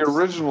about the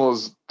original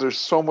is there's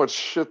so much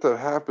shit that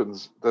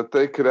happens that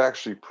they could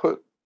actually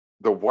put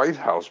the White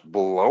House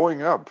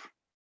blowing up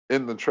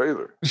in the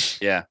trailer.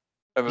 Yeah,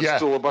 and it's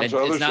still a bunch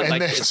of other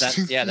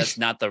shit. That's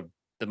not the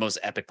most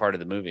epic part of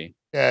the movie.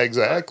 Yeah,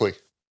 exactly.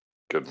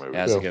 Good movie.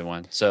 Yeah, that's a good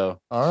one. So,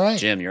 all right,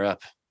 Jim, you're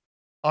up.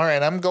 All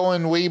right, I'm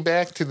going way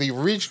back to the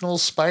original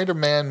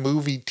Spider-Man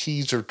movie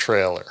teaser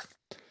trailer.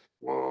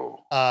 Whoa.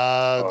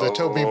 The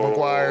Tobey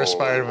Maguire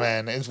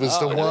Spider-Man. It was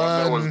the one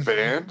that was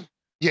banned?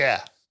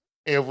 Yeah.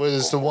 It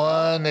was the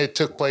one. It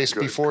took place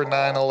before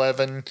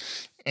 9/11,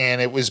 and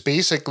it was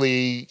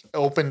basically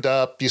opened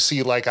up. You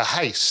see like a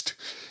heist,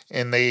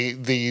 and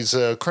these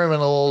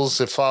criminals,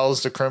 it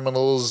follows the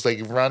criminals.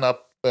 They run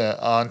up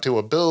onto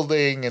a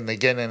building, and they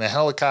get in a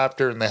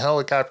helicopter, and the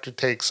helicopter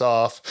takes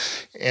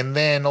off, and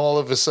then all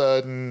of a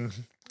sudden,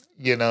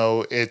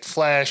 it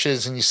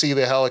flashes, and you see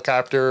the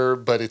helicopter,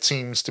 but it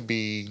seems to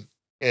be,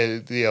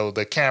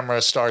 the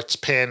camera starts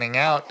panning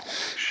out.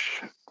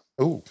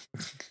 Ooh,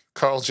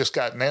 Carl just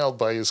got nailed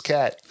by his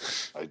cat.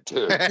 I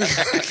did. Pay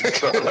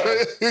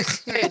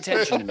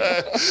attention to me.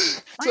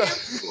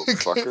 Little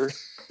fucker.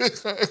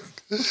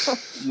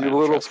 You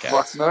little trust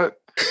cats. fucknut.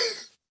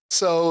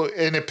 So,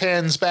 and it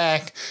pans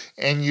back,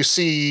 and you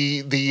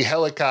see the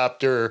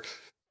helicopter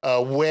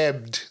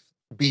webbed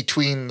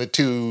between the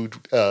two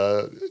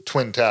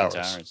twin towers.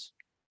 Towers.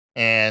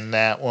 And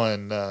that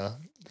one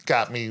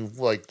got me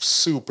like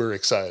super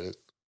excited.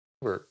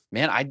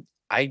 Man,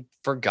 I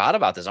forgot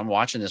about this. I'm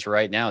watching this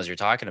right now as you're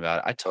talking about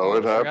it. I totally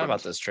it forgot happened.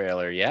 about this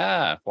trailer.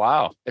 Yeah.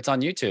 Wow. It's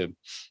on YouTube.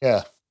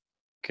 Yeah.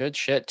 Good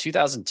shit.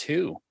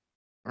 2002.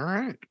 All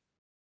right.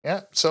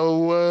 Yeah.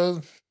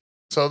 So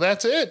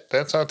that's it.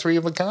 That's our 3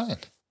 of a kind.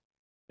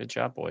 Good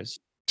job, boys.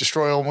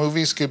 Destroy All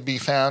Movies could be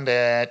found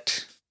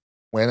at,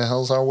 where the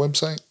hell's our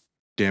website?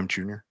 Damn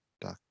Junior.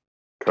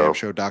 Co.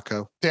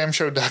 Damnshow.co.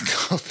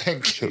 Damnshow.co.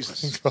 Thank you.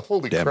 Jesus.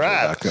 Holy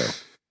crap.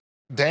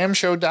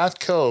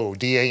 Damnshow.co. Damnshow.co.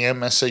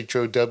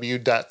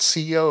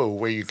 DAMSHOW.co,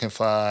 where you can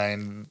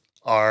find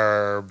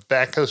our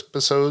back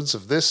episodes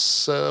of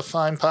this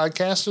fine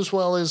podcast, as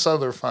well as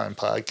other fine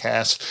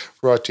podcasts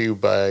brought to you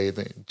by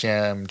the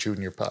Jam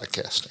Junior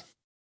Podcasting.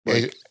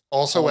 Like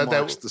Also, at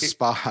Hallmarks that, the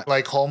spot.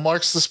 like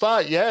Hallmarks the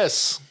Spot,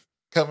 yes.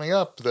 Coming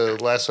up,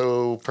 the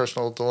Lasso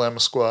Personal Dilemma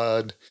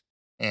Squad,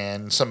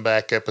 and some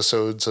back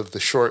episodes of the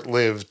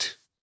short-lived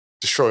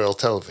Destroy All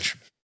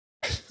Television.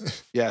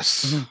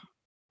 Yes. It's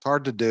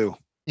hard to do.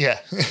 Yeah.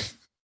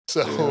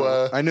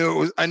 So I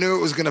knew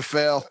it was gonna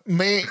fail.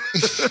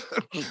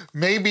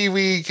 maybe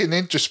we can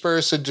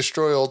intersperse and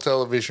Destroy All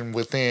Television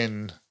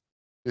within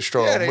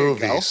Destroy All there you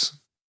go. Movies.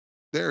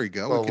 There you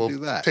go. Well, we can we'll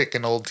do that. pick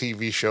an old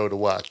TV show to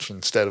watch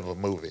instead of a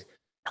movie.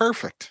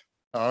 Perfect.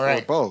 All Or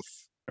right. both.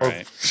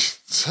 Right.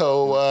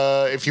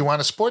 So if you want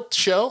to support the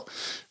show,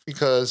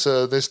 because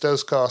this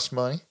does cost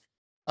money,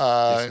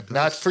 Yes, it does.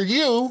 not for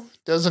you,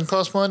 doesn't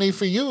cost money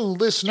for you,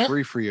 listener.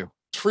 Free for you.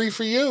 It's free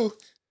for you.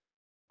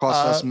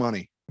 Costs us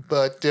money.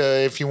 But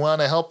if you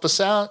want to help us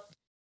out,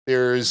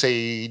 there's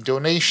a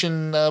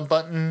donation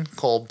button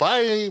called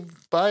Buy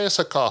Us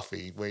a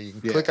Coffee, where you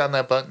can Yeah. click on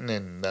that button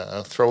and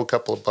throw a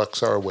couple of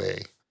bucks our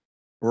way.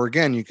 Or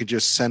again, you could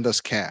just send us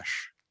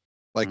cash.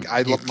 Like I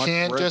You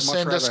can't just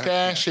send us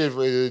cash.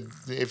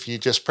 If you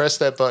just press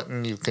that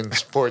button, you can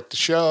support the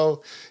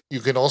show. You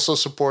can also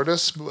support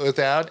us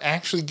without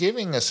actually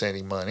giving us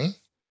any money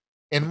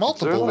in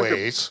multiple like a-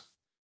 ways.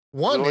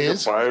 One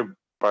is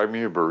buy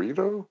me a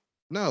burrito.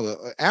 No,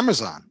 the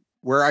Amazon,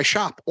 where I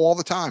shop all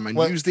the time and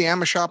What? use the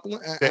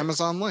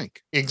Amazon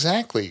link.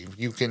 exactly.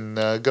 You can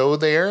go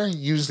there,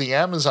 use the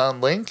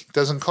Amazon link. It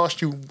doesn't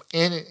cost you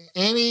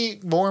any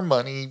more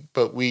money,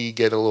 but we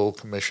get a little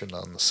commission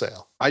on the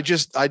sale. I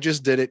just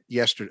did it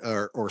yesterday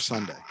or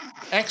Sunday.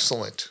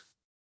 Excellent.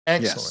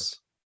 Yes.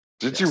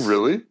 Did Yes. you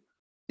really?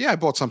 Yeah, I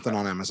bought something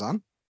on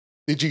Amazon.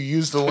 Did you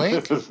use the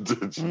link?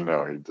 Did you?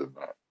 No, he did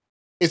not.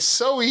 It's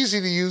so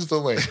easy to use the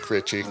link,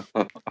 Richie.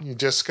 You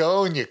just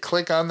go and you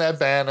click on that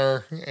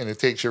banner, and it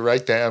takes you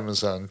right to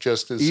Amazon.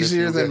 Just as if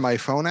Easier you than did. my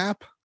phone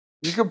app.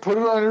 You can put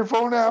it on your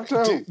phone app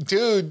too.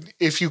 Dude,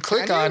 if you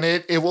click Can you? on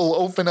it, it will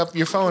open up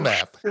your phone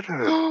app.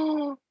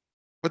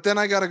 But then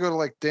I got to go to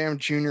like Damn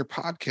Junior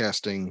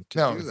Podcasting to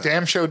No, do that.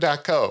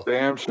 damnshow.co.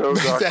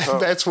 Damnshow.com.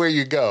 That's where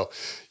you go.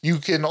 You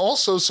can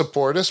also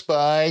support us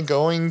by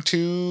going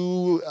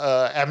to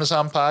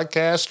Amazon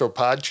Podcast or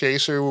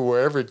Podchaser, or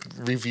wherever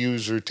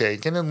reviews are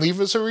taken, and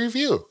leave us a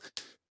review.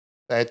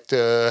 That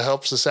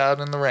helps us out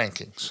in the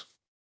rankings.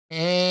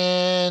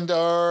 And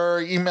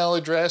our email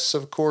address,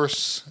 of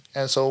course,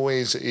 as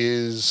always,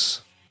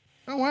 is...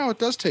 Oh wow, it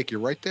does take you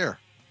right there.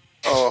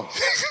 Oh,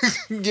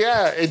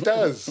 Yeah, it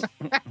does.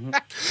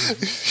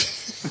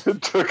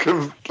 it took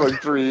him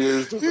like 3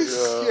 years to figure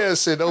out.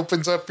 Yes, it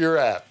opens up your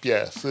app.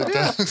 Yes, it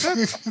Yeah, does.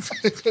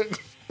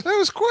 That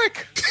was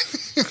quick.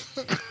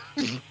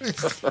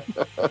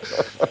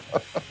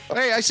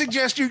 Hey, I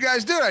suggest you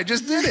guys do it. I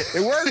just did it.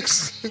 It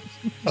works.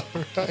 All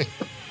right.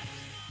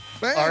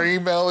 Man. Our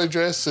email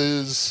address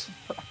is...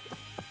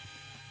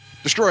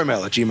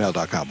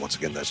 Destroymail@gmail.com. Once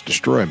again, that's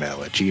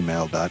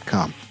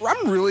destroymail@gmail.com.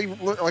 I'm really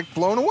like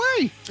blown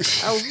away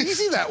how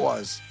easy that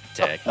was.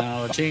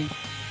 Technology.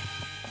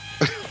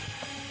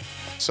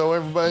 So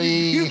everybody...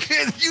 You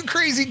kids, you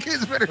crazy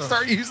kids better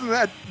start using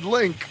that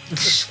link.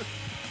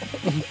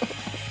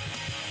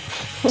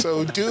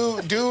 So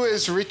do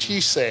as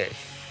Richie say.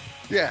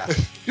 Yeah.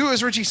 Do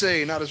as Richie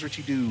say, not as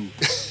Richie do.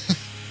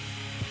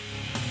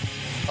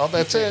 Oh,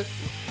 that's it.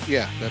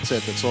 Yeah, that's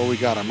it. That's all we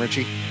got. I'm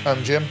Richie.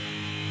 I'm Jim.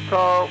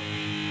 Carl.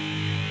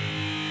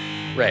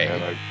 Ray.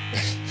 And I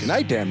Good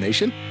night,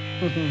 damnation.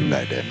 Good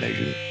night,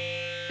 damnation.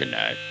 Good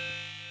night.